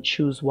they didn't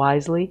choose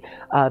wisely,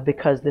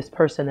 because this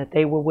person that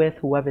they were with,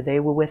 whoever they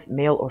were with,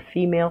 male or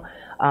female,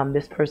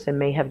 this person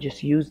may have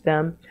just used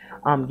them,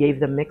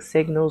 gave them mixed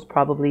signals,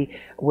 probably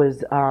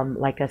was,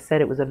 like I said,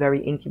 it was a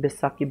very incubus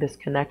succubus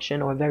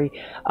connection, or a very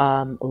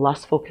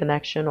lustful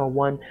connection, or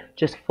one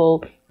just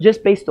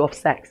based off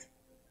sex.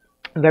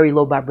 Very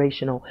low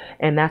vibrational.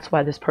 And that's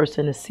why this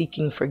person is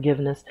seeking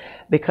forgiveness,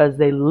 because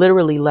they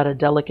literally let a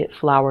delicate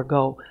flower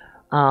go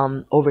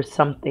over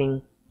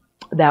something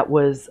that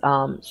was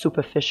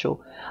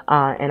superficial.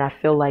 And I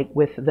feel like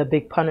with the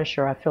Big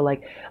Punisher, I feel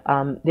like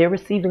they're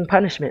receiving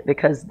punishment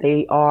because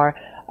they are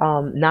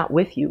not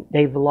with you.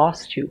 They've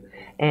lost you.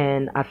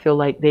 And I feel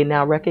like they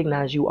now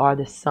recognize you are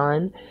the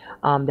sun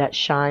that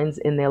shines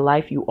in their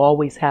life. You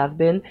always have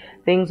been.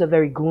 Things are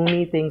very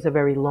gloomy. Things are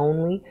very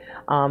lonely.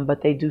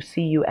 But they do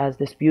see you as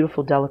this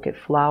beautiful, delicate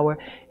flower.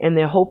 And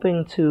they're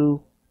hoping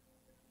to,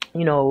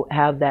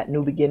 have that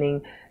new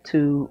beginning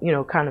to,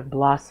 kind of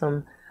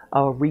blossom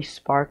or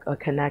re-spark a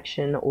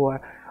connection,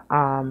 or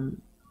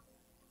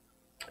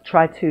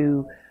try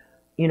to,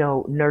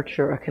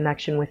 nurture a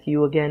connection with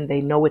you again.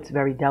 They know it's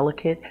very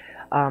delicate,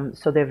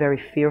 so they're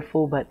very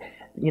fearful. But,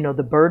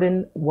 the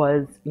burden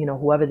was,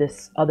 whoever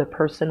this other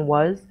person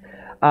was,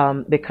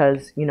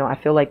 because, I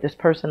feel like this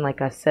person,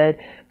 like I said,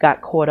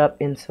 got caught up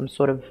in some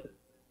sort of,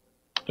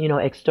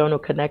 external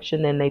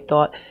connection, and they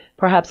thought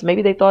perhaps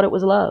maybe they thought it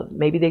was love.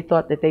 Maybe they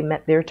thought that they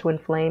met their twin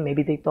flame.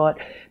 Maybe they thought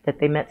that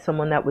they met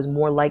someone that was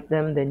more like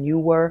them than you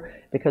were,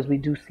 because we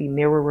do see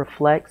mirror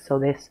reflects. So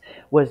this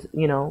was,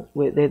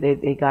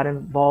 they got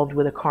involved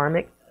with a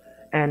karmic.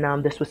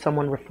 And this was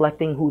someone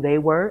reflecting who they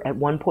were at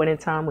one point in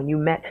time. When you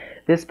met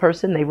this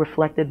person, they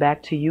reflected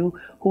back to you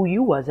who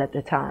you was at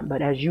the time.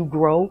 But as you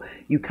grow,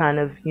 you kind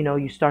of,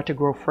 you start to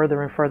grow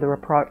further and further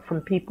apart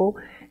from people.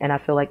 And I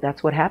feel like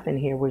that's what happened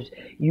here, was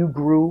you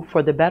grew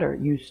for the better.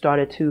 You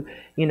started to,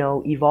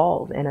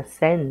 evolve and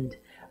ascend,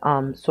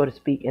 so to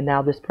speak. And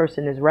now this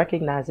person is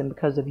recognizing,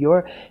 because of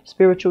your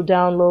spiritual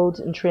downloads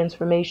and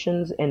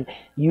transformations and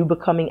you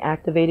becoming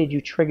activated,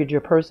 you triggered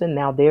your person.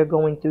 Now they're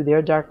going through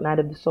their dark night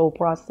of the soul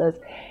process.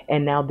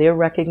 And now they're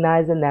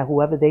recognizing that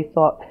whoever they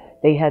thought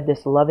they had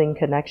this loving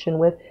connection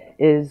with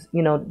is,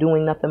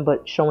 doing nothing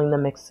but showing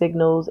them mixed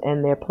signals.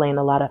 And they're playing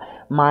a lot of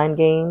mind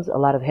games, a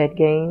lot of head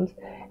games.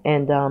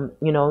 And,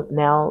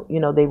 now,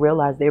 they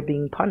realize they're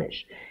being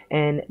punished.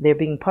 And they're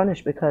being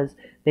punished because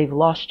they've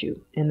lost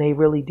you. And they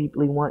really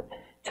deeply want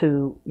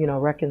to,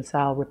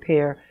 reconcile,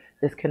 repair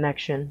this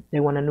connection. They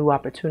want a new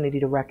opportunity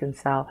to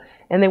reconcile.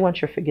 And they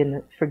want your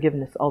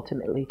forgiveness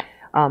ultimately.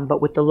 But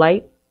with the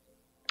light,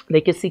 they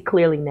can see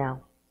clearly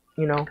now,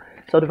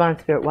 So Divine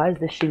Spirit, why is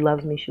this? She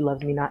loves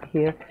me not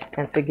here.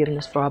 And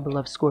forgiveness for our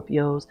beloved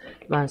Scorpios.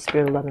 Divine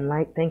Spirit, love and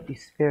light. Thank you,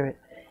 Spirit.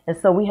 And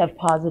so we have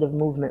positive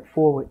movement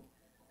forward.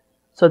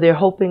 So they're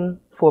hoping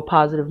for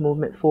positive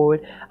movement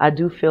forward. I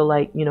do feel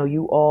like,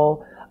 you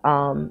all,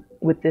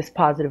 with this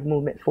positive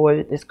movement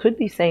forward, this could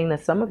be saying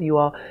that some of you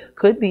all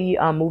could be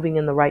moving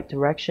in the right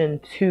direction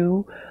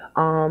to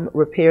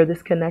repair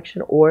this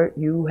connection, or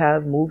you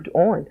have moved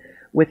on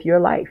with your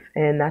life.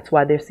 And that's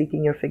why they're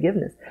seeking your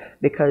forgiveness,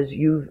 because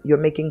you're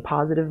making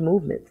positive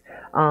movements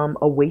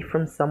away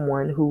from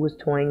someone who was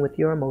toying with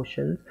your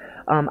emotions.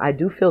 I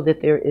do feel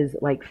that there is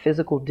like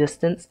physical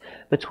distance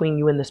between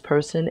you and this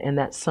person, and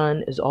that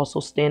sun is also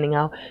standing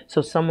out.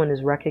 So someone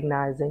is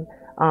recognizing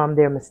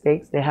their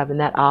mistakes. They're having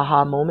that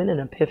aha moment, an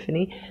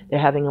epiphany. They're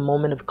having a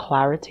moment of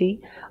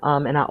clarity.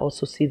 And I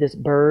also see this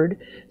bird.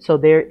 So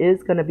there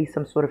is going to be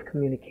some sort of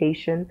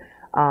communication.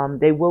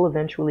 They will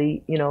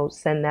eventually,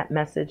 send that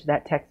message,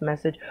 that text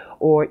message,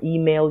 or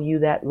email you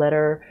that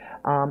letter,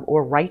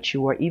 or write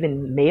you, or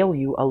even mail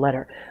you a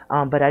letter.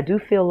 But I do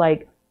feel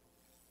like,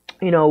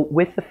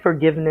 with the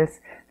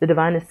forgiveness, the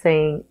divine is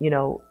saying,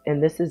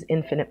 and this is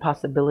infinite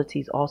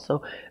possibilities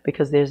also,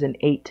 because there's an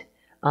 8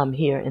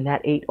 here, and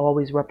that 8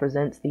 always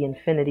represents the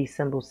infinity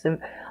symbol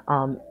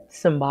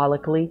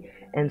symbolically.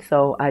 And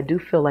so I do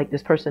feel like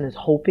this person is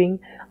hoping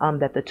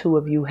that the two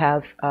of you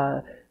have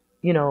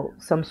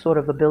some sort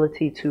of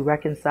ability to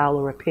reconcile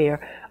or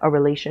repair a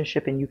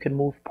relationship, and you can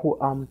move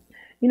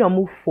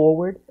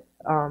forward.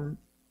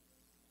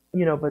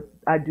 But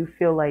I do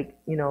feel like,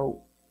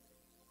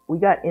 we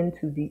got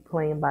into Deep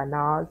Playing by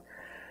Nas.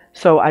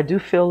 So I do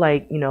feel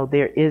like,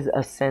 there is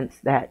a sense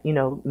that,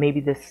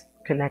 maybe this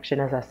connection,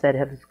 as I said,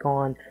 has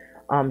gone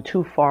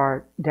too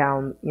far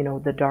down,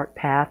 the dark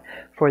path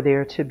for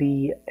there to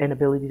be an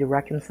ability to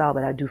reconcile.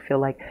 But I do feel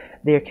like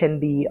there can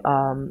be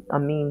a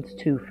means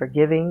to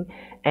forgiving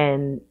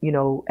and,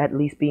 at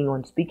least being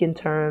on speaking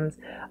terms,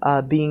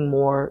 being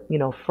more,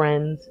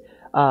 friends,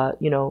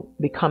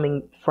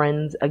 becoming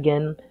friends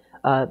again.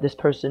 This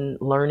person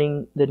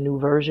learning the new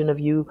version of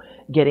you,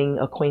 getting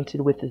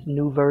acquainted with this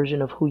new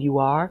version of who you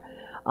are.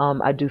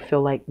 I do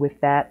feel like with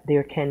that,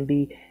 there can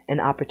be an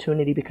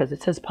opportunity, because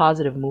it says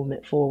positive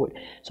movement forward.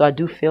 So I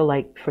do feel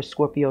like for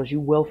Scorpios, you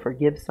will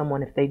forgive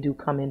someone if they do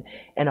come in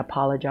and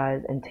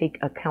apologize and take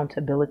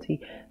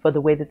accountability for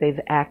the way that they've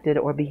acted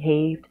or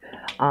behaved.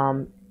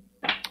 And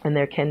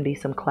there can be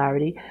some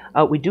clarity.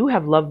 We do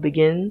have love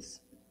begins.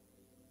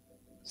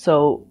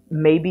 So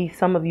maybe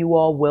some of you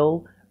all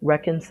will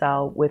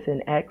reconcile with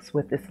an ex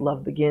with this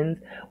love begins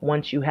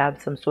once you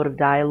have some sort of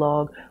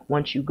dialogue,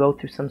 once you go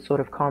through some sort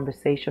of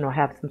conversation or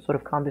have some sort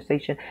of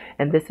conversation.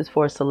 And this is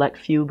for a select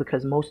few,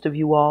 because most of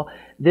you all,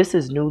 this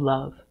is new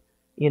love.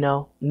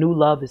 New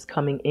love is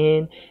coming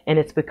in, and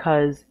it's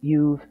because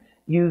you've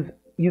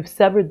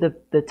severed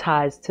the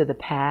ties to the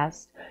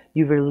past.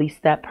 You've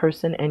released that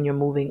person and you're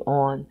moving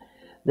on.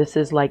 This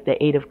is like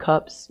the 8 of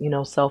Cups.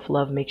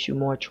 Self-love makes you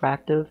more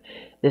attractive.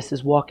 This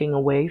is walking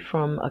away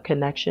from a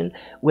connection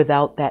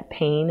without that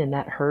pain and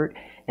that hurt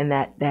and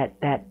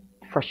that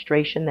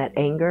frustration, that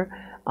anger.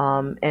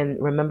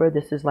 And remember,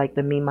 this is like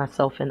the me,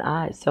 myself, and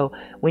I. So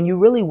when you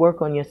really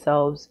work on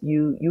yourselves,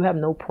 you have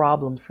no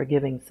problem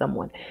forgiving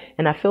someone.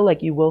 And I feel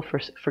like you will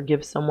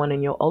forgive someone,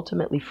 and you'll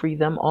ultimately free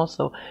them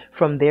also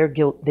from their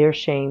guilt, their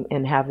shame,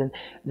 and having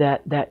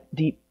that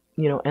deep,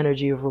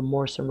 energy of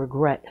remorse and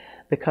regret.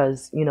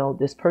 Because,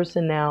 this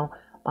person now,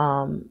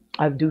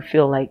 I do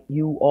feel like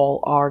you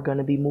all are going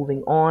to be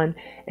moving on,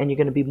 and you're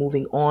going to be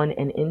moving on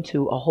and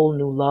into a whole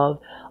new love,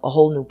 a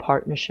whole new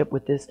partnership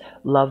with this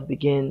love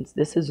begins.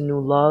 This is new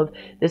love.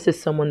 This is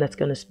someone that's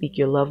going to speak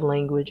your love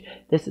language.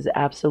 This is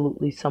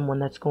absolutely someone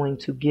that's going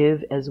to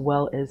give as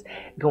well as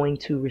going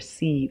to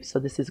receive. So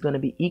this is going to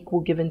be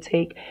equal give and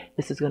take.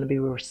 This is going to be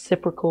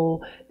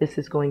reciprocal. This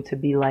is going to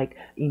be like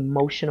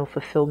emotional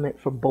fulfillment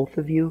for both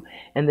of you.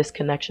 And this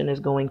connection is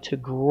going to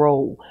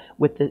grow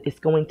it's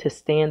going to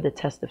stand the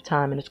test of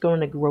time, and it's going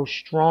to grow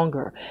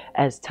stronger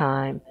as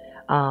time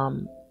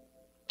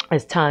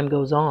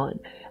goes on.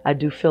 I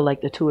do feel like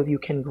the two of you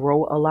can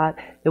grow a lot.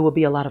 There will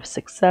be a lot of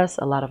success,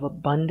 a lot of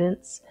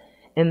abundance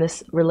in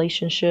this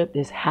relationship.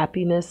 There's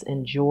happiness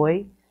and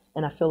joy.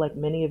 And I feel like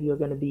many of you are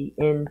going to be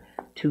in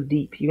too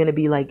deep. You're going to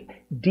be like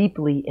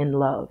deeply in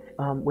love,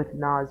 with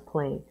Nas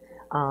playing.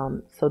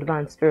 So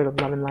Divine Spirit of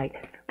Love and Light.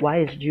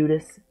 Why is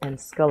Judas and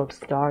Skull of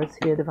Stars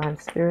here, Divine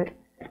Spirit?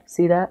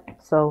 See that?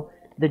 So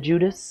the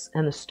Judas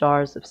and the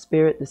Stars of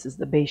Spirit, this is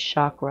the base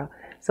chakra.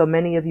 So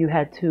many of you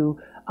had to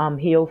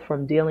heal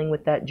from dealing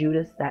with that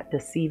Judas, that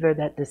deceiver,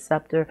 that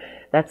deceptor.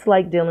 That's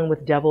like dealing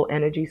with devil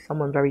energy,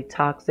 someone very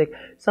toxic,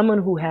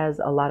 someone who has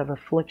a lot of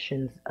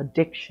afflictions,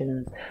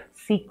 addictions,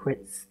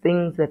 secrets,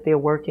 things that they're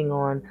working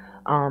on.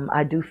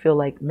 I do feel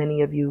like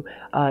many of you,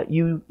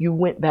 you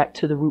went back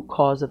to the root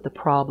cause of the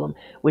problem,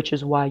 which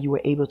is why you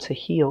were able to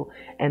heal.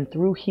 And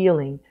through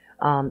healing,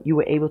 you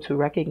were able to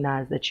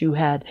recognize that you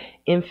had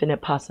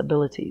infinite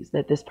possibilities,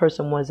 that this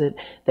person wasn't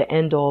the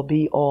end all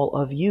be all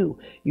of you.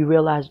 You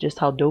realized just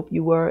how dope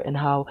you were, and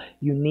how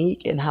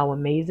unique and how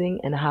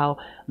amazing, and how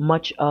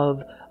much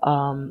of,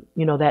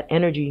 that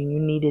energy you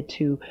needed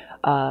to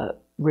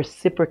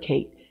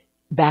reciprocate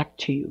back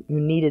to you. You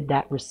needed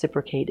that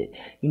reciprocated.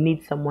 You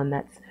need someone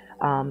that's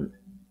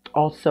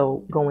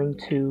also going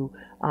to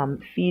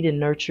feed and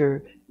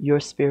nurture your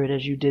spirit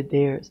as you did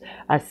theirs.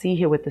 I see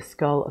here with the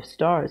Skull of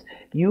Stars,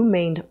 you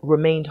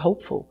remained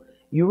hopeful.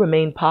 You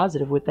remained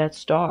positive with that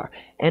star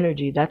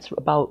energy. That's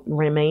about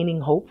remaining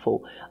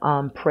hopeful,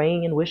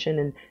 praying and wishing,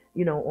 and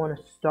on a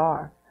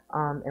star.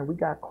 And we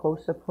got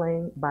Closer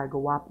playing by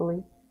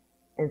Gawapali.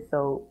 And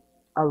so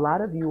a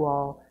lot of you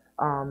all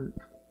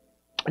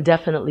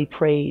definitely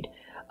prayed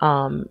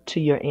to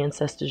your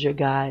ancestors, your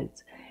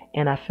guides.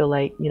 And I feel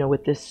like,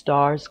 with this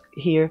stars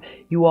here,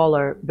 you all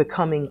are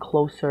becoming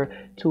closer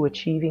to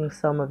achieving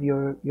some of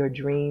your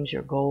dreams,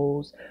 your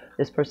goals.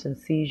 This person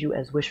sees you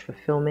as wish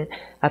fulfillment.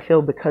 I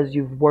feel because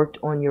you've worked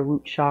on your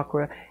root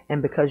chakra,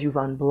 and because you've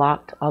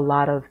unblocked a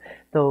lot of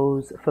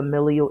those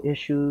familial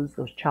issues,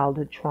 those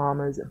childhood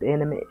traumas,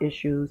 abandonment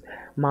issues,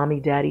 mommy,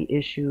 daddy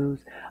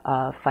issues,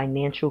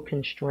 financial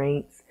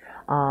constraints,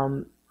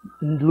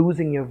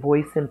 losing your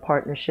voice in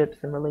partnerships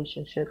and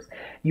relationships,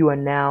 you are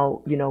now,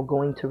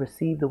 going to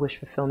receive the wish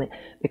fulfillment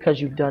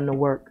because you've done the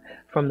work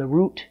from the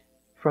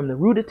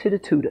rooter to the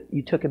tutor.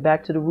 You took it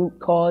back to the root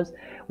cause,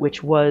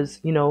 which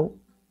was,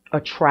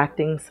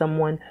 attracting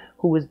someone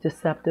who was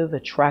deceptive,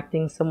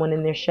 attracting someone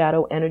in their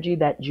shadow energy.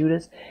 That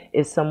Judas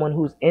is someone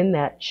who's in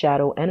that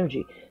shadow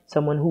energy,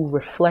 someone who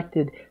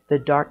reflected the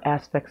dark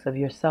aspects of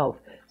yourself,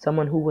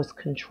 someone who was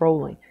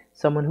controlling,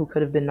 someone who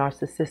could have been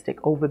narcissistic,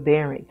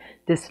 overbearing,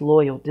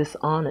 disloyal,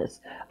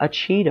 dishonest, a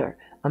cheater,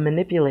 a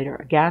manipulator,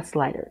 a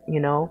gaslighter,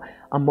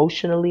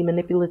 emotionally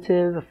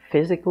manipulative,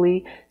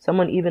 physically,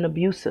 someone even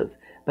abusive.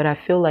 But I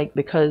feel like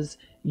because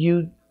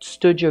you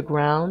stood your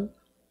ground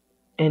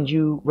and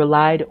you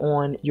relied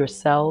on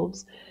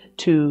yourselves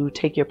to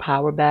take your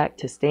power back,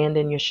 to stand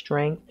in your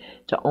strength,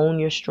 to own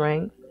your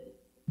strength,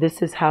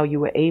 this is how you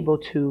were able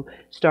to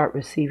start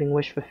receiving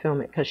wish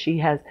fulfillment, because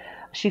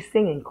she's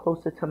singing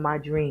Closer to My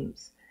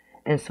Dreams.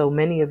 And so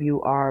many of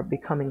you are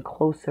becoming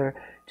closer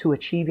to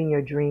achieving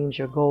your dreams,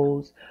 your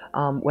goals,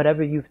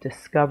 whatever you've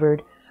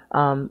discovered,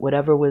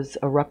 whatever was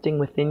erupting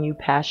within you,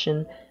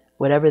 passion,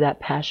 whatever that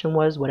passion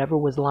was, whatever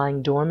was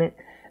lying dormant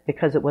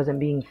because it wasn't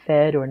being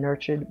fed or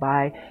nurtured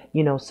by,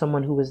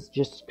 someone who was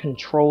just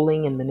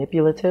controlling and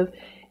manipulative.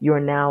 You're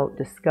now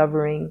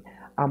discovering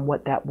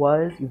what that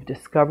was. You've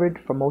discovered,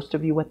 for most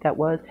of you, what that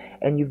was,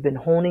 and you've been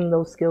honing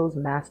those skills,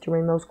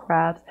 mastering those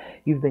crafts.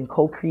 You've been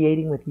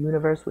co-creating with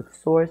universe, with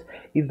source.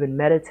 You've been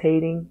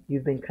meditating.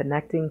 You've been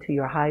connecting to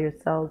your higher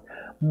selves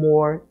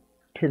more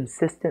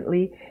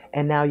consistently,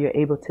 and now you're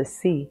able to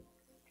see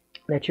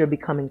that you're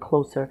becoming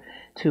closer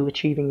to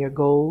achieving your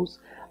goals.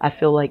 I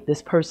feel like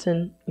this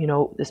person,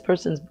 this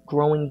person's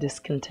growing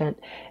discontent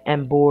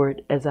and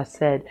bored, as I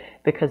said,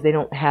 because they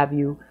don't have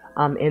you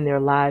in their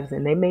lives,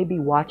 and they may be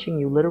watching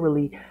you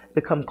literally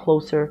become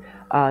closer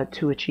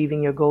to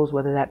achieving your goals,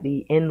 whether that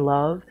be in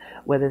love,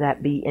 whether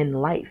that be in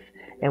life.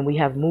 And we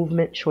have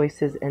movement,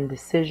 choices, and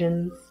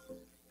decisions.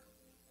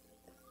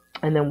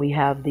 And then we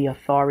have the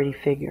authority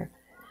figure.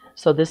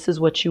 So this is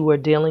what you were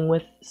dealing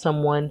with,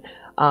 someone,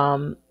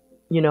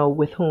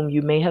 with whom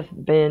you may have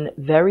been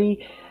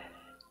very,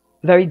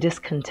 very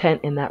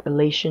discontent in that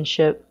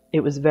relationship.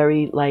 It was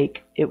very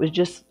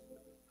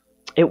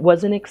it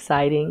wasn't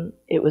exciting.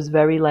 It was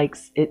very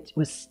it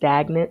was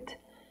stagnant.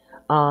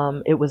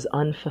 It was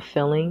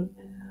unfulfilling.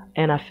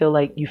 And I feel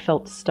like you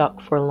felt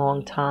stuck for a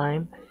long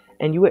time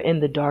and you were in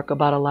the dark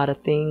about a lot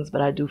of things,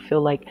 but I do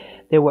feel like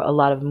there were a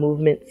lot of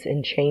movements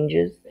and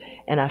changes.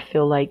 And I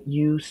feel like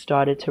you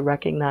started to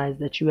recognize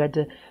that you had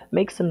to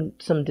make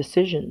some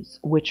decisions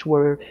which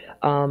were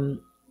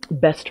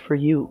best for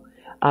you.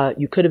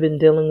 You could have been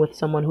dealing with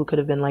someone who could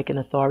have been like an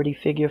authority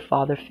figure,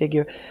 father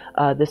figure.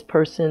 This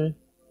person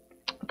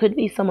could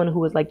be someone who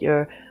was like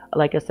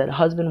like I said,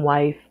 husband,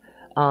 wife,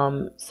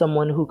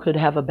 someone who could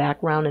have a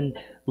background in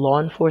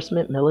law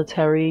enforcement,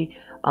 military,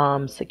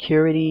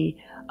 security.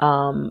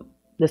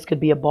 This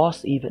could be a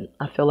boss even.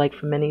 I feel like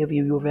for many of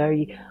you, you were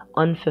very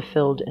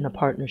unfulfilled in a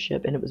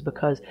partnership, and it was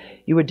because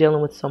you were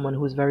dealing with someone who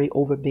was very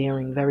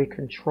overbearing, very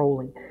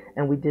controlling,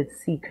 and we did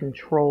see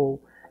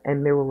control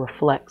and mirror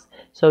reflects.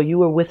 So you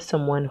were with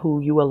someone who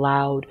you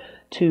allowed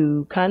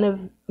to kind of,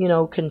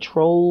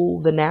 control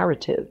the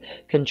narrative,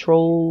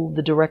 control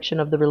the direction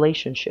of the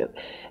relationship.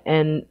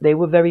 And they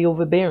were very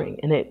overbearing,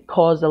 and it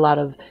caused a lot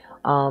of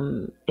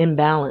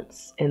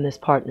imbalance in this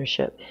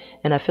partnership.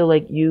 And I feel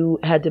like you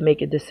had to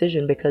make a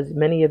decision because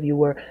many of you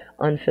were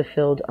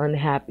unfulfilled,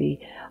 unhappy.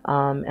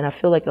 And I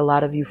feel like a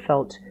lot of you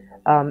felt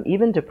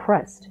even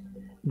depressed.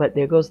 But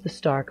there goes the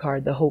star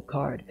card, the hope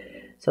card.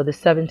 So the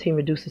 17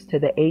 reduces to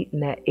the 8,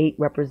 and that 8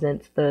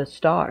 represents the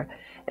star.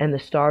 And the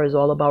star is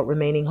all about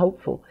remaining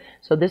hopeful.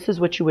 So this is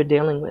what you were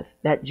dealing with.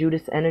 That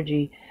Judas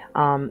energy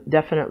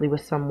definitely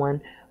was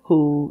someone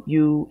who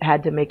you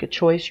had to make a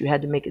choice. You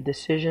had to make a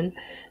decision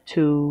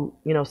to,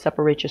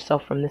 separate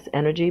yourself from this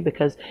energy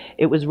because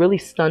it was really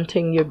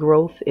stunting your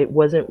growth. It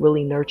wasn't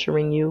really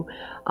nurturing you.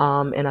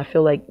 And I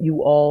feel like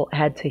you all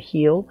had to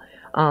heal.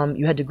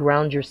 You had to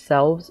ground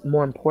yourselves,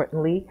 more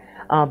importantly.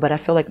 But I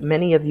feel like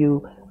many of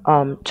you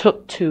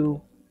took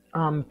to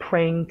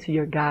praying to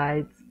your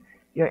guides,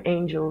 your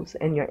angels,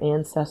 and your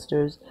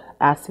ancestors,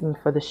 asking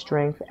for the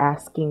strength,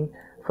 asking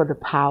for the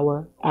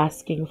power,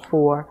 asking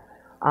for,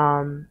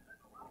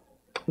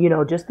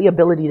 just the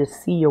ability to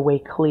see your way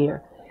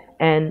clear.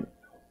 And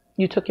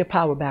you took your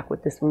power back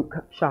with this root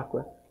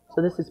chakra.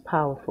 So this is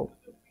powerful.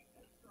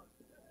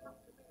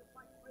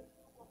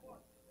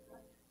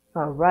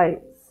 All right,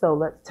 so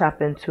let's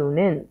tap and tune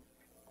in.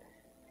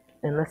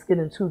 And let's get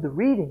into the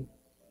reading.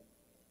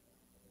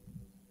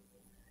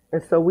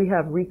 And so we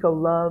have Rico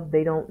Love,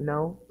 They Don't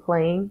Know,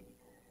 playing.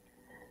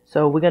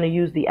 So we're going to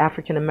use the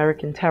African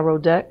American Tarot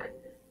deck.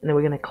 And then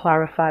we're going to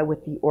clarify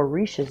with the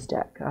Orishas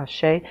deck.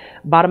 Ashe.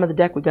 Bottom of the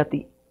deck, we got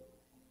the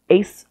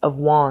Ace of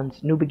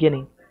Wands, New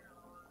Beginning.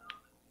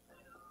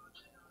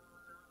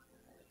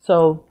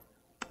 So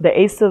the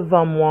Ace of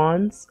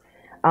Wands.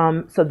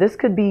 So this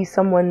could be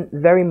someone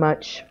very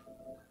much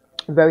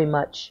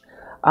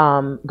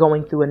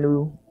going through a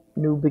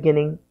new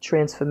beginning,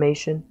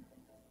 transformation.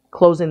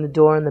 Closing the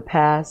door in the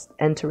past,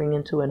 entering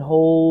into a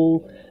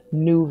whole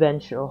new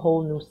venture, a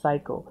whole new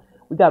cycle.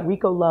 We got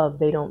Rico Love,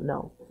 They Don't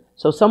Know.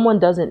 So someone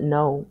doesn't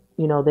know,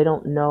 they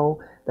don't know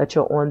that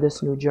you're on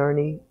this new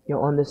journey,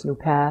 you're on this new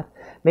path.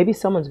 Maybe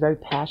someone's very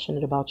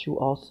passionate about you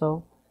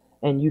also,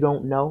 and you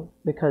don't know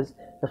because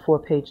the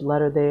 4-page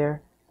letter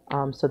there.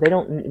 So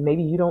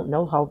maybe you don't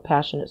know how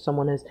passionate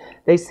someone is.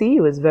 They see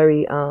you as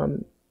very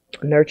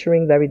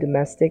nurturing, very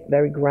domestic,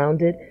 very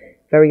grounded,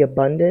 very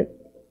abundant.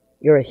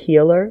 You're a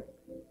healer.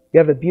 You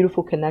have a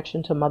beautiful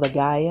connection to Mother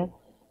Gaia.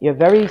 You're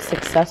very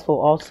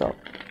successful also.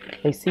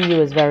 They see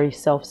you as very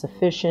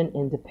self-sufficient,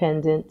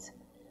 independent,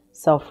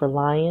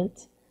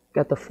 self-reliant.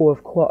 Got the 4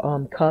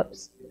 of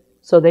Cups.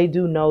 So they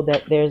do know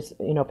that there's,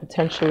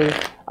 potentially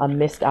a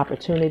missed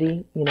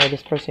opportunity.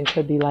 This person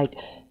could be like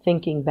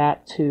thinking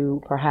back to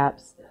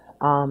perhaps,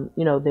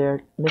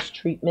 their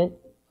mistreatment.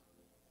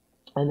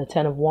 And the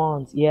 10 of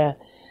Wands. Yeah.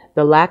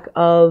 The lack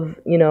of,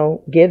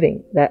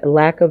 giving. That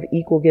lack of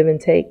equal give and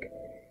take.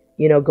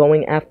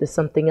 Going after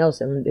something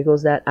else. And there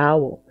goes that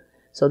owl.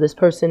 So this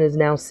person is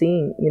now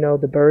seeing,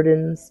 the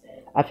burdens.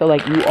 I feel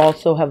like you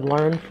also have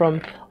learned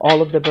from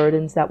all of the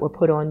burdens that were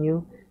put on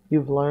you.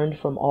 You've learned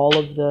from all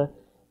of the,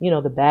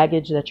 the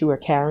baggage that you were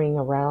carrying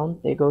around.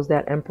 There goes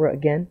that Emperor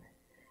again.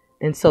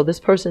 And so this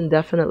person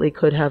definitely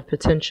could have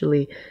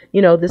potentially,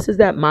 this is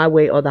that my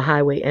way or the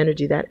highway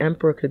energy. That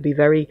Emperor could be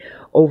very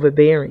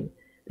overbearing.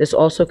 This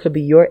also could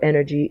be your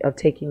energy of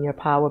taking your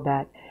power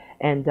back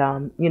and,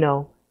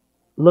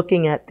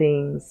 looking at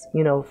things,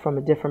 from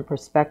a different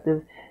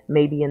perspective.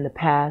 Maybe in the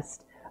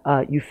past,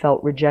 you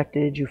felt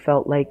rejected. You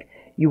felt like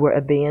you were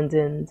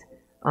abandoned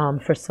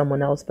for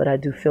someone else. But I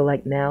do feel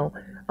like now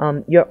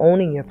you're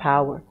owning your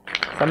power.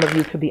 Some of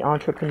you could be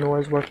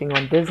entrepreneurs working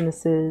on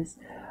businesses,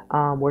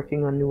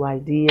 working on new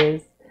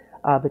ideas,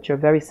 but you're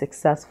very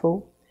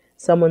successful.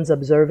 Someone's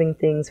observing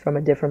things from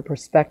a different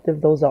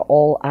perspective. Those are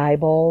all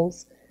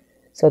eyeballs.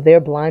 So they're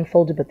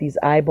blindfolded, but these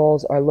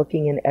eyeballs are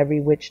looking in every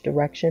which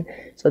direction.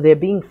 So they're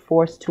being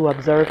forced to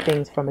observe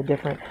things from a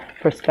different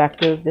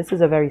perspective. This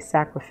is a very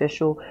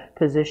sacrificial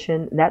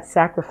position. That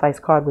sacrifice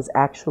card was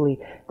actually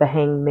the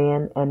Hanged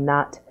Man and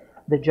not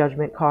the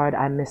Judgment card.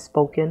 I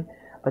misspoken,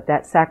 but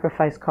that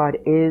sacrifice card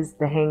is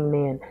the Hanged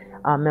Man.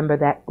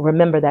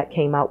 Remember that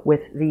came out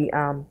with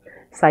the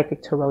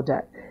Psychic Tarot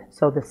deck.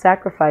 So the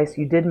sacrifice,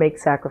 you did make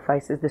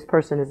sacrifices. This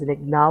person is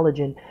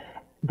acknowledging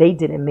they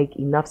didn't make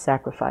enough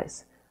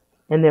sacrifice.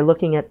 And they're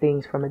looking at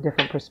things from a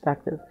different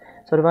perspective.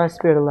 So Divine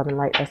Spirit, 11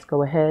 Light, let's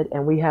go ahead.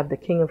 And we have the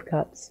King of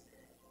Cups.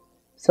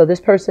 So this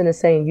person is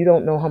saying you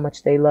don't know how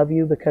much they love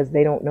you because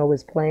they don't know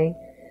is playing.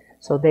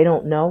 So they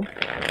don't know.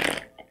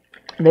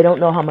 They don't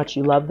know how much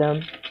you love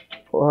them,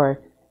 or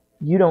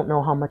you don't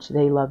know how much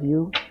they love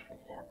you.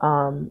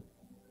 You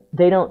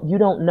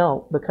don't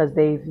know because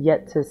they've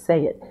yet to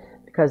say it,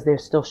 because they're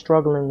still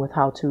struggling with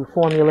how to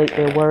formulate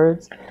their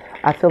words.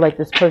 I feel like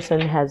this person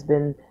has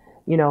been,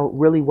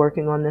 really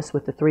working on this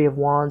with the Three of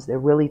Wands. They're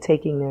really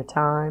taking their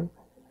time.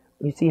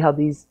 You see how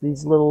these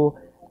little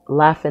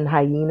laughing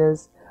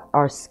hyenas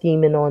are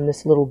scheming on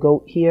this little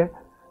goat here,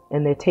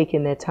 and they're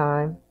taking their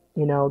time.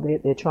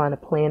 They're trying to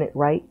plan it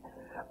right.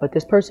 But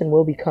this person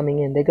will be coming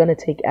in. They're going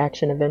to take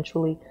action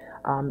eventually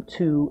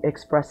to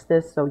express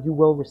this. So you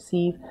will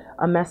receive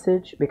a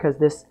message, because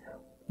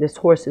this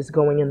horse is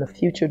going in the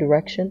future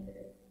direction.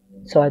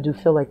 So I do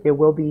feel like there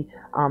will be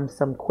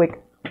some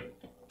quick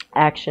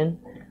action.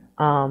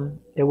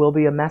 There will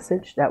be a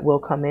message that will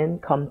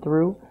come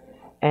through.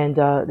 And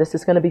this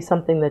is going to be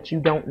something that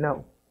you don't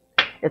know.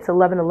 It's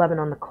 11:11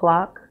 on the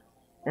clock.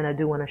 And I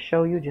do want to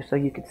show you just so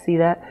you can see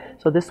that.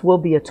 So this will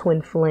be a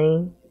twin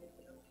flame.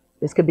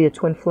 This could be a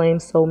twin flame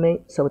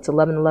soulmate. So it's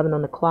 11:11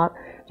 on the clock.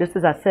 Just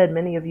as I said,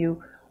 many of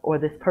you or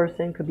this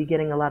person could be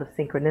getting a lot of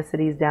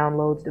synchronicities,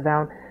 downloads,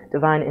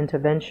 divine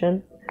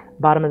intervention.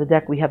 Bottom of the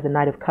deck, we have the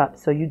Knight of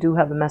Cups. So you do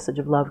have a message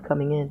of love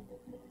coming in.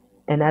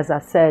 And as I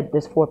said,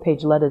 this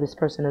 4-page letter this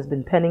person has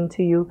been penning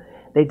to you,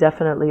 they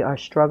definitely are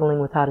struggling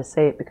with how to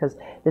say it, because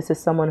this is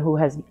someone who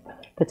has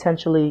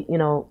potentially,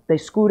 they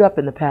screwed up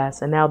in the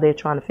past, and now they're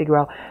trying to figure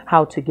out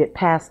how to get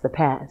past the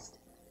past.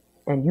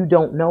 And you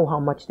don't know how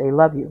much they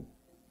love you.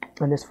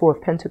 And this Four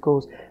of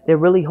Pentacles, they're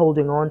really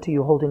holding on to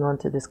you, holding on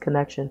to this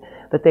connection.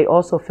 But they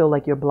also feel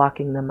like you're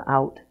blocking them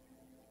out.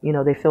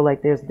 They feel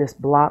like there's this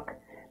block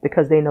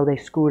because they know they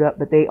screwed up.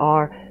 But they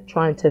are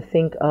trying to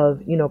think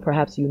of,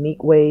 perhaps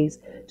unique ways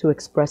to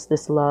express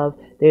this love.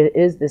 There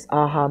is this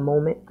aha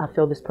moment. I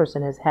feel this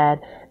person has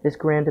had this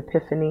grand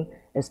epiphany,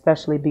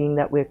 especially being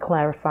that we're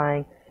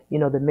clarifying,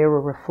 the mirror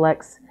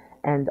reflects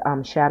and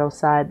shadow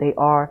side. They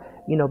are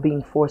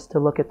being forced to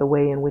look at the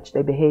way in which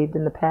they behaved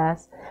in the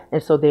past.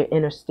 And so they're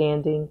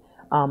understanding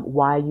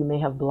why you may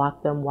have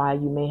blocked them, why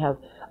you may have,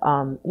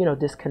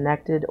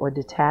 disconnected or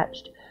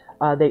detached.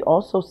 They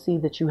also see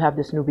that you have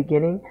this new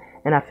beginning,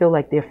 and I feel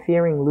like they're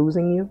fearing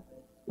losing you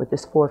with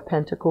this Four of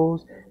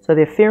Pentacles. So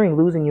they're fearing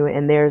losing you,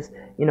 and there's,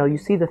 you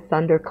see the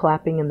thunder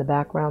clapping in the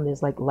background.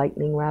 There's like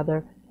lightning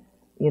rather,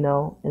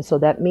 and so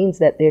that means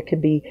that there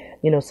could be,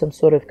 some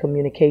sort of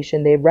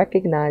communication. They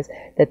recognize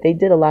that they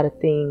did a lot of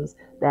things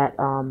that,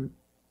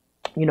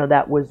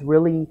 that was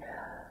really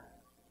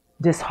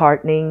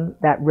disheartening,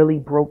 that really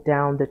broke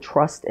down the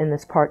trust in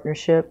this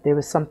partnership. There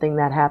was something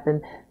that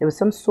happened. There was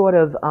some sort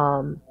of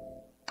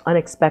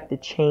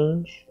unexpected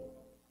change.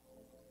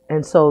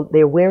 And so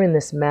they're wearing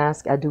this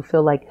mask. I do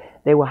feel like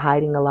they were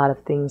hiding a lot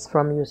of things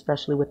from you,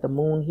 especially with the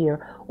moon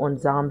here on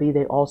zombie.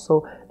 They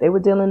were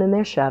dealing in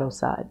their shadow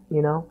side,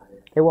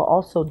 They were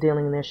also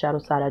dealing in their shadow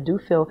side. I do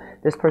feel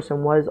this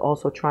person was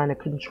also trying to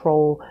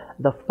control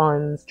the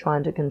funds,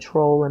 trying to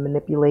control and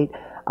manipulate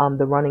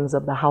the runnings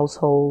of the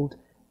household,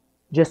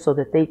 just so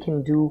that they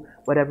can do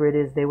whatever it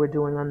is they were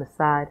doing on the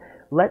side.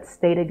 Let's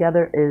Stay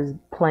Together is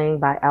playing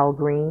by Al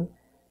Green.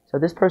 So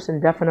this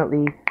person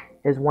definitely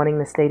is wanting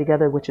to stay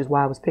together, which is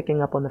why I was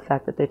picking up on the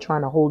fact that they're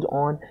trying to hold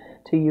on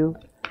to you.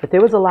 But there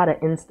was a lot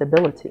of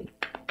instability,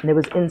 and it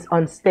was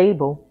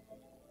unstable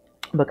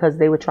because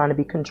they were trying to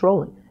be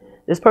controlling.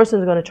 This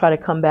person is going to try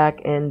to come back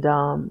and,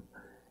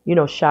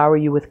 shower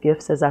you with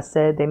gifts. As I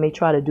said, they may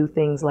try to do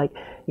things like,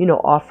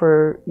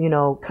 offer,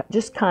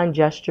 just kind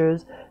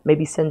gestures,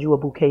 maybe send you a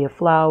bouquet of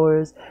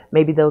flowers.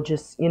 Maybe they'll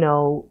just,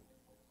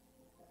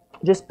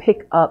 just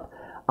pick up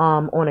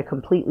on a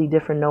completely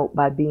different note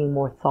by being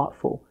more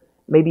thoughtful.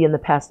 Maybe in the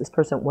past, this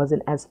person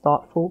wasn't as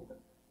thoughtful.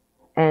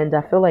 And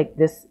I feel like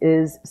this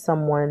is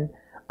someone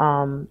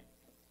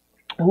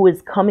who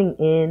is coming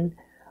in,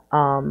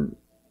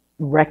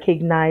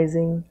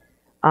 recognizing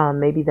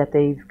maybe that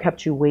they've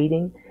kept you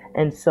waiting.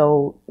 And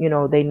so,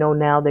 they know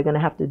now they're going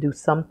to have to do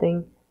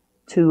something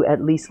to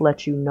at least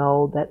let you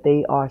know that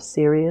they are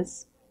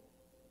serious.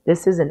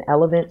 This is an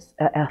elephant.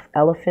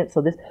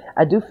 So this,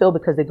 I do feel,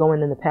 because they're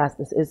going in the past,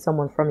 this is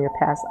someone from your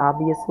past,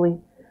 obviously.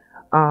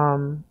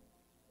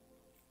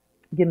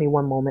 Give me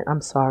one moment. I'm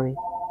sorry.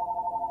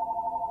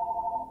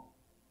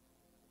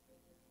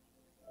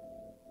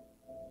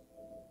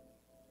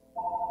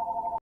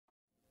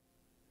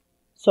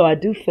 So I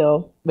do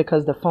feel,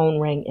 because the phone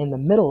rang in the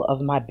middle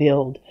of my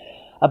build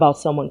about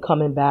someone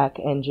coming back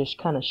and just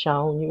kind of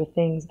showering you with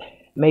things,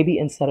 maybe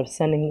instead of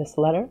sending this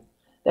letter,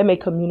 they may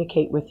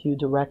communicate with you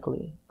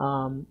directly,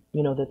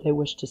 that they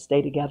wish to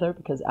stay together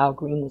because Al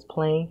Green was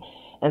playing.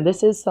 And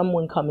this is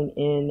someone coming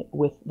in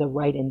with the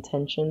right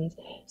intentions,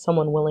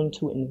 someone willing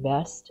to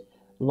invest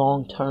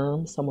long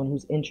term, someone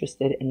who's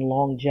interested in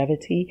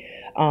longevity.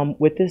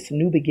 With this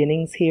new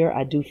beginnings here,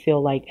 I do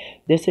feel like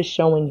this is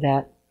showing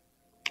that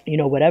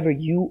whatever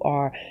you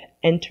are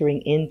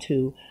entering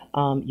into,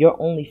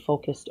 you're only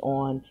focused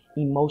on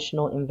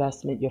emotional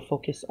investment. You're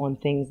focused on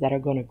things that are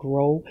going to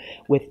grow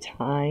with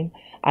time.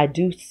 I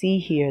do see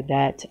here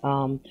that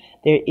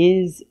there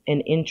is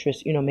an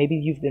interest. Maybe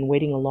you've been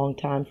waiting a long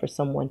time for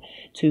someone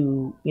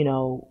to,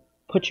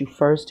 put you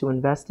first, to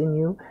invest in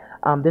you.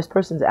 This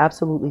person's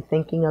absolutely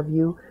thinking of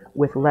you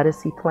with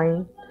Lettucey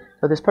playing.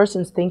 So this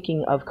person's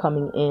thinking of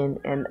coming in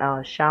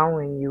and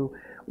showering you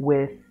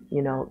with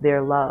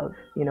their love,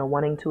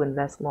 wanting to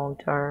invest long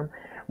term,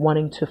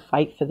 wanting to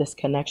fight for this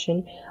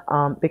connection,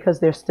 because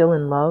they're still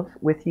in love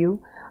with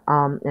you.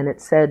 And it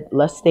said,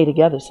 let's stay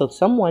together. So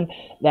someone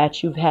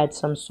that you've had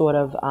some sort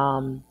of,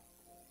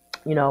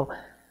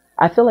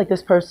 I feel like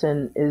this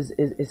person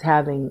is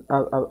having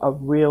a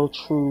real,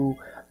 true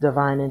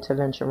divine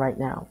intervention right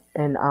now.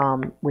 And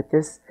with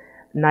this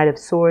Knight of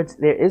Swords,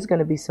 there is going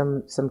to be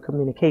some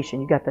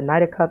communication. You got the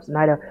Knight of Cups,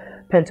 Knight of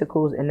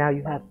Pentacles, and now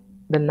you have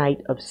the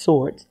Knight of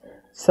Swords.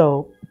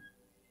 So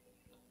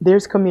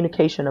there's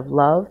communication of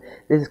love.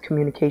 There's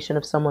communication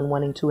of someone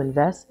wanting to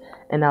invest.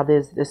 And now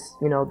there's this,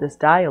 this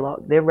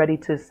dialogue. They're ready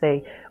to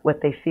say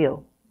what they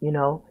feel,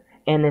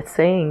 and it's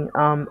saying,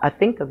 I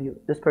think of you.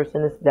 This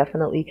person is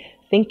definitely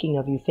thinking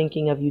of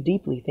you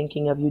deeply,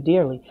 thinking of you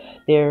dearly.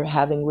 They're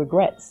having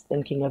regrets,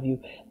 thinking of you.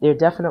 They're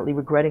definitely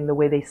regretting the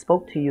way they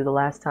spoke to you the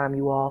last time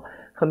you all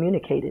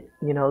communicated.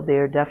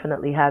 They're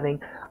definitely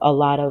having a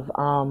lot of,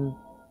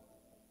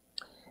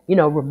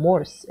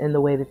 remorse in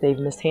the way that they've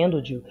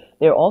mishandled you.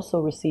 They're also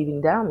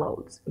receiving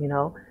downloads,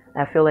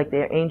 I feel like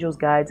their angels,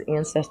 guides,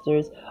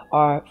 ancestors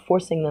are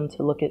forcing them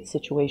to look at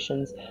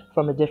situations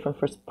from a different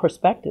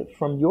perspective,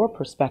 from your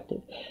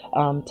perspective,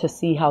 to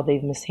see how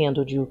they've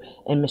mishandled you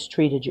and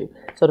mistreated you.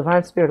 So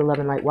divine spirit,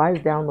 11 light, wise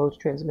downloads,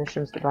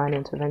 transmissions, divine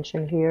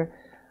intervention here,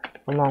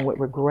 along with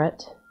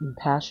regret and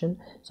passion.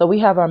 So we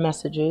have our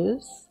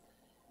messages,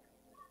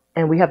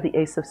 and we have the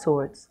Ace of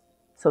Swords.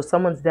 So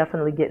someone's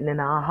definitely getting an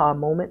aha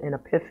moment, an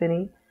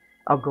epiphany,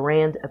 a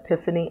grand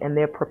epiphany, and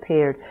they're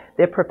prepared.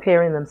 They're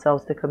preparing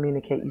themselves to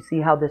communicate. You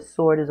see how this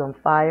sword is on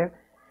fire?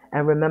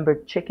 And remember,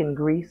 chicken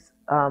grease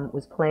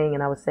was playing,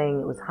 and I was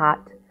saying it was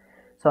hot.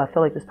 So I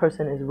feel like this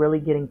person is really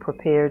getting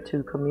prepared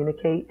to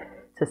communicate,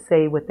 to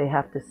say what they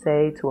have to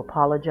say, to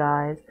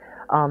apologize.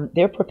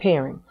 They're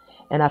preparing.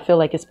 And I feel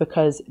like it's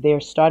because they're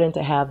starting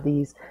to have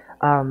these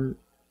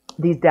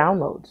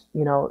downloads.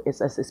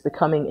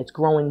 It's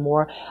growing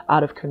more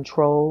out of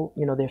control.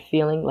 They're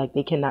feeling like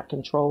they cannot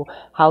control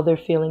how they're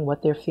feeling,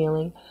 what they're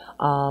feeling.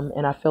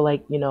 And I feel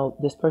like,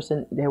 this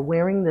person, they're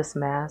wearing this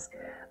mask,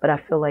 but I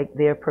feel like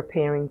they're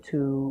preparing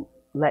to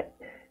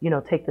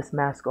take this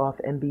mask off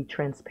and be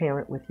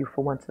transparent with you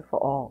for once and for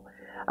all.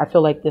 I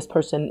feel like this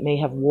person may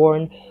have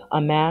worn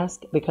a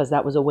mask because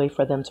that was a way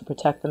for them to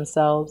protect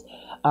themselves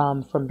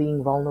from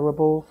being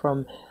vulnerable,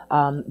 from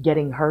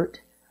getting hurt.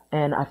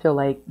 And I feel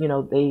like,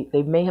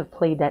 they may have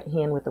played that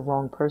hand with the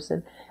wrong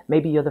person.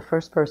 Maybe you're the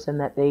first person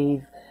that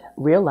they've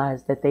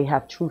realized that they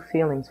have true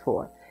feelings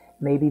for.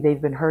 Maybe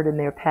they've been hurt in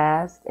their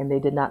past and they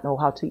did not know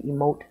how to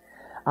emote.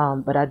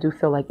 But I do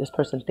feel like this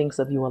person thinks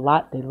of you a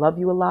lot. They love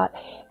you a lot.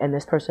 And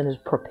this person is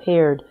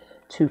prepared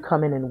to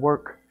come in and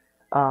work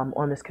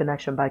on this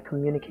connection by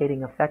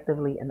communicating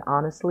effectively and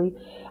honestly.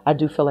 I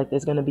do feel like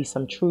there's going to be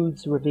some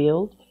truths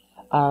revealed.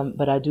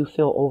 But I do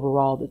feel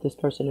overall that this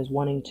person is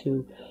wanting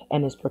to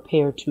and is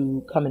prepared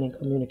to come in and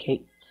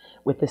communicate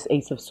with this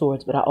Ace of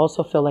Swords. But I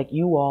also feel like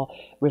you all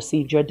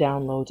received your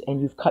downloads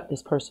and you've cut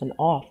this person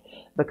off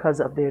because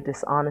of their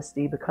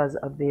dishonesty, because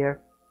of their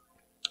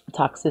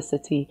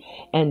toxicity.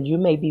 And you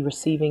may be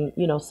receiving,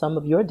 some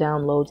of your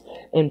downloads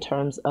in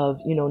terms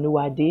of, new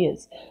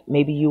ideas.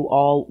 Maybe you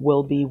all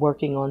will be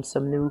working on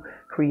some new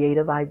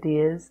creative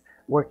ideas,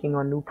 working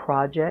on new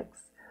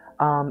projects.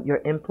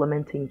 You're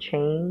implementing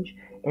change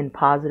in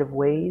positive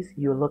ways.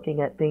 You're looking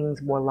at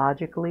things more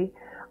logically,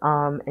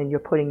 and you're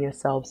putting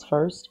yourselves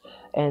first.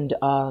 And,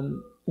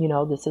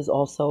 this is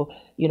also,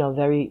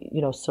 very,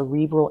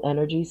 cerebral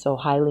energy. So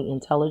highly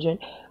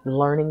intelligent,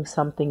 learning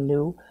something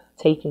new,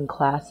 taking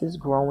classes,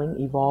 growing,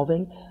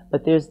 evolving.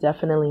 But there's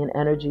definitely an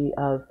energy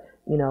of,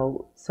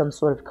 some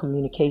sort of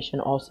communication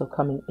also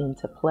coming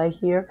into play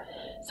here.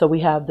 So we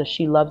have the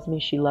she loves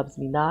me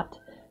not,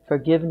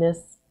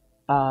 forgiveness,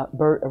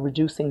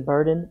 reducing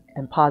burden,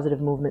 and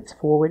positive movements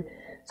forward.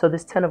 So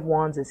this 10 of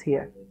Wands is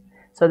here.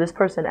 So this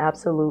person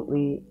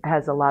absolutely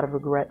has a lot of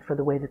regret for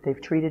the way that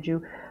they've treated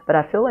you. But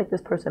I feel like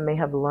this person may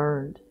have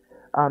learned.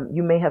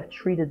 You may have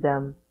treated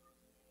them.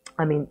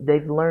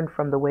 They've learned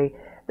from the way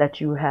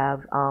that you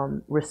have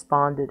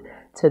responded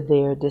to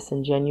their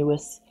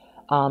disingenuous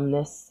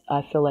This,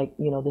 I feel like,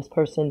 this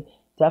person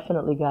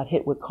definitely got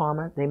hit with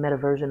karma. They met a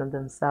version of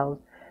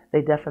themselves.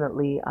 They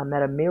definitely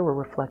met a mirror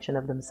reflection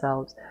of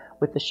themselves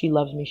with the she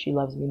loves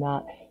me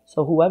not.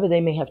 So whoever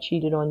they may have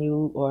cheated on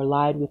you or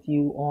lied with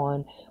you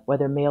on,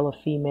 whether male or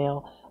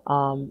female,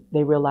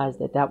 they realize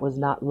that that was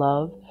not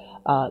love.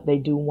 They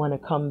do want to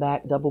come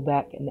back, double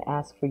back, and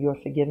ask for your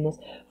forgiveness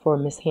for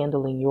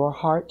mishandling your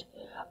heart,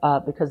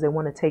 because they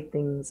want to take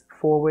things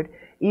forward,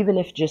 even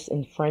if just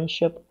in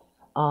friendship.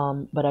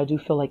 But I do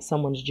feel like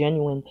someone's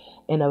genuine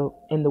in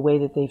the way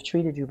that they've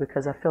treated you,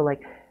 because I feel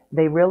like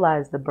they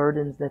realize the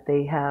burdens that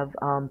they have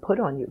put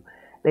on you.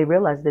 They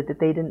realize that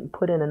they didn't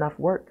put in enough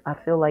work. I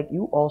feel like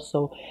you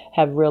also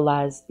have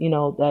realized,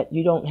 that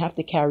you don't have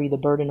to carry the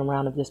burden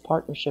around of this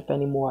partnership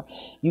anymore.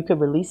 You could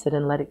release it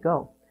and let it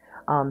go.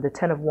 The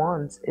Ten of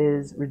Wands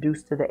is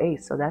reduced to the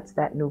Ace. So that's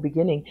that new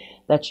beginning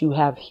that you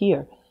have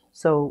here.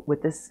 So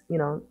with this,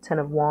 Ten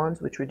of Wands,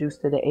 which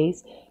reduced to the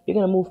Ace, you're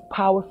going to move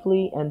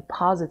powerfully and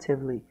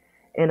positively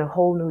in a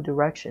whole new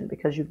direction,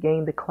 because you've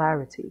gained the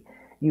clarity.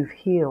 You've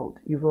healed.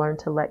 You've learned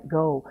to let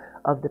go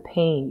of the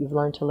pain. You've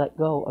learned to let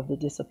go of the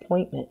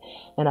disappointment.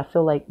 And I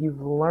feel like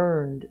you've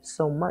learned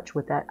so much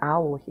with that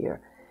owl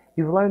here.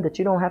 You've learned that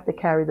you don't have to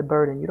carry the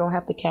burden. You don't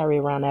have to carry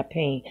around that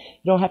pain.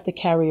 You don't have to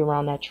carry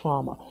around that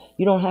trauma.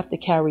 You don't have to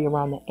carry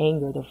around the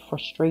anger, the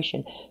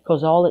frustration,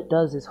 because all it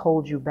does is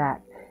hold you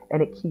back,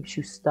 and it keeps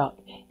you stuck,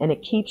 and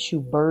it keeps you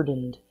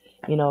burdened.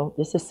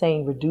 This is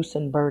saying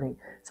reducing burden.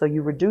 So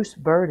you reduce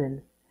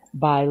burden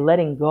by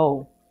letting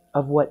go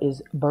of what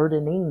is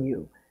burdening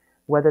you,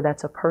 whether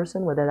that's a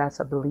person, whether that's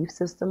a belief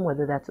system,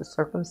 whether that's a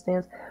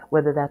circumstance,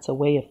 whether that's a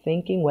way of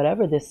thinking,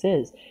 whatever this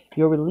is,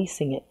 you're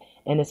releasing it.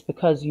 And it's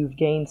because you've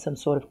gained some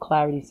sort of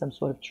clarity, some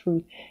sort of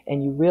truth,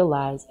 and you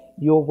realize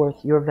your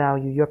worth, your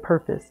value, your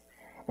purpose.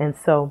 And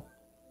so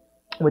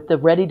with the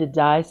Ready to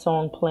Die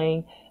song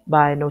playing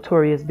by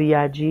Notorious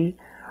B.I.G.,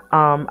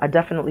 I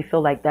definitely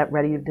feel like that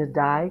Ready to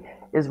Die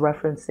is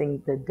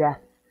referencing the death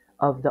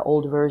of the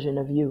old version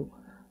of you.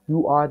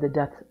 You are the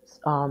death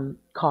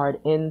card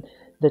in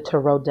the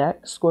tarot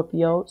deck,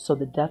 Scorpio. So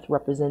the death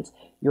represents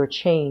your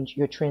change,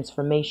 your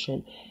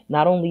transformation.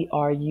 Not only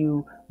are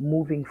you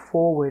moving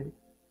forward,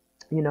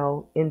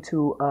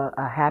 into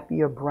a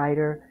happier,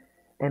 brighter,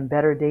 and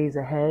better days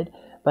ahead,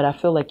 but I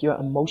feel like you're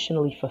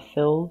emotionally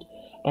fulfilled.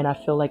 And I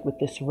feel like with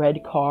this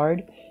red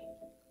card,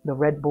 the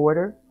red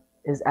border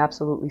is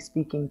absolutely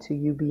speaking to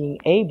you being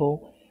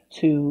able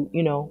to,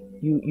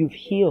 you've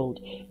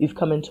healed, you've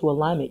come into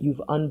alignment,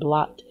 you've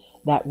unblocked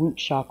that root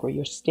chakra,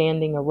 you're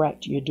standing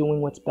erect, you're doing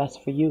what's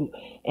best for you,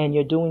 and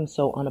you're doing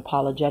so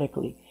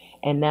unapologetically.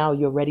 And now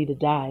you're ready to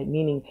die,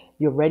 meaning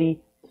you're ready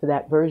for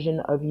that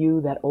version of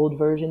you, that old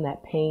version,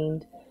 that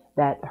pained,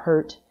 that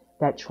hurt,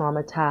 that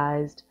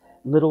traumatized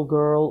little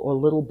girl or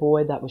little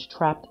boy that was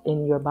trapped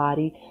in your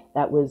body,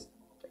 that was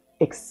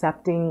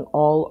accepting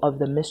all of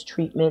the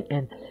mistreatment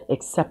and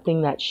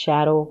accepting that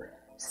shadow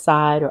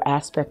side or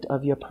aspect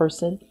of your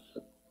person.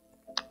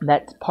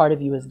 That part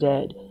of you is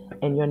dead,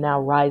 and you're now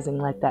rising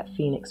like that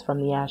phoenix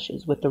from the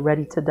ashes with the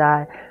Ready to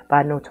Die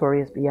by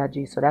Notorious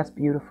B.I.G. So that's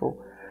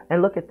beautiful.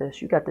 And look at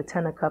this. You got the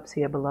Ten of Cups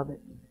here, beloved.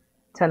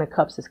 Ten of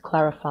Cups is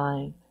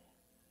clarifying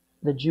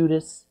the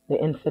Judas, the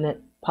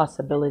infinite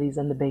possibilities,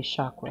 and the base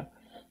chakra.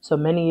 So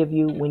many of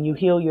you, when you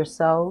heal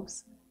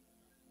yourselves,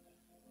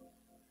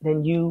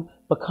 then you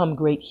become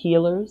great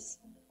healers.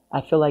 I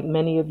feel like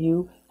many of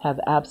you have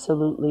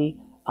absolutely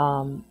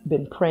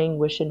been praying,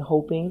 wishing,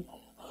 hoping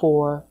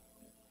for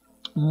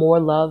more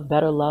love,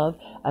 better love.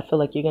 I feel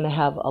like you're going to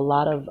have a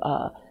lot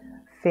of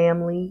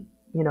family,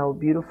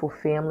 beautiful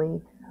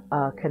family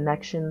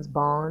connections,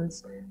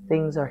 bonds.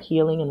 Things are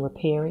healing and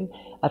repairing.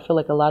 I feel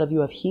like a lot of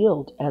you have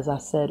healed, as I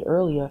said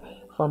earlier,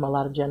 from a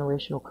lot of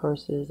generational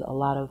curses, a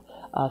lot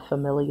of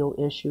familial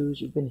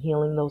issues. You've been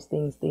healing those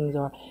things. Things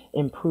are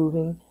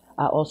improving.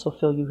 I also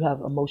feel you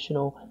have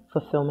emotional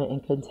fulfillment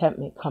and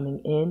contentment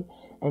coming in,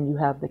 and you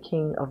have the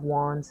King of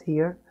Wands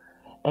here.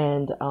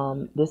 And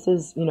this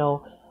is,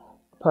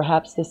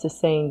 perhaps this is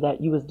saying that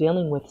you was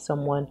dealing with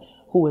someone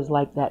who was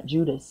like that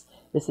Judas.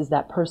 This is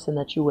that person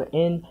that you were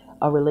in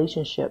a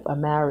relationship, a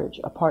marriage,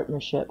 a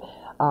partnership.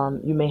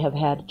 You may have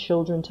had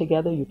children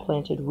together. You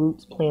planted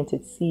roots,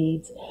 planted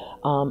seeds.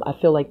 I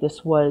feel like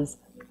this was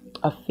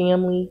a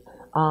family.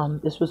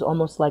 This was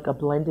almost like a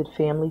blended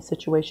family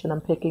situation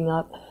I'm picking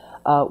up,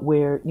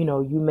 where,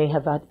 you may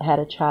have had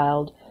a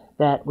child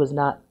that was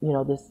not,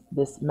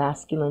 this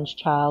masculine's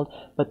child,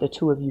 but the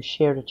two of you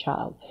shared a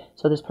child.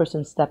 So this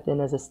person stepped in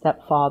as a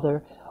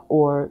stepfather,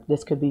 or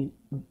this could be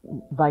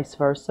vice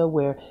versa,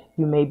 where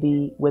you may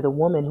be with a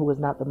woman who was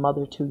not the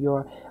mother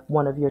to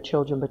one of your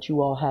children, but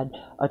you all had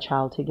a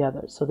child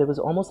together. So there was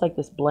almost like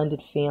this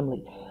blended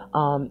family.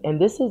 And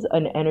this is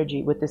an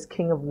energy with this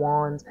King of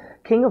Wands.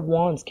 King of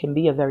Wands can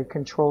be a very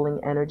controlling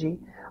energy.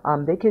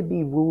 They could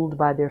be ruled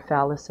by their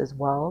phallus as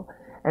well.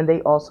 And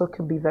they also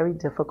can be very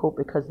difficult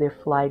because they're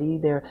flighty,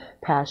 they're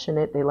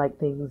passionate, they like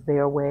things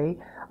their way,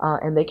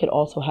 and they could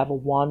also have a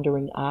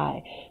wandering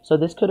eye. So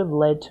this could have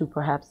led to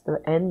perhaps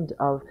the end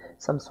of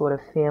some sort of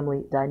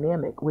family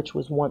dynamic, which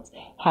was once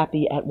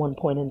happy at one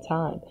point in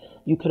time.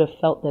 You could have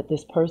felt that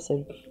this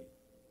person,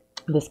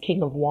 this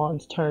King of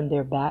Wands, turned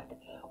their back,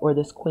 or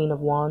this Queen of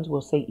Wands,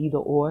 we'll say either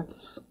or.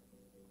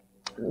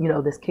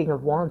 This King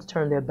of Wands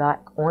turned their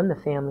back on the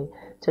family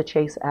to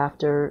chase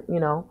after,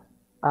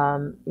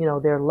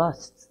 their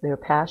lusts, their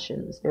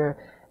passions,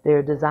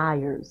 their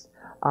desires,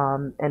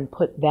 and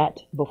put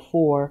that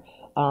before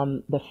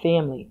the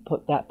family,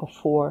 put that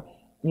before,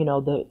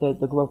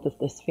 the growth of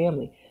this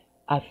family.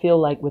 I feel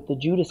like with the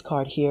Judas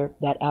card here,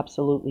 that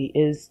absolutely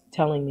is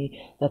telling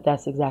me that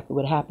that's exactly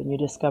what happened. You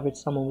discovered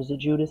someone was a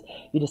Judas.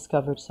 You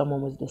discovered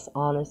someone was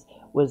dishonest,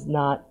 was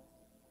not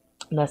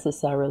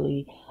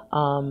necessarily,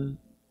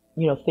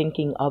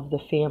 thinking of the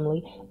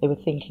family. They were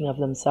thinking of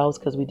themselves,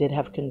 because we did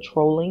have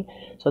controlling.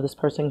 So this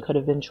person could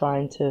have been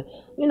trying to,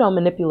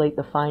 manipulate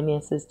the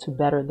finances to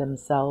better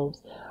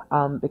themselves.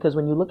 Because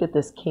when you look at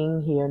this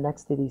king here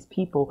next to these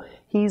people,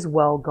 he's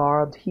well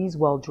garbed, he's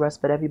well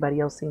dressed, but everybody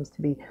else seems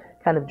to be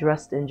kind of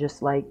dressed in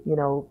just like,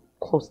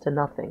 close to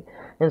nothing.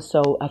 And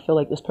so I feel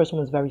like this person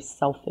was very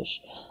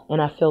selfish.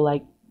 And I feel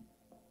like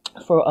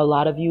for a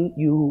lot of you,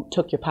 you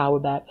took your power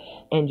back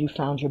and you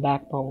found your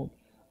backbone.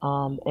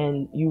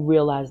 And you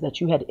realized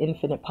that you had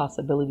infinite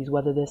possibilities,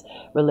 whether this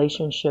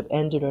relationship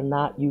ended or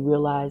not. You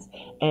realized,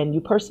 and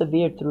you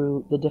persevered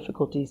through the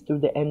difficulties, through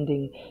the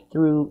ending,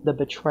 through the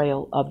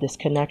betrayal of this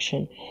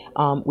connection.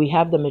 We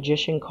have the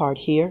Magician card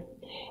here,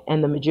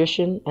 and the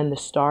Magician and the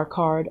Star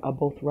card are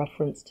both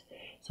referenced.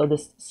 So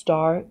this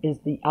Star is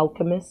the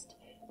alchemist.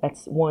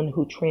 That's one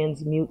who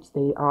transmutes.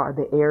 They are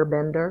the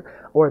airbender,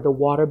 or the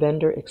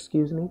waterbender,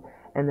 excuse me.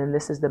 And then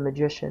this is the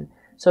Magician.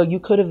 So you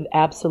could have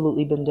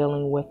absolutely been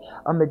dealing with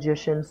a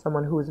magician,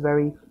 someone who is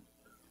very,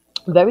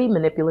 very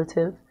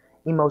manipulative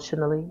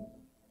emotionally,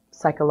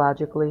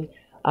 psychologically,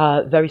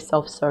 very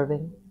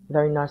self-serving,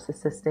 very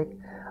narcissistic.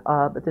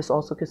 But this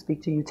also could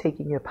speak to you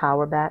taking your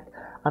power back.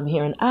 I'm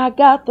hearing, I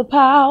got the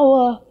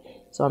power.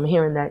 So I'm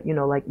hearing that,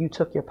 like you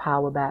took your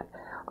power back,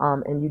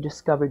 and you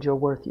discovered your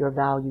worth, your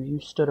value.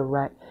 You stood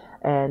erect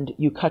and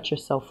you cut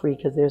yourself free,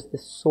 because there's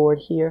this sword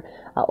here.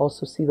 I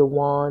also see the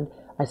wand.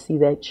 I see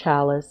that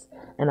chalice.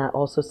 And I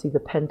also see the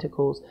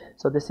pentacles.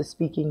 So this is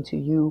speaking to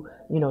you,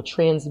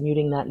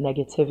 transmuting that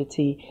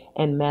negativity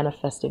and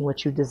manifesting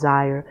what you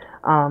desire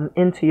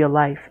into your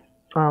life,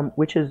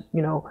 which is,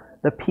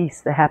 the peace,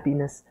 the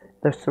happiness,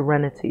 the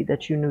serenity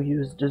that you knew you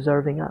was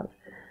deserving of.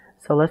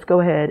 So let's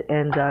go ahead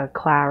and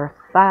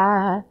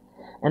clarify.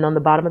 And on the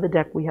bottom of the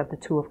deck, we have the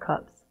Two of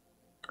Cups.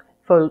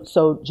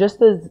 So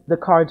just as the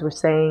cards were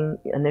saying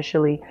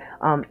initially,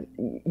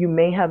 you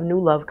may have new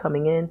love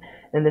coming in,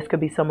 and this could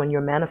be someone you're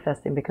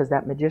manifesting, because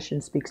that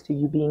Magician speaks to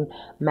you being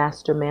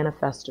master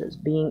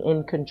manifestors, being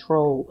in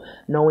control,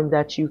 knowing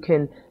that you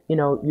can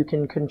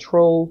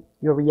control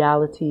your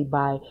reality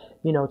by,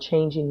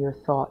 changing your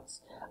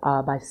thoughts,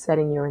 by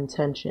setting your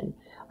intention.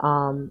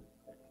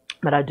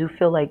 But I do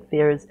feel like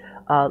there's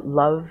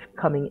love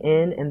coming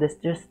in, and this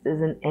just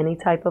isn't any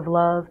type of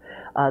love.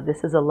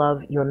 This is a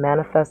love you're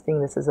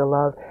manifesting. This is a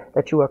love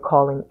that you are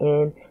calling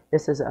in.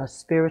 This is a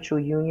spiritual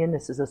union.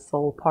 This is a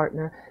soul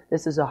partner.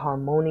 This is a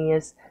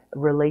harmonious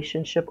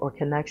relationship or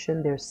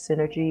connection. There's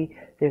synergy,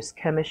 there's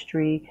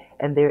chemistry,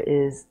 and there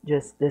is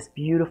just this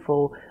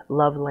beautiful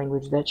love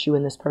language that you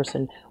and this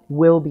person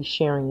will be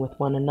sharing with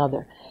one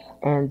another.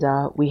 And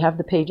we have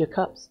the Page of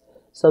Cups.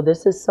 So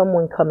this is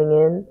someone coming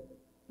in.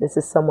 This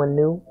is someone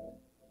new,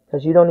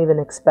 because you don't even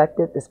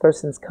expect it. This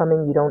person's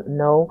coming. You don't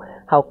know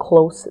how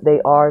close they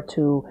are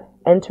to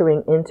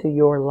entering into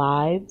your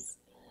lives.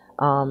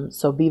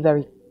 So be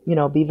very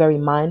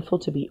mindful,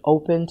 to be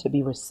open, to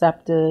be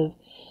receptive,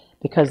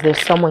 because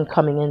there's someone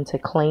coming in to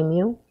claim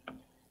you.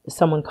 There's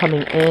someone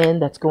coming in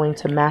that's going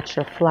to match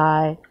your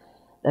fly,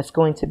 that's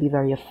going to be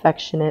very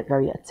affectionate,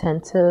 very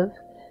attentive.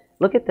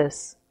 Look at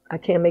this. I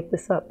can't make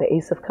this up. The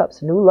Ace of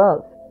Cups, new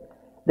love.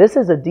 This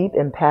is a deep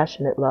and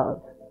passionate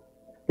love.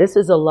 This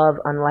is a love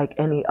unlike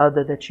any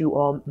other that you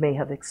all may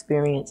have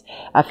experienced.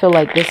 I feel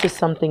like this is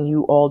something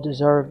you all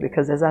deserve,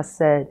 because as I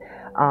said,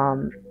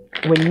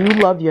 when you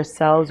love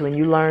yourselves, when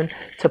you learn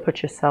to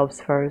put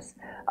yourselves first,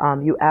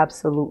 you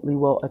absolutely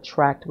will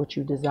attract what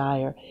you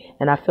desire.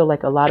 And I feel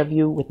like a lot of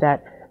you with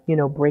that,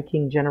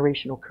 breaking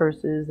generational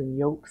curses and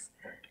yokes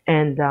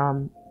and,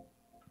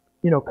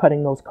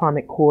 cutting those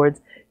karmic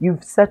cords,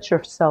 you've set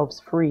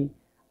yourselves free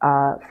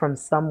from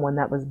someone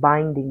that was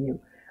binding you.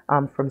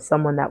 From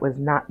someone that was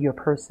not your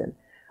person.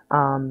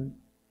 And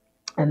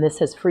this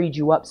has freed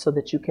you up so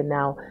that you can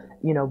now,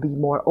 be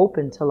more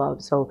open to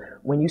love. So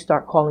when you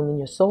start calling in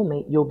your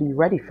soulmate, you'll be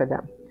ready for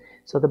them.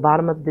 So the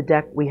bottom of the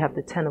deck, we have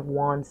the Ten of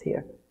Wands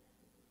here.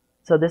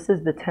 So this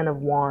is the Ten of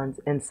Wands,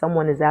 and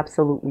someone is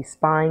absolutely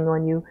spying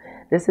on you.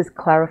 This is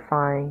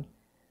clarifying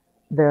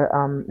the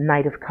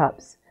Knight of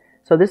Cups.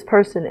 So this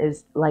person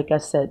is, like I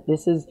said,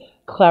 this is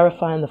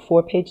clarifying the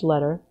 4-page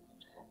letter.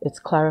 It's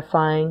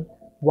clarifying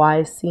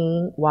wise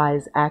seeing,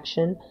 wise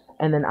action,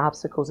 and then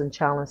obstacles and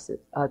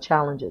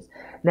challenges.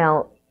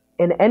 Now,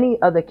 in any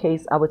other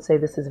case, I would say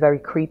this is very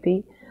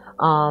creepy,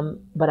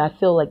 but I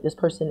feel like this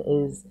person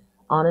is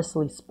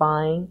honestly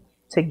spying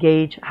to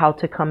gauge how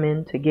to come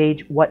in, to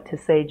gauge what to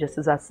say, just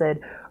as I said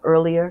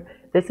earlier.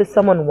 This is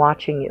someone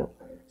watching you.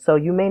 So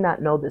you may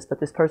not know this, but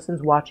this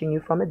person's watching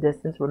you from a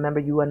distance. Remember,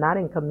 you are not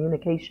in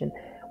communication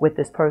with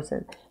this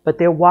person, but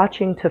they're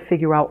watching to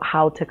figure out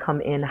how to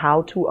come in,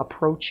 how to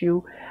approach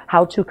you,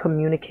 how to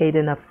communicate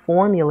and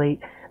formulate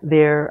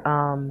their,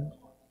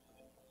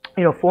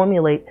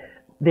 formulate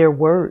their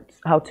words,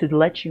 how to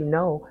let you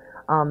know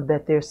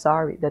that they're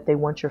sorry, that they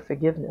want your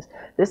forgiveness.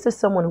 This is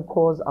someone who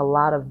caused a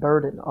lot of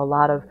burden, a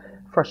lot of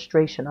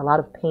frustration, a lot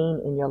of pain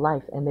in your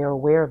life, and they're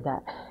aware of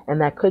that. And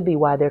that could be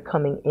why they're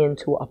coming in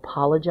to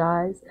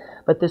apologize.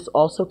 But this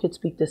also could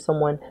speak to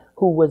someone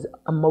who was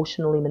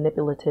emotionally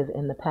manipulative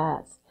in the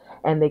past,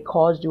 and they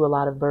caused you a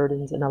lot of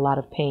burdens and a lot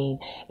of pain.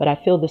 But I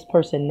feel this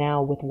person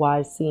now, with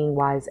wise seeing,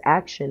 wise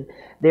action,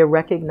 they're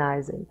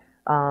recognizing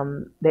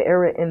the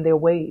error in their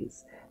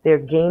ways. They're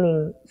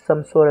gaining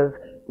some sort of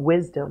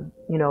wisdom,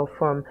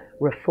 from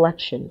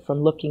reflection,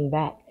 from looking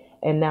back.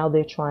 And now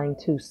they're trying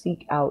to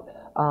seek out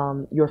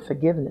your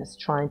forgiveness,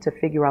 trying to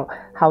figure out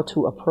how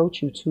to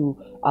approach you to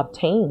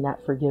obtain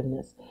that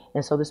forgiveness.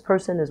 And so this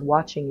person is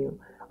watching you.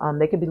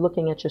 They could be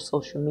looking at your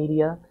social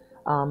media.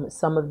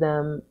 Some of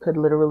them could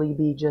literally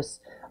be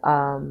just,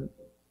 kind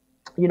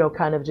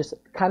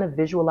of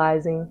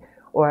visualizing,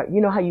 or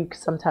how you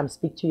sometimes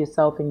speak to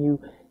yourself and you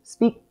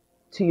speak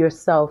to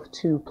yourself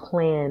to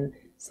plan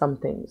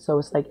something. So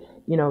it's like,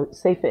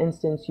 say for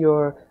instance,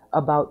 you're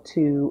about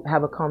to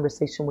have a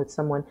conversation with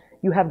someone.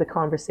 You have the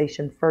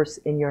conversation first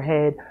in your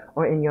head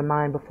or in your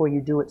mind before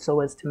you do it,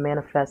 so as to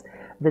manifest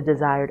the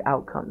desired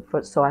outcome.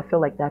 So I feel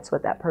like that's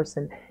what that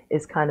person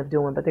is kind of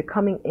doing. But they're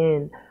coming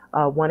in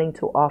wanting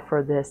to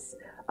offer this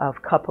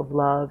cup of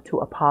love, to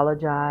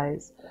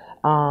apologize.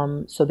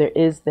 So there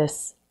is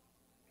this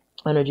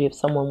energy of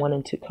someone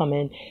wanting to come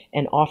in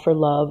and offer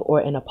love or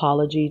an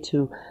apology,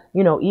 to,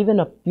 even,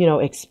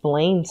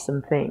 explain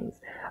some things.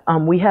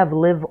 We have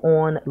live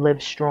on,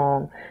 live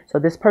strong. So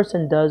this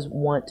person does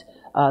want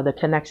the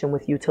connection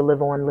with you to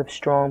live on, live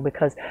strong,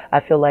 because I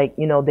feel like,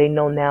 they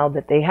know now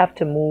that they have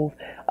to move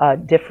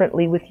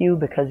differently with you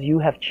because you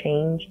have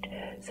changed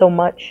so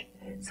much.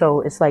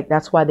 So it's like,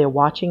 that's why they're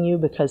watching you,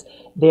 because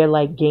they're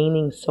like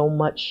gaining so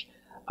much,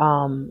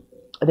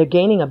 they're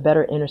gaining a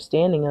better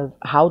understanding of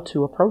how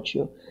to approach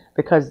you,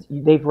 because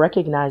they've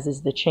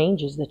recognized the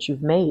changes that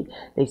you've made.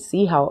 They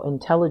see how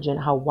intelligent,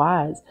 how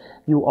wise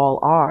you all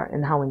are,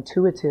 and how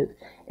intuitive.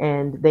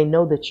 And they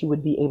know that you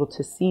would be able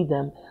to see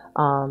them,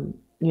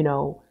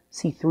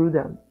 see through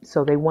them.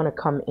 So they want to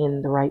come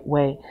in the right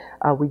way.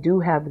 We do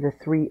have the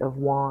Three of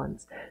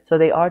Wands. So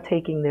they are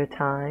taking their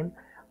time.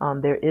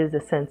 There is a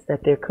sense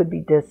that there could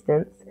be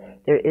distance.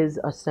 There is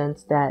a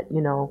sense that,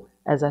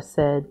 as I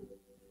said,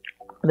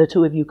 the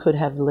two of you could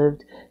have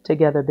lived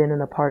together, been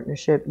in a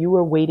partnership. You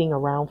were waiting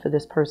around for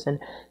this person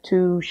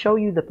to show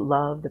you the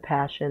love, the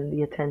passion,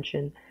 the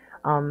attention,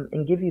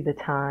 and give you the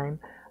time.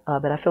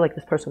 But I feel like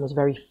this person was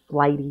very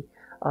flighty.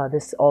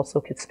 This also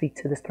could speak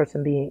to this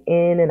person being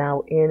in and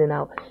out, in and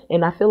out.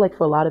 And I feel like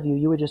for a lot of you,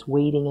 you were just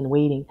waiting and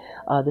waiting.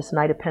 This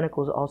Knight of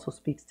Pentacles also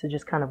speaks to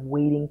just kind of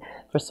waiting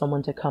for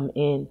someone to come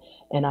in.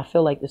 And I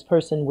feel like this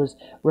person was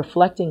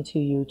reflecting to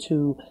you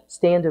to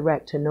stand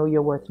direct, to know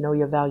your worth, know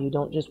your value.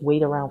 Don't just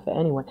wait around for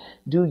anyone.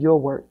 Do your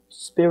work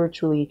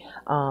spiritually,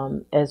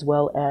 as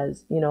well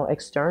as,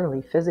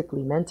 externally,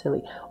 physically,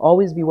 mentally.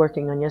 Always be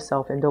working on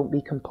yourself, and don't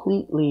be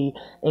completely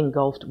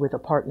engulfed with a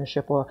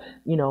partnership, or,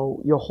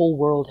 your whole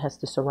world has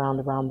to surround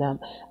around them.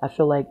 I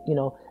feel like,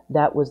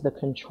 that was the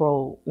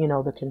control.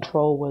 The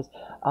control was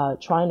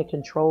trying to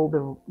control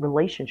the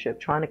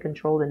relationship, trying to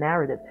control the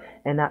narrative,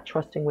 and not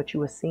trusting what you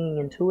were seeing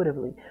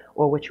intuitively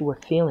or what you were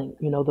feeling,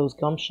 those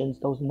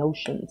gumptions, those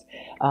notions,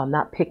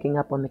 not picking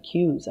up on the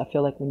cues. I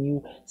feel like when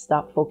you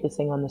stop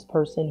focusing on this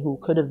person who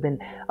could have been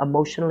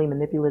emotionally,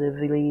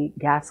 manipulatively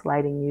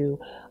gaslighting you,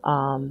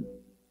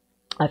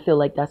 I feel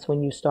like that's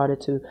when you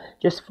started to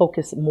just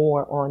focus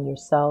more on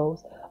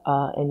yourselves.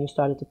 And you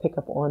started to pick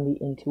up on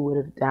the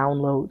intuitive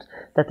downloads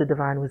that the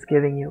divine was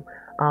giving you.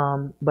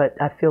 But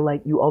I feel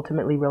like you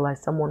ultimately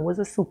realized someone was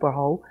a super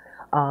hoe,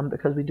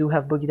 because we do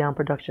have Boogie Down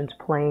Productions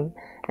playing,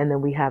 and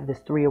then we have this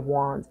Three of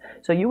Wands.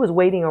 So you was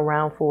waiting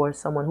around for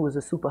someone who was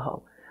a super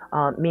hoe,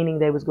 meaning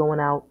they was going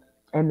out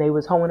and they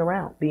was hoeing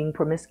around, being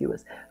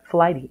promiscuous,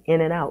 flighty, in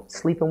and out,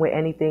 sleeping with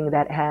anything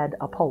that had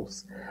a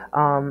pulse.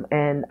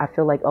 And I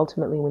feel like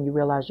ultimately when you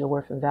realized your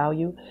worth and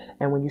value,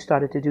 and when you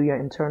started to do your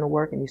internal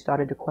work and you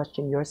started to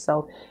question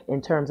yourself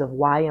in terms of,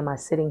 why am I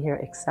sitting here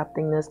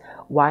accepting this?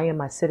 Why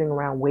am I sitting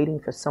around waiting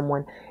for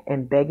someone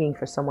and begging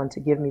for someone to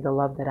give me the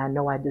love that I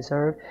know I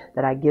deserve,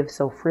 that I give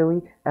so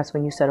freely? That's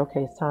when you said, okay,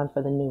 it's time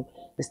for the new.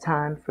 It's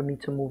time for me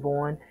to move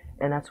on.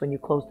 And that's when you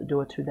closed the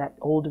door to that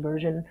old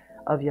version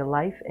of your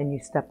life and you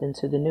stepped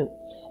into the new.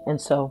 And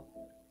so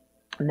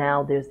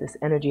Now there's this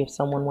energy of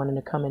someone wanting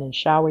to come in and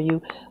shower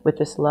you with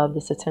this love,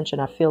 this attention.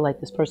 I feel like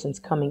this person's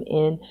coming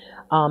in,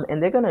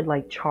 and they're going to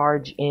like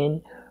charge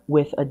in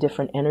with a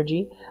different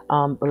energy.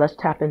 But let's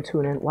tap into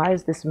it. And why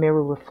is this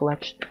mirror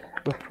reflects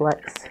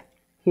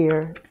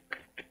here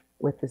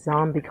with the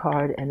zombie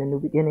card and the new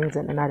beginnings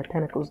and the Knight of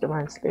Pentacles,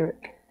 Divine Spirit?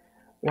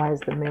 Why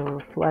is the mirror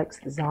reflects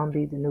the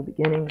zombie, the new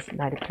beginnings,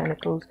 Knight of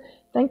Pentacles?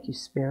 Thank you,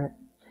 Spirit.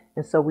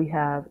 And so we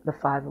have the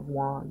Five of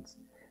Wands.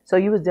 So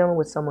you was dealing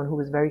with someone who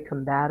was very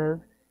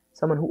combative,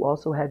 someone who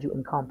also had you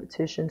in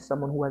competition,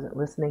 someone who wasn't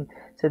listening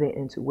to their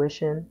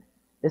intuition.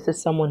 This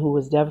is someone who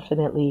was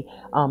definitely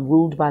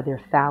ruled by their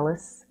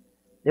phallus.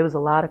 There was a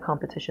lot of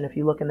competition. If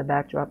you look in the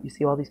backdrop, you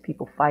see all these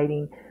people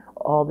fighting,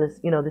 all this.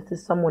 You know, this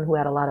is someone who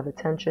had a lot of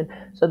attention.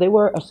 So they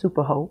were a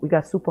super hoe. We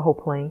got super hoe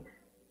playing.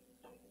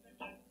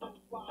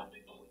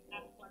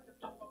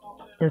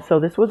 And so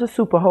this was a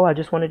super hoe. I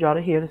just wanted y'all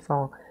to hear the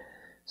song.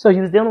 So he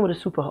was dealing with a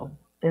super hoe.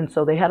 And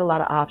so they had a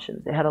lot of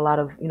options. They had a lot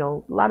of, you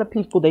know, a lot of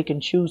people they can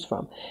choose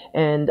from.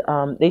 And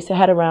they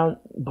had around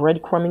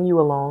breadcrumbing you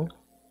along,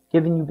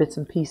 giving you bits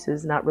and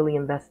pieces, not really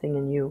investing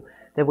in you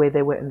the way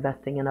they were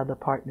investing in other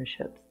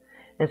partnerships.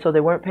 And so they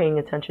weren't paying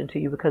attention to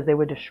you because they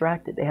were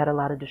distracted. They had a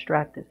lot of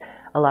distractions.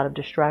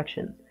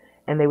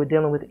 And they were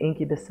dealing with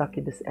incubus,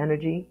 succubus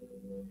energy.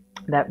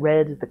 That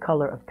red is the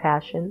color of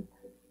passion,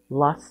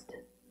 lust,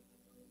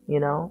 you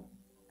know,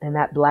 and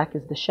that black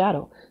is the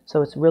shadow.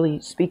 So it's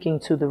really speaking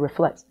to the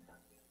reflex.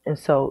 And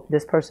so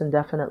this person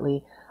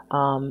definitely,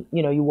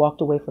 you know, you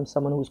walked away from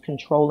someone who was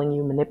controlling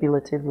you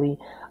manipulatively,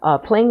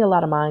 playing a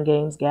lot of mind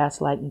games,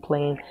 gaslighting,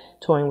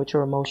 toying with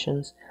your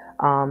emotions.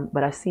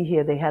 But I see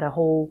here they had a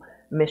whole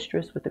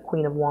mistress with the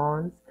Queen of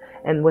Wands.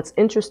 And what's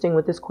interesting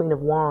with this Queen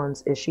of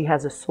Wands is she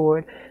has a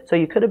sword. So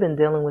you could have been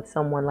dealing with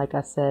someone, like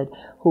I said,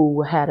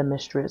 who had a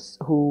mistress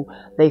who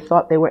they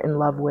thought they were in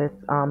love with,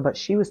 but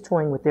she was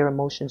toying with their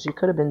emotions. You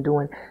could have been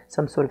doing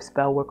some sort of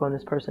spell work on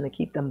this person to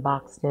keep them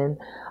boxed in.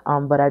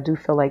 But I do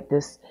feel like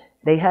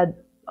they had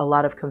a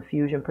lot of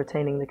confusion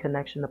pertaining the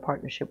connection, the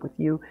partnership with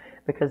you,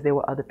 because there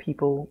were other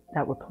people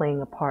that were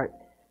playing a part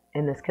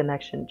in this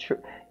connection,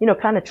 you know,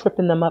 kind of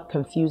tripping them up,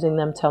 confusing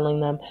them, telling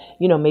them,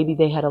 you know, maybe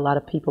they had a lot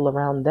of people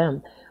around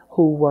them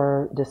who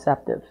were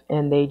deceptive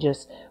and they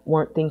just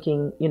weren't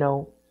thinking, you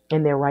know,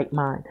 in their right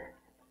mind.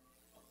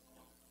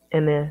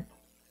 And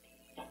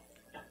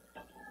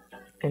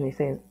he's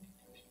saying,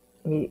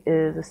 he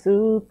is a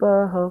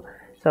super hoe.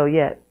 So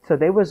yeah, so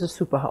they was a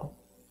super hoe.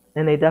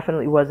 And they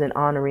definitely wasn't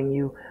honoring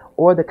you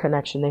or the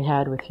connection they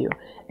had with you.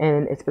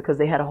 And it's because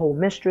they had a whole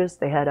mistress,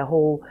 they had a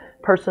whole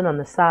person on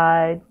the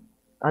side,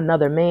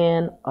 another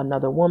man,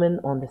 another woman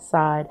on the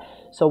side.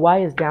 So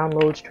why is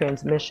downloads,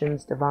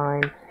 transmissions,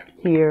 divine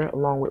here,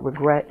 along with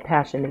regret,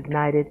 passion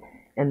ignited,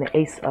 and the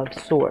Ace of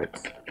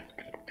Swords?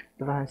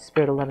 Divine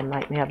Spirit of Love and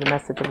Light. We have the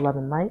message of love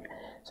and light.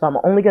 So I'm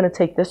only going to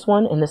take this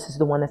one, and this is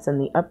the one that's in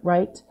the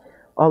upright.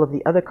 All of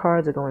the other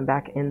cards are going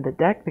back in the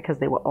deck because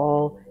they were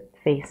all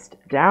faced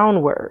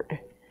downward.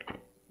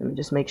 Let me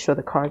just make sure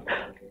the card.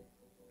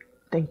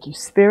 Thank you,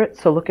 Spirit.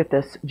 So look at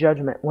this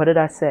judgment. What did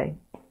I say?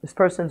 This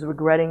person's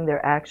regretting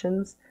their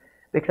actions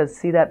because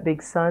see that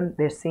big sun?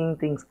 They're seeing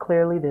things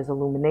clearly. There's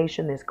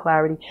illumination. There's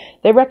clarity.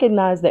 They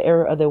recognize the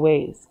error of their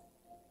ways.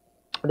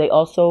 They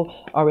also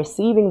are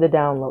receiving the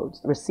downloads,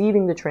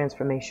 receiving the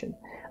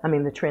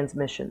the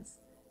transmissions,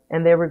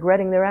 and they're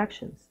regretting their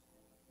actions.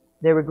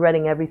 They're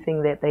regretting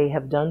everything that they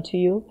have done to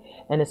you,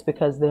 and it's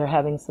because they're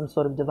having some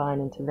sort of divine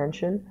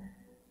intervention.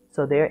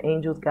 So their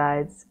angels,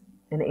 guides,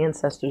 and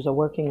ancestors are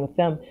working with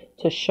them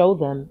to show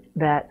them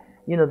that,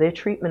 you know, their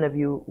treatment of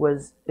you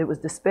was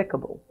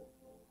despicable,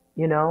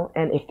 you know,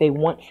 and if they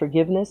want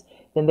forgiveness,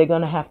 then they're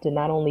going to have to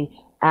not only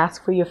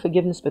ask for your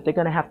forgiveness, but they're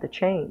going to have to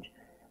change.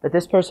 But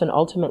this person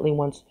ultimately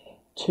wants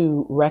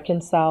to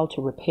reconcile,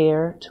 to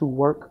repair, to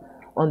work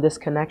on this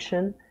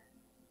connection.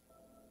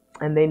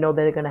 And they know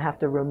that they're going to have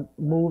to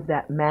remove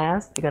that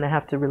mask. They're going to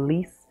have to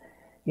release,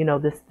 you know,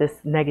 this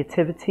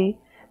negativity.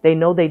 They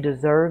know they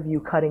deserve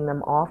you cutting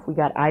them off. We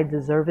got I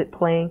Deserve It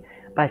playing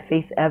by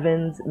Faith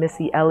Evans,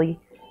 Missy Elliott,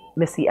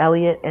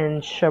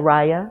 and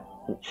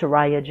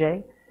Shariah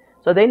J.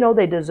 So they know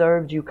they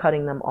deserved you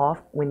cutting them off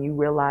when you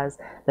realized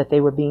that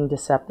they were being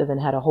deceptive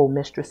and had a whole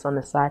mistress on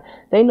the side.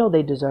 They know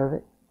they deserve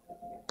it.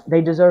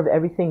 They deserve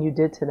everything you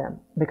did to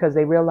them because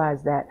they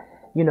realized that,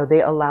 you know,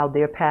 they allowed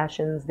their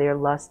passions, their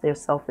lust, their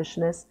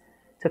selfishness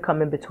to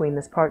come in between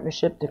this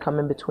partnership, to come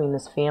in between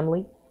this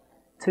family,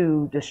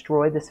 to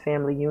destroy this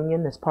family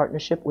union, this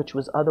partnership, which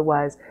was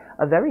otherwise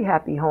a very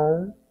happy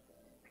home,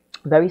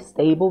 very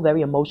stable,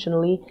 very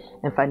emotionally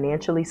and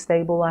financially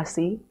stable, I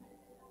see.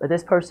 But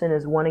this person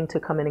is wanting to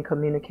come in and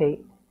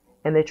communicate,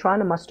 and they're trying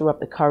to muster up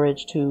the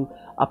courage to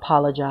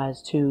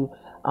apologize, to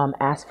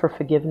ask for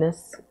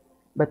forgiveness.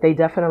 But they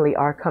definitely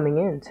are coming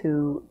in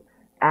to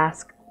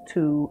ask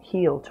to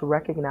heal, to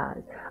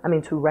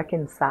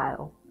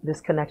reconcile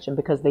this connection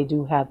because they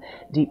do have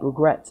deep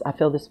regrets. I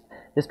feel this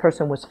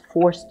person was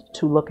forced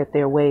to look at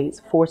their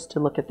ways, forced to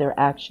look at their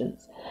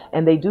actions.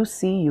 And they do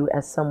see you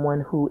as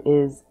someone who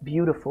is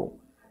beautiful.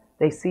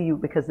 They see you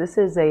because this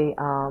is a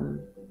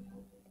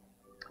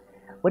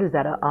what is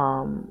that?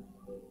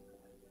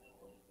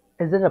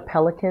 Is it a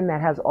pelican that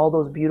has all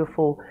those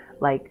beautiful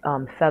like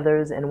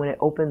feathers, and when it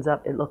opens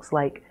up, it looks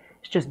like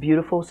it's just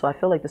beautiful. So I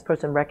feel like this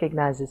person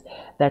recognizes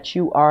that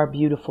you are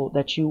beautiful,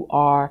 that you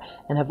are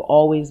and have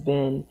always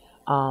been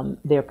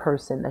their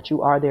person, that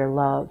you are their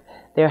love.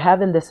 They're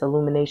having this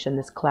illumination,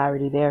 this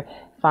clarity. They're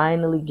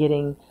finally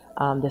getting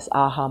this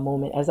aha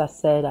moment. As I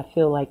said, I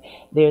feel like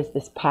there's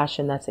this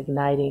passion that's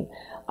igniting,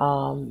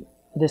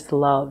 this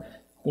love,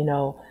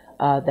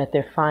 that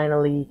they're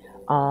finally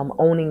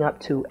owning up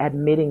to,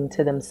 admitting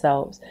to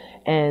themselves,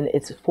 and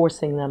it's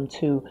forcing them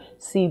to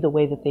see the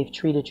way that they've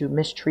treated you,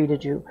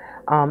 mistreated you.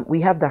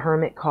 We have the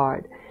Hermit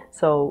card.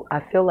 So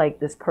I feel like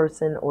this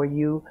person or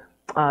you,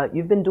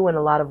 you've been doing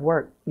a lot of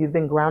work. You've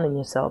been grounding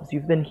yourselves.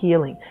 You've been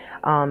healing.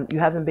 You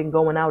haven't been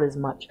going out as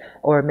much,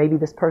 or maybe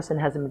this person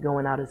hasn't been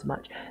going out as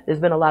much. There's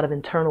been a lot of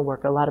internal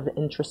work, a lot of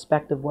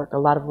introspective work, a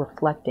lot of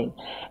reflecting.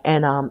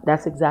 And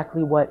that's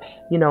exactly what,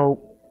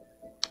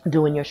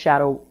 doing your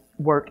shadow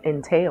work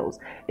entails,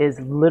 is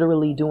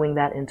literally doing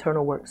that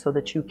internal work so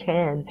that you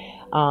can,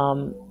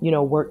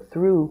 work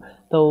through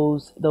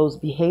those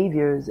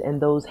behaviors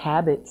and those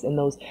habits and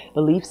those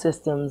belief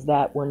systems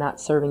that were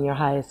not serving your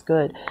highest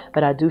good.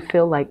 But I do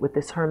feel like with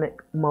this hermit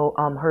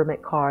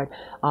card,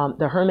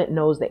 the hermit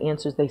knows the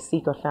answers they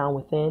seek are found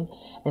within.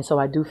 And so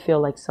I do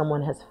feel like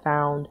someone has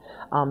found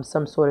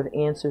some sort of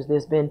answers.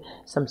 There's been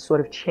some sort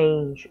of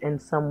change in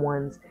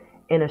someone's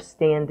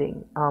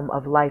understanding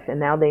of life, and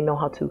now they know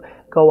how to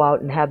go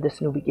out and have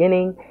this new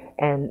beginning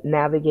and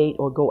navigate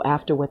or go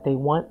after what they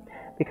want,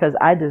 because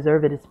I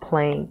deserve it is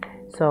playing.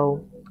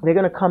 So they're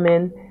going to come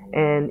in,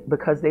 and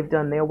because they've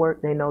done their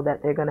work, they know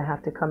that they're going to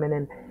have to come in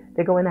and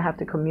they're going to have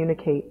to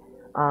communicate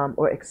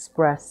or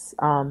express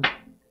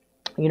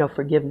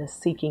forgiveness,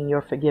 seeking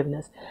your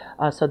forgiveness,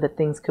 so that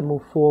things can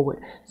move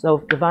forward. So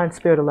divine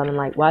spirit of love and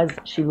light, why is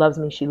she loves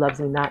me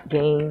not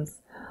games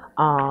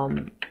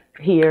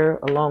here,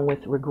 along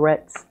with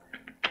regrets,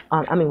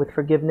 with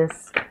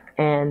forgiveness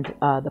and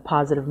the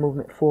positive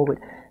movement forward.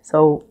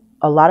 So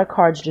a lot of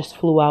cards just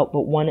flew out,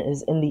 but one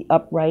is in the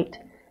upright,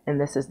 and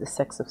this is the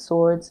Six of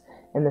Swords.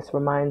 And this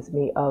reminds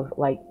me of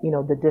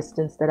the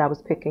distance that I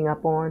was picking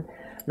up on,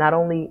 not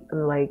only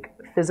like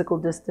physical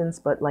distance,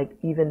 but like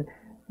even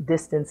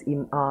distance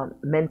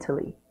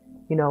mentally,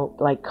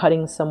 like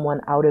cutting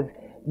someone out of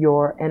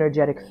your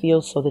energetic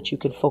field so that you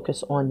can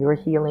focus on your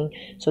healing,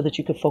 so that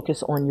you can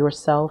focus on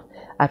yourself.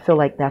 I feel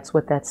like that's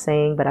what that's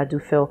saying, but I do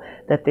feel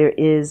that there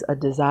is a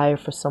desire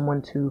for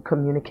someone to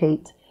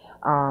communicate,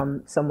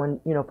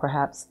 someone,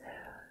 perhaps,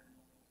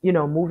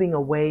 moving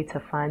away to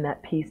find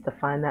that peace, to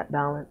find that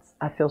balance.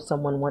 I feel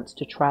someone wants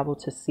to travel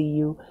to see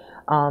you,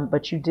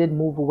 but you did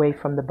move away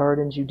from the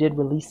burdens. You did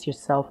release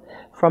yourself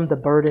from the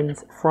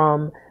burdens,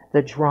 from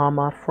the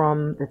drama,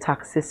 from the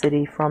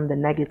toxicity, from the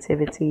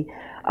negativity,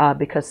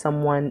 because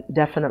someone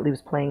definitely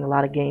was playing a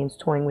lot of games,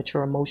 toying with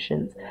your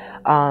emotions,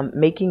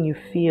 making you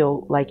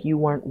feel like you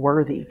weren't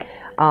worthy.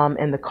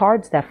 And the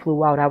cards that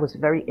flew out, I was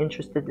very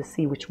interested to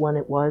see which one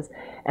it was.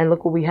 And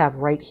look what we have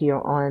right here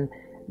on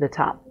the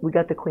top. We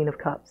got the Queen of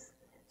Cups.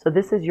 So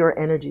this is your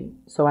energy.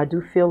 So I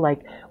do feel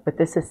like what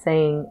this is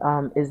saying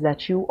is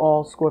that you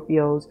all,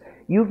 Scorpios,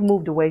 you've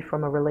moved away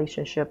from a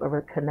relationship or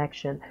a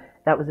connection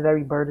that was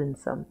very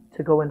burdensome,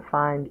 to go and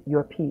find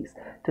your peace,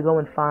 to go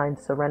and find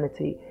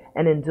serenity.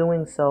 And in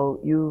doing so,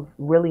 you've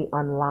really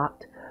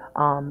unlocked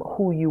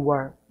who you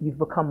were. You've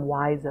become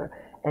wiser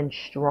and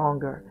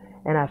stronger.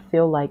 And I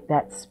feel like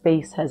that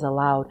space has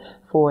allowed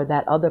for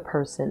that other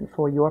person,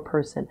 for your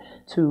person,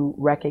 to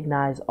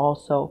recognize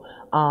also,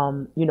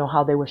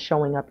 how they were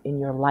showing up in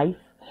your life.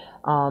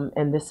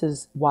 And this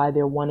is why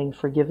they're wanting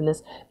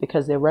forgiveness,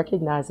 because they're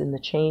recognizing the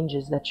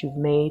changes that you've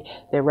made.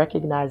 They're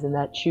recognizing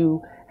that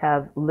you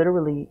have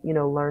literally,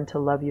 learned to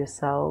love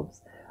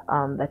yourselves,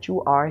 that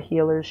you are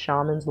healers,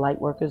 shamans,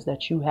 light workers,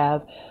 that you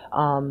have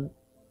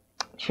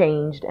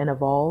changed and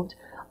evolved.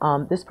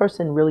 This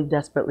person really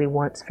desperately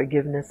wants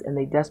forgiveness, and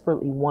they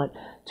desperately want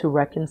to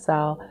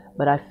reconcile.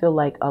 But I feel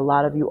like a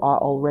lot of you are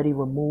already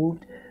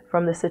removed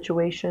from the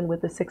situation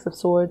with the Six of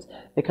Swords,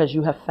 because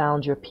you have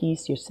found your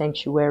peace, your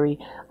sanctuary.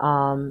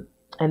 And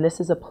this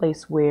is a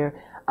place where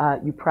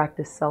you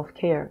practice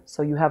self-care.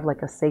 So you have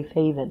like a safe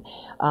haven.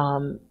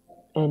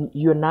 And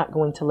you're not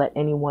going to let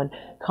anyone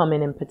come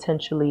in and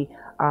potentially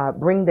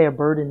bring their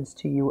burdens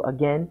to you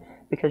again,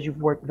 because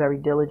you've worked very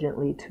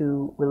diligently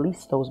to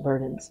release those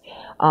burdens.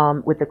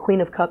 With the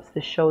Queen of Cups,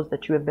 this shows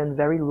that you have been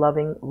very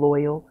loving,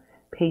 loyal,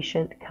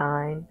 patient,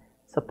 kind,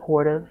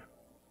 supportive.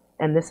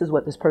 And this is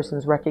what this person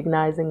is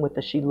recognizing with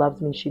the she loves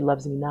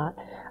me not.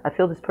 I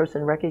feel this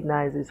person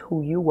recognizes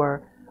who you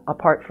were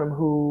apart from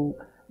who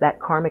that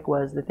karmic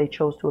was that they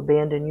chose to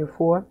abandon you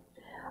for.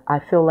 I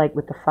feel like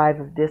with the Five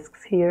of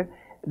Discs here,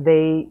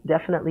 they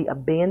definitely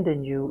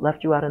abandoned you,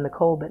 left you out in the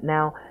cold, but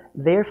now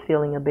they're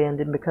feeling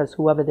abandoned because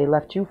whoever they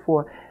left you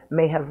for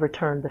may have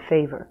returned the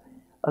favor.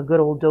 A good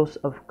old dose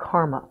of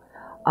karma.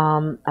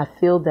 I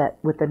feel that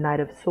with the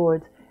Knight of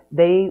Swords,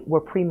 they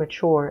were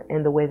premature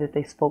in the way that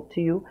they spoke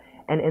to you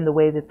and in the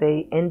way that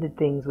they ended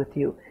things with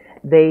you.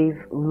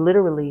 They've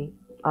literally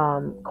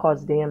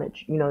cause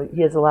damage. You know,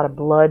 he has a lot of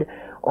blood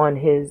on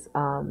his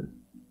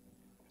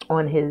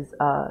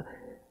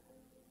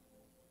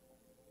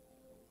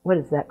what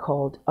is that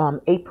called?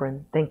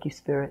 Apron. Thank you,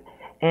 Spirit.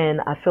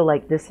 And I feel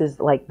like this is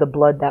like the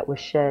blood that was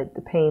shed,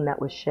 the pain that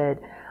was shed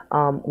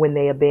when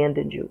they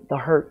abandoned you, the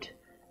hurt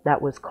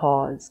that was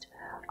caused.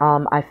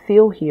 I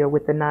feel here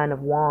with the Nine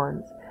of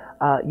Wands,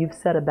 you've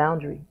set a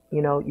boundary.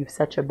 You know, you've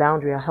set your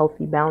boundary, a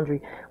healthy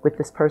boundary with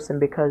this person,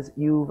 because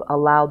you've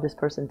allowed this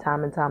person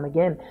time and time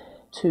again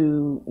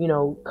to, you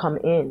know, come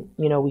in.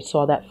 You know, we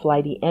saw that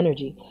flighty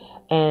energy.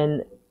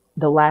 And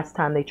the last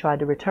time they tried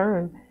to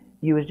return,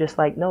 you was just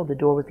like, no, the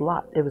door was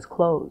locked. It was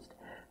closed,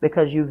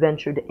 because you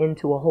ventured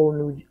into a whole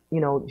new, you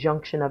know,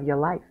 junction of your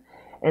life.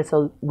 And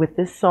so with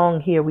this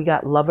song here, we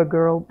got Lover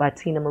Girl by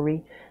Tina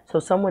Marie. So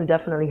someone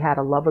definitely had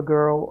a lover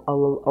girl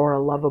or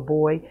a lover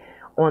boy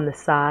on the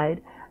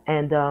side.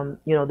 And,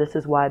 you know, this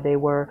is why they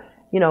were,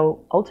 you know,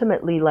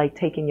 ultimately like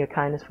taking your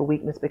kindness for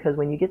weakness, because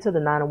when you get to the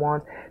Nine of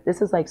Wands,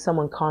 this is like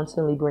someone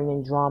constantly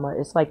bringing drama.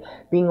 It's like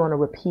being on a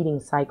repeating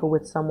cycle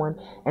with someone.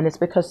 And it's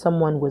because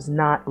someone was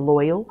not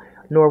loyal,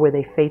 nor were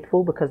they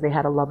faithful, because they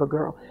had a lover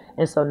girl.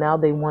 And so now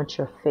they want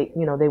your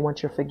you know, they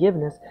want your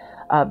forgiveness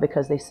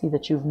because they see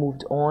that you've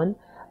moved on.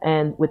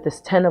 And with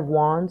this Ten of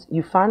Wands,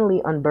 you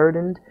finally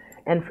unburdened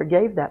and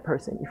forgave that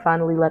person. You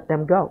finally let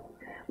them go.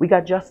 We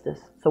got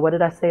justice. So what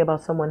did I say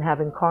about someone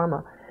having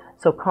karma?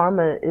 So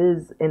karma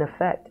is in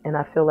effect, and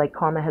I feel like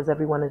karma has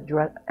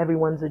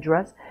everyone's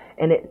address,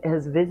 and it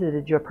has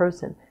visited your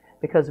person.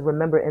 Because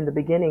remember, in the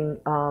beginning,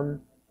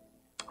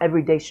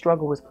 Everyday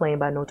Struggle was playing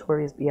by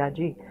Notorious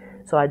B.I.G.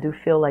 So I do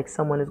feel like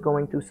someone is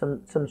going through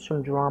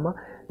some drama,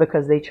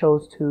 because they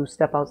chose to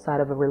step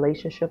outside of a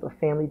relationship, a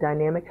family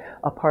dynamic,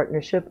 a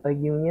partnership, a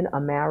union, a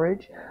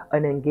marriage,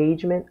 an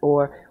engagement,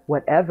 or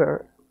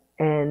whatever.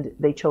 And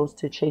they chose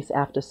to chase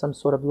after some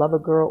sort of lover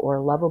girl or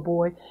a lover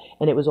boy.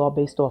 And it was all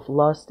based off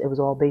lust. It was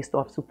all based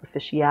off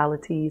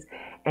superficialities.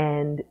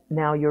 And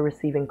now you're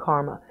receiving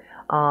karma.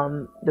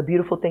 The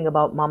beautiful thing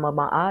about Mama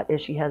Ma'at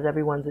is she has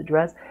everyone's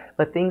address,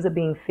 but things are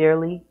being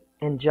fairly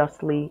and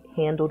justly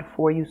handled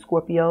for you,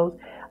 Scorpios.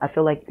 I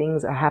feel like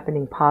things are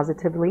happening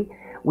positively.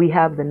 We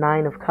have the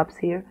Nine of Cups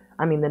here.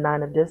 I mean, the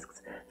Nine of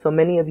Discs. So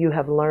many of you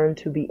have learned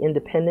to be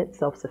independent,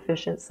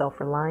 self-sufficient,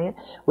 self-reliant,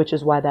 which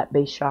is why that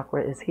base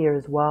chakra is here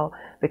as well,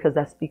 because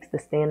that speaks to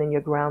standing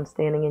your ground,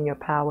 standing in your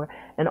power,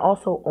 and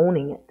also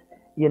owning it,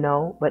 you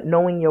know, but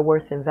knowing your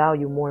worth and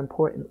value more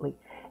importantly.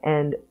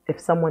 And if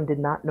someone did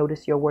not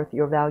notice your worth,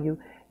 your value,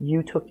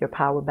 you took your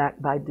power back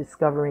by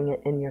discovering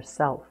it in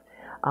yourself.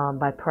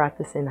 By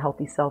practicing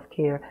healthy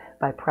self-care,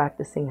 by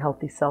practicing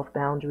healthy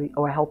self-boundary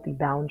or healthy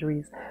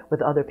boundaries with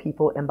other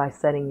people, and by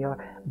setting your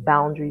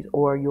boundaries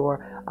or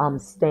your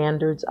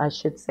standards, I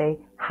should say,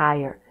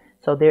 higher.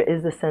 So there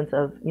is a sense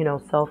of, you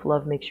know,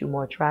 self-love makes you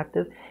more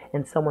attractive,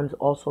 and someone's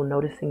also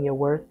noticing your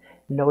worth,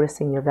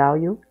 noticing your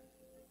value.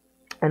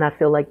 And I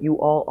feel like you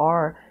all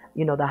are,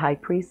 you know, the high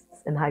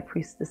priests and high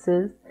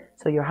priestesses.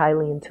 So you're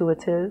highly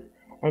intuitive,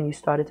 and you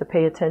started to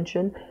pay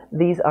attention.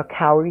 These are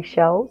cowrie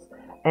shells.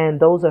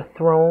 And those are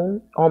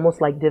thrown almost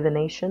like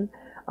divination,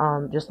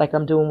 just like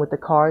I'm doing with the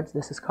cards.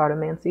 This is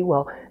cartomancy.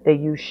 Well, they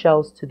use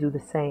shells to do the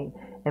same.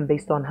 And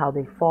based on how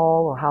they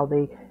fall or how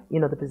they,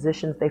 you know, the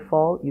positions they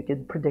fall, you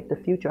can predict the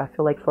future. I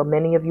feel like for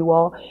many of you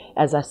all,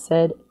 as I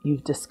said,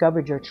 you've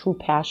discovered your true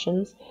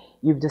passions.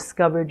 You've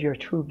discovered your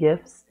true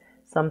gifts,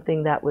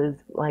 something that was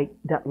like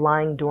that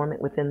lying dormant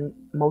within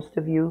most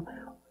of you.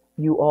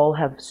 You all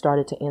have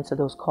started to answer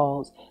those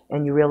calls,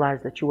 and you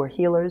realize that you are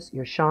healers,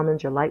 your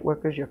shamans, your light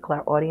workers, your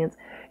clairaudience,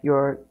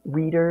 your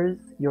readers,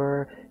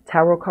 your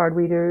tarot card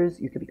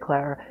readers. You could be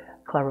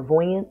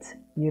clairvoyant,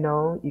 you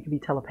know, you could be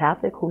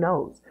telepathic, who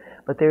knows?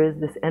 But there is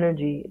this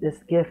energy, this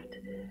gift,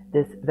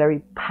 this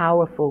very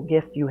powerful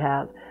gift you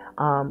have,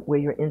 where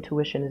your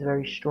intuition is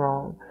very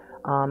strong.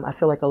 I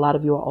feel like a lot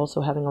of you are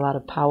also having a lot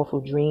of powerful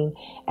dream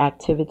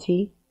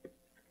activity.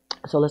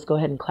 So let's go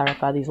ahead and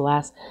clarify these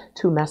last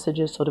two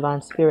messages. So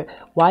Divine Spirit,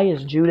 why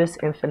is Judas,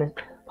 Infinite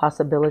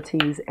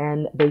Possibilities,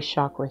 and Base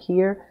Chakra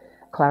here?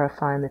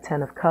 Clarifying the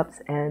Ten of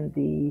Cups and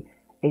the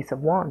Ace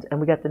of Wands.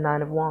 And we got the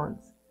Nine of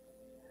Wands.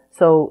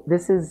 So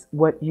this is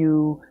what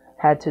you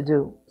had to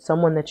do.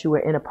 Someone that you were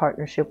in a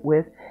partnership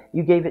with,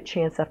 you gave it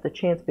chance after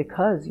chance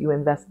because you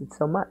invested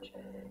so much.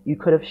 You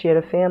could have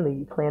shared a family.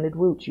 You planted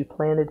roots. You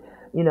planted,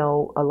 you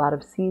know, a lot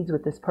of seeds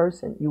with this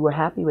person. You were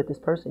happy with this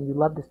person. You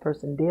loved this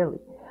person dearly.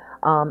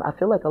 I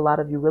feel like a lot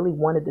of you really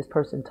wanted this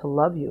person to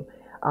love you,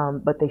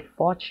 but they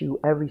fought you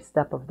every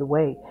step of the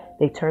way.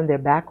 They turned their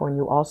back on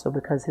you also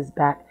because his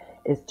back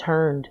is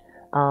turned,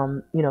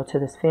 you know, to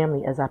this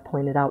family, as I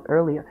pointed out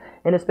earlier.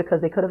 And it's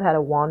because they could have had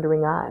a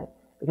wandering eye,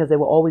 because they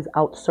were always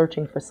out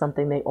searching for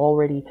something they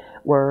already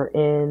were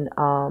in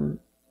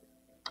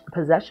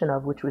possession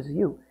of, which was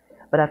you.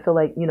 But I feel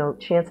like, you know,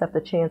 chance after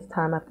chance,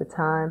 time after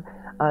time,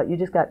 you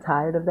just got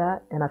tired of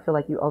that. And I feel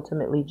like you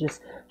ultimately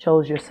just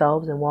chose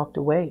yourselves and walked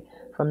away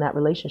from that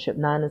relationship.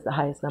 9 is the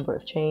highest number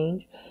of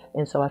change.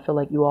 And so I feel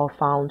like you all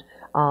found,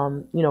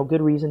 you know,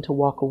 good reason to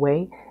walk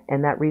away.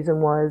 And that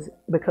reason was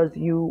because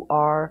you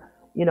are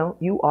you know,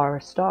 you are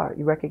a star.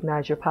 You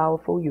recognize you're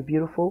powerful, you're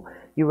beautiful,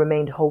 you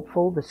remained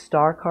hopeful. The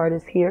star card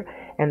is here,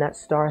 and that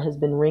star has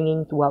been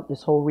ringing throughout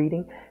this whole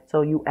reading.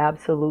 So you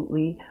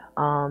absolutely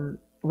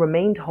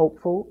remained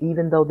hopeful,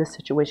 even though this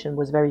situation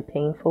was very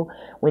painful.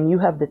 When you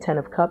have the Ten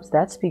of Cups,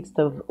 that speaks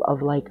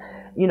of like,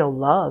 you know,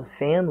 love,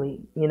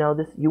 family. You know,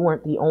 this, you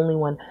weren't the only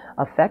one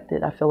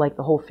affected. I feel like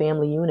the whole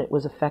family unit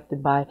was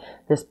affected by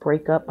this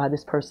breakup, by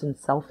this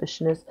person's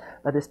selfishness,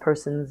 by this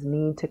person's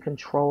need to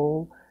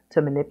control, to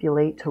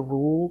manipulate, to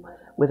rule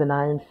with an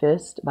iron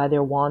fist, by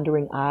their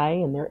wandering eye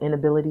and their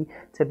inability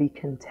to be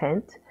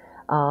content,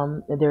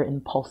 their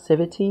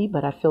impulsivity.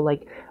 But I feel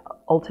like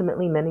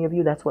ultimately, many of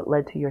you, that's what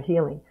led to your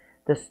healing.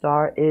 The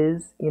star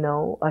is, you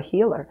know, a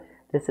healer.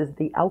 This is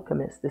the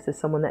alchemist. This is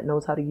someone that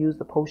knows how to use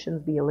the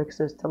potions, the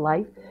elixirs to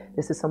life.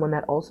 This is someone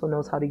that also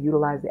knows how to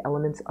utilize the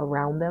elements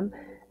around them.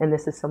 And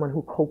this is someone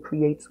who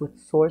co-creates with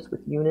source, with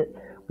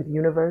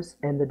universe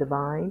and the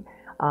divine.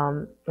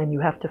 And you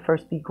have to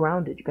first be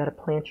grounded. You got to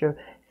plant your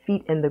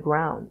feet in the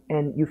ground.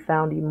 And you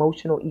found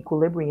emotional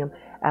equilibrium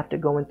after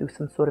going through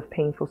some sort of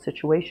painful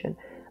situation.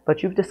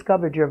 But you've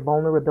discovered your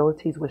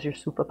vulnerabilities was your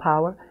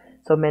superpower.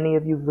 So many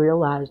of you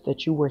realized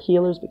that you were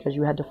healers because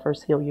you had to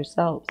first heal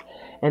yourselves.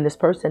 And this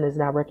person is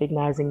now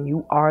recognizing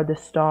you are the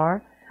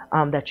star,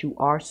 that you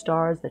are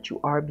stars, that you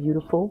are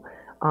beautiful.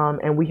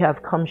 And we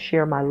have Come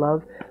Share My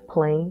Love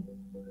playing.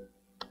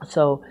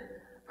 So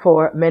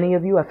for many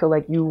of you, I feel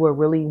like you were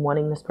really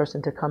wanting this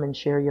person to come and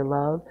share your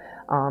love.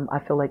 I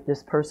feel like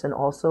this person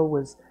also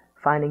was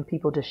finding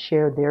people to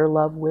share their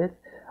love with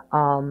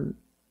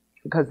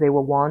because they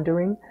were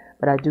wandering.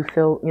 But I do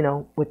feel, you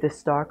know, with this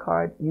star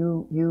card,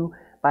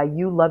 by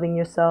you loving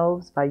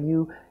yourselves, by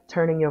you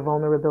turning your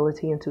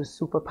vulnerability into a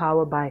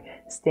superpower, by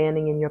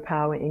standing in your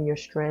power, in your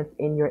strength,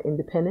 in your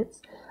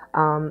independence,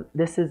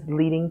 this is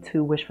leading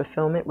to wish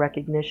fulfillment,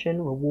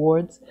 recognition,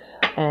 rewards,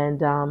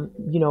 and,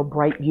 you know,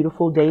 bright,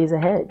 beautiful days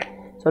ahead.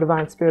 So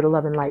divine spirit of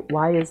love and light.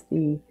 Why is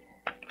the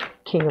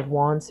King of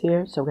Wands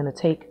here? So we're going to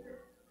take,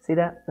 see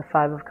that? The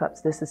Five of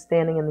Cups. This is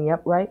standing in the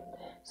upright.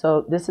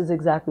 So this is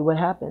exactly what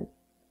happened.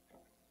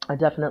 I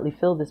definitely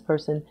feel this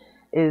person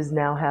is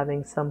now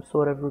having some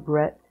sort of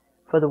regret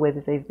for the way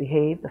that they've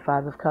behaved. The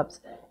Five of Cups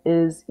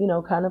is, you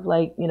know, kind of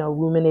like, you know,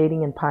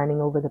 ruminating and pining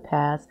over the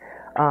past,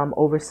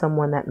 over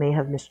someone that may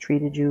have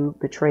mistreated you,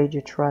 betrayed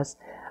your trust,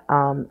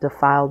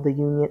 defiled the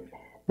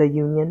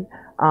union.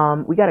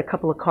 We got a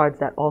couple of cards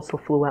that also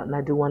flew out, and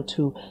I do want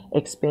to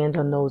expand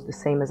on those the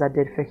same as I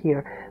did for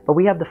here. But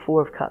we have the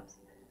Four of Cups.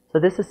 So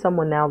this is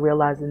someone now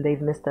realizing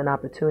they've missed an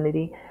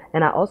opportunity.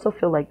 And I also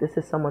feel like this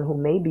is someone who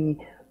may be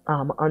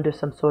under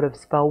some sort of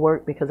spell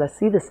work, because I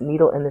see this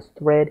needle and this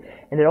thread,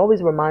 and it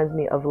always reminds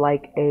me of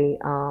like a,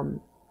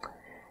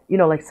 you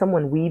know, like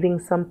someone weaving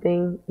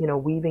something, you know,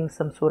 weaving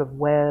some sort of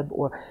web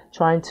or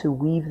trying to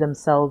weave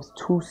themselves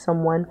to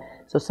someone.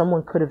 So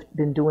someone could have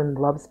been doing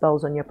love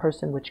spells on your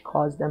person, which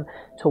caused them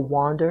to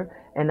wander.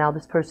 And now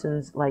this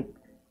person's like,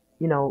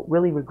 you know,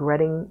 really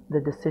regretting the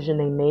decision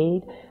they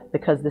made,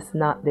 because this is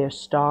not their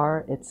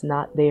star. It's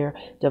not their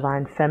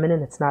divine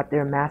feminine. It's not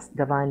their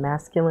divine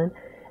masculine.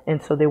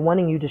 And so they're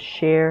wanting you to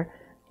share,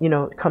 you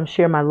know, Come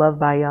Share My Love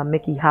by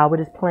Mickey Howard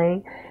is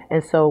playing.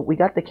 And so we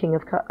got the King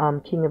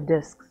of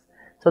Discs.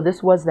 So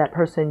this was that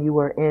person you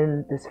were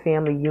in this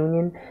family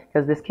union,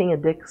 because this King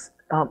of Discs,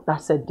 I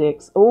said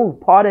Dicks. Oh,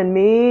 pardon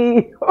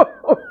me.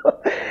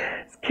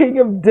 King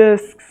of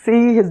Discs.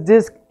 See, his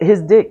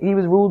dick, he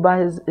was ruled by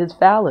his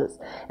phallus.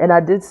 And I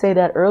did say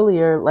that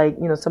earlier, like,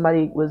 you know,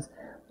 somebody was,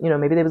 you know,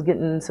 maybe they was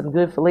getting some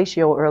good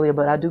fellatio earlier,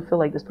 but I do feel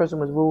like this person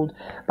was ruled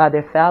by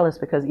their phallus,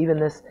 because even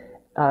this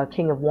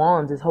King of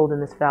Wands is holding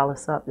this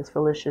phallus up, this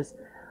fallacious,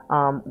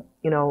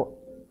 you know,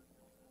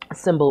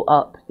 symbol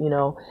up, you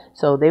know.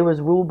 So they was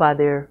ruled by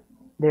their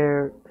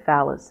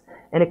phallus,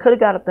 and it could have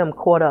got them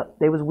caught up.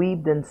 They was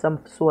weaved in some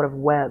sort of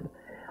web,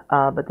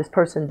 but this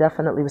person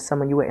definitely was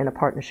someone you were in a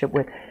partnership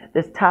with.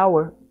 This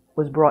tower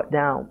was brought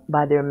down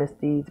by their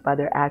misdeeds, by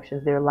their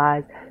actions, their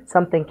lies.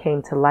 Something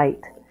came to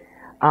light.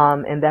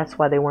 And that's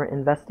why they weren't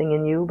investing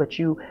in you, but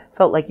you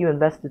felt like you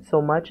invested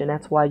so much, and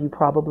that's why you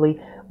probably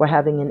were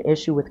having an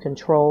issue with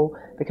control,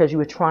 because you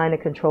were trying to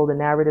control the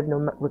narrative,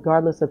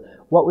 regardless of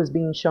what was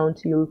being shown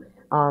to you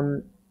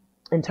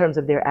in terms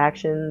of their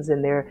actions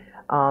and their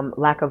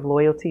lack of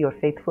loyalty or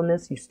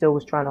faithfulness. You still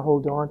was trying to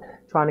hold on,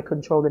 trying to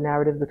control the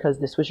narrative, because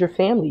this was your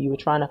family. You were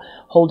trying to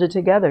hold it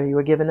together. You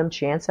were giving them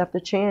chance after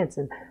chance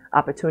and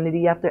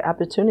opportunity after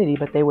opportunity,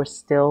 but they were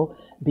still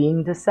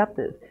being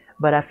deceptive.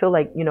 But I feel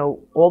like, you know,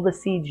 all the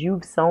seeds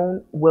you've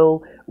sown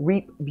will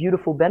reap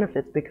beautiful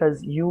benefits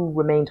because you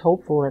remained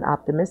hopeful and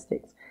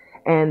optimistic.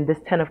 And this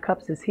Ten of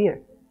Cups is here.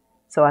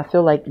 So I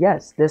feel like,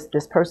 yes, this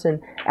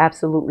person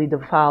absolutely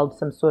defiled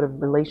some sort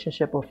of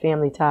relationship or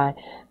family tie.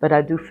 But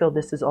I do feel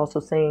this is also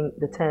saying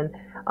the 10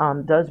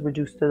 does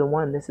reduce to the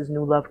 1. This is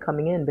new love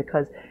coming in,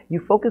 because you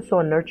focus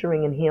on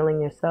nurturing and healing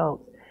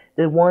yourselves.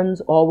 The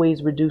ones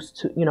always reduce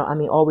to, you know, I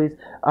mean, always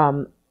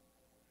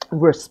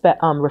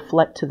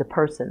reflect to the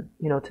person,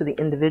 you know, to the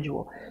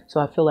individual. So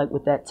I feel like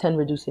with that 10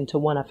 reducing to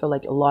 1, I feel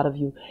like a lot of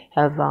you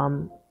have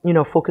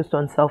focused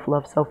on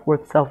self-love,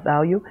 self-worth,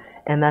 self-value.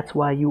 And that's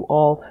why you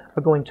all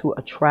are going to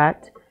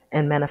attract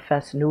and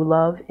manifest new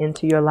love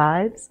into your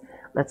lives.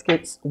 Let's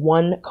get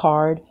one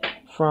card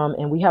from,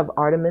 and we have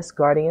Artemis,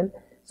 Guardian.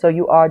 So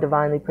you are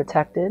divinely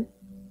protected.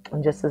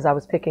 And just as I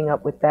was picking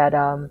up with that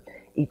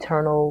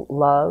eternal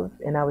love,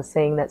 and I was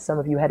saying that some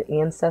of you had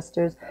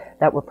ancestors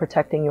that were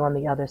protecting you on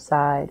the other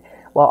side,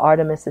 while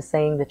Artemis is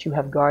saying that you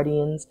have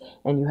guardians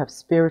and you have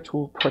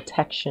spiritual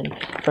protection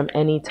from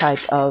any type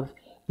of,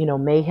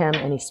 mayhem,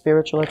 any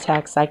spiritual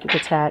attacks, psychic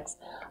attacks,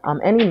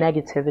 any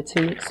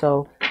negativity.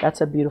 So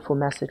that's a beautiful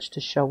message to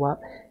show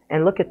up.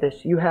 And look at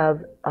this. You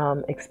have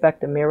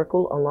expect a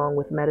miracle along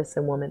with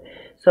medicine woman.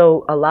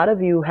 So a lot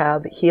of you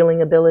have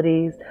healing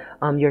abilities.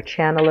 You're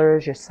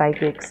channelers, you're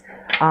psychics.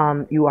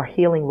 You are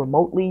healing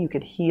remotely. You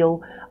could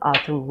heal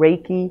through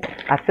Reiki.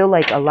 I feel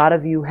like a lot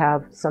of you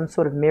have some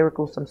sort of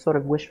miracle, some sort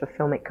of wish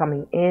fulfillment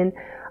coming in.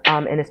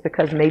 And it's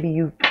because maybe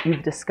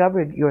you've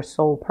discovered your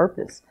soul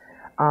purpose.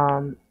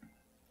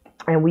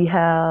 And we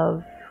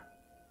have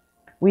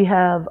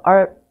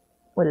our,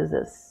 what is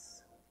this?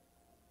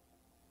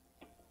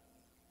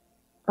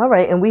 All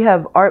right, and we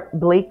have Art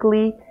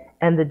Blakely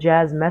and the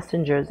Jazz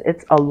Messengers.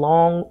 It's a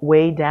long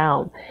way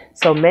down.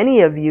 So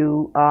many of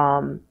you,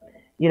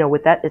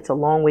 with that, it's a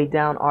long way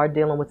down, are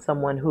dealing with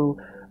someone who,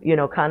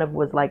 kind of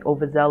was like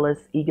overzealous,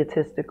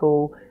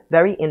 egotistical,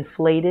 very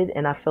inflated,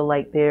 and I feel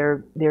like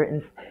their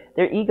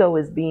ego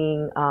is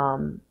being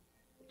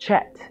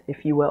checked,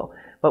 if you will.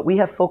 But we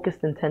have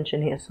focused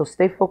intention here. So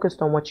stay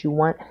focused on what you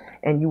want,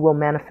 and you will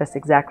manifest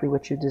exactly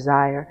what you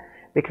desire,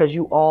 because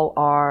you all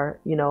are,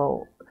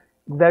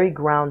 very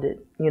grounded.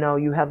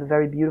 You have a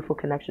very beautiful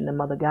connection to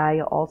Mother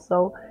Gaia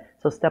also.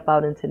 So step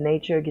out into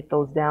nature, get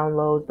those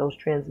downloads, those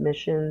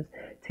transmissions,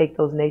 take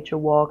those nature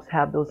walks,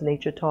 have those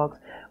nature talks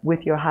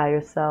with your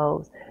higher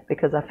selves,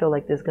 because I feel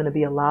like there's going to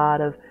be a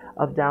lot of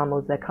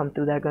downloads that come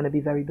through that are going to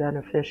be very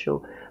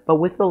beneficial. But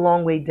with the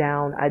long way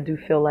down, I do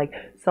feel like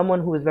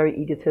someone who is very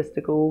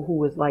egotistical,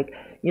 who is like,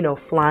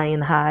 flying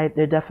high,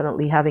 they're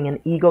definitely having an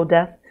ego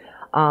death.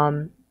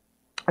 And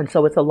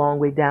so it's a long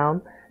way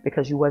down,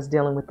 because you was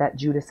dealing with that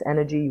Judas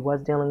energy. You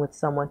was dealing with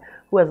someone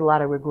who has a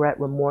lot of regret,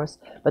 remorse,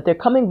 but they're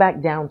coming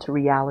back down to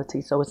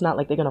reality. So it's not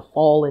like they're going to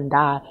fall and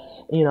die.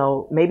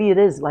 Maybe it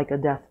is like a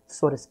death,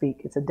 so to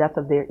speak. It's a death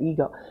of their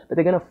ego, but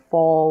they're going to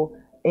fall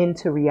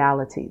into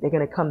reality. They're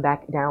going to come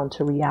back down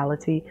to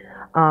reality.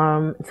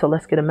 So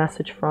let's get a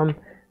message from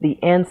the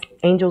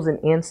Angels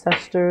and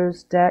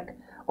Ancestors deck.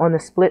 On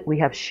the split, we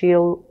have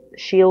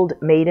Shield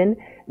Maiden,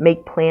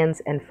 make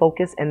plans and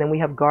focus. And then we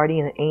have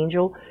Guardian and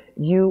Angel.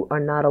 You are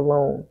not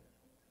alone.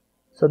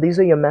 So these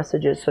are your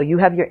messages. So you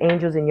have your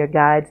angels and your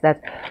guides.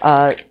 That's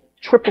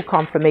triple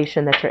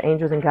confirmation that your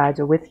angels and guides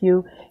are with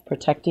you,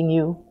 protecting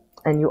you.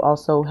 And you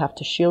also have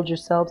to shield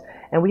yourselves.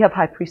 And we have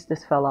High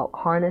Priestess fell out.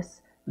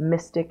 Harness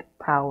mystic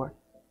power.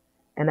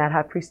 And that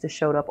High Priestess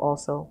showed up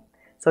also.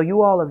 So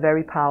you all are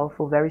very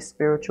powerful, very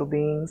spiritual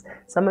beings.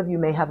 Some of you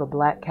may have a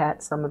black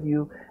cat. Some of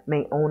you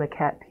may own a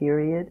cat,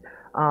 period.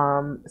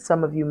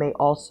 Some of you may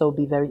also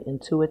be very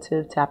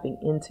intuitive, tapping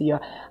into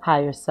your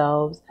higher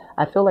selves.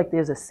 I feel like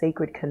there's a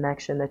sacred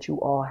connection that you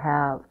all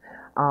have.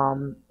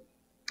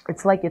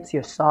 It's like it's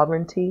your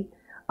sovereignty.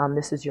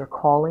 This is your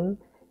calling,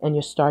 and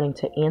you're starting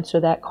to answer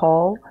that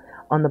call.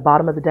 On the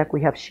bottom of the deck,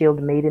 we have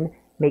Shield Maiden,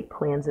 make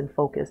plans and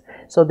focus.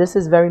 So this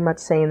is very much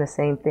saying the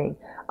same thing.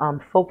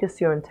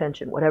 Focus your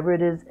intention. Whatever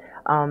it is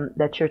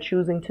that you're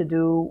choosing to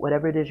do,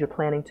 whatever it is you're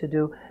planning to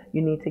do,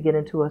 you need to get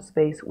into a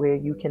space where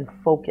you can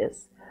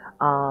focus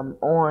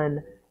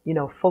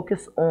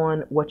focus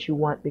on what you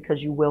want,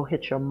 because you will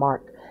hit your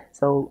mark.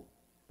 So,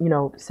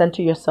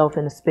 center yourself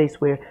in a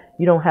space where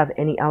you don't have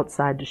any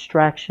outside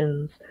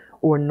distractions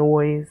or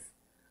noise,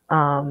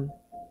 and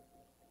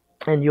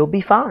you'll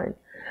be fine.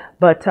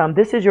 But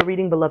this is your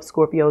reading, beloved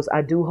Scorpios.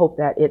 I do hope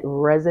that it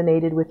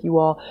resonated with you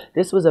all.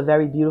 This was a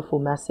very beautiful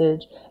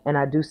message, and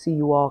I do see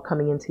you all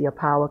coming into your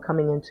power,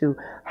 coming into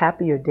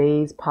happier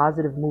days,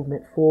 positive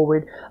movement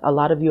forward. A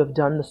lot of you have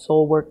done the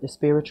soul work, the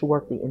spiritual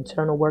work, the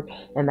internal work,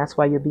 and that's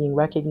why you're being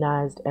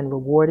recognized and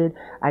rewarded.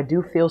 I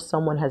do feel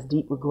someone has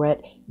deep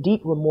regret,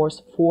 deep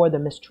remorse for the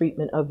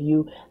mistreatment of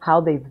you, how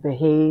they've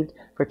behaved,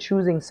 for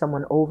choosing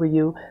someone over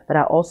you. But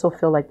I also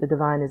feel like the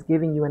divine is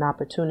giving you an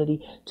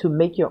opportunity to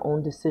make your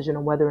own decision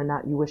on whether or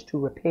not you wish to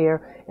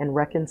repair and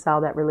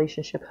reconcile that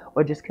relationship,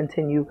 or just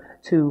continue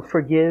to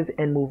forgive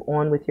and move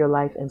on with your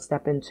life and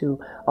step into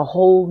a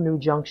whole new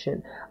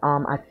junction.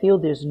 I feel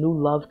there's new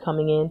love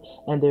coming in,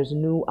 and there's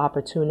new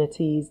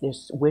opportunities,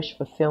 there's wish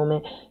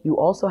fulfillment. You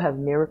also have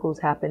miracles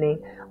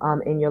happening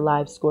in your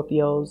lives,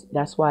 Scorpios.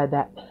 That's why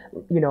that,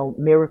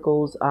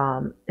 miracles,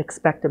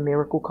 expect a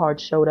miracle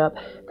card showed up,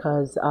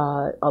 because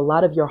a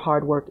lot of your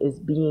hard work is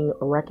being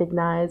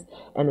recognized,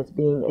 and it's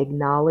being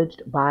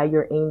acknowledged by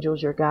your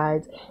angels, your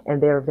guides,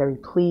 and they're very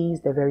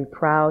pleased, they're very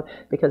proud,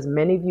 because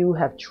many of you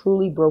have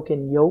truly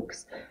broken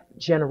yokes,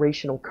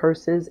 generational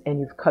curses, and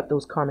you've cut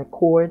those karmic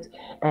cords.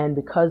 And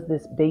because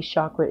this base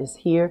chakra is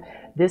here,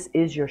 this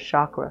is your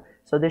chakra.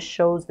 So this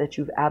shows that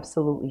you've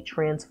absolutely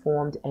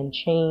transformed and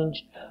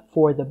changed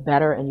for the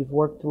better, and you've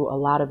worked through a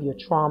lot of your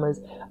traumas,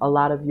 a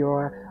lot of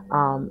your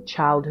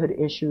childhood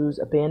issues,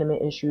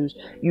 abandonment issues.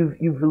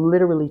 You've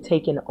literally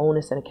taken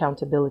onus and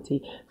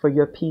accountability for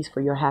your peace,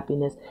 for your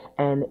happiness,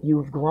 and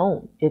you've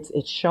grown.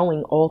 It's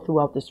showing all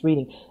throughout this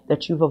reading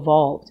that you've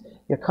evolved.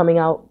 You're coming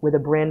out with a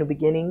brand new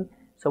beginning.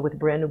 So with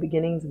brand new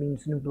beginnings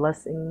means new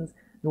blessings,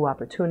 new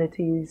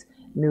opportunities,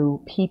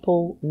 new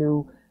people,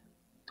 new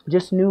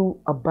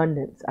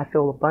abundance. I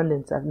feel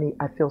abundance.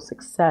 I feel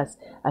success.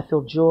 I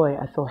feel joy.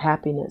 I feel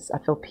happiness. I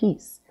feel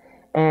peace.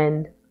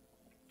 And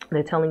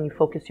they're telling you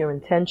focus your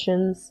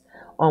intentions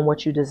on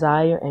what you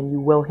desire and you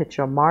will hit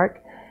your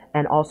mark,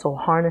 and also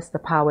harness the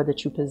power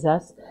that you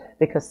possess,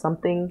 because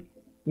something,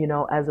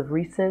 as of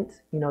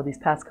recent, these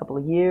past couple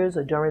of years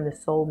or during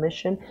this soul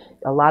mission,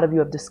 a lot of you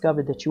have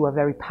discovered that you are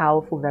very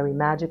powerful, very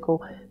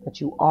magical,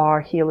 that you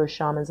are healers,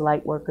 shamans,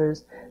 light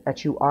workers,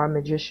 that you are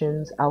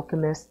magicians,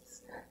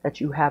 alchemists, that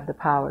you have the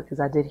power. Because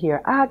I did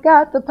hear, I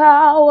got the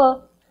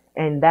power,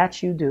 and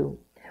that you do.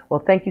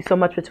 Well, thank you so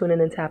much for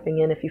tuning and tapping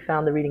in. If you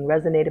found the reading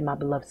resonated, my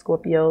beloved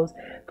Scorpios,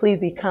 please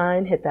be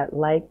kind. Hit that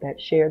like, that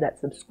share, that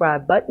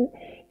subscribe button.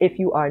 If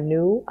you are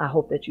new, I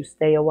hope that you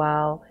stay a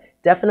while.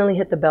 Definitely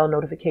hit the bell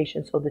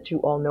notification so that you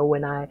all know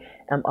when I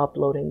am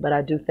uploading. But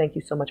I do thank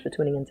you so much for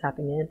tuning and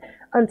tapping in.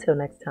 Until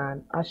next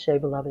time, Ashe,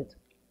 beloved.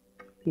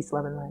 Peace,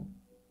 love, and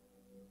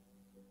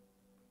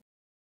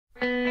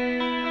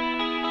light.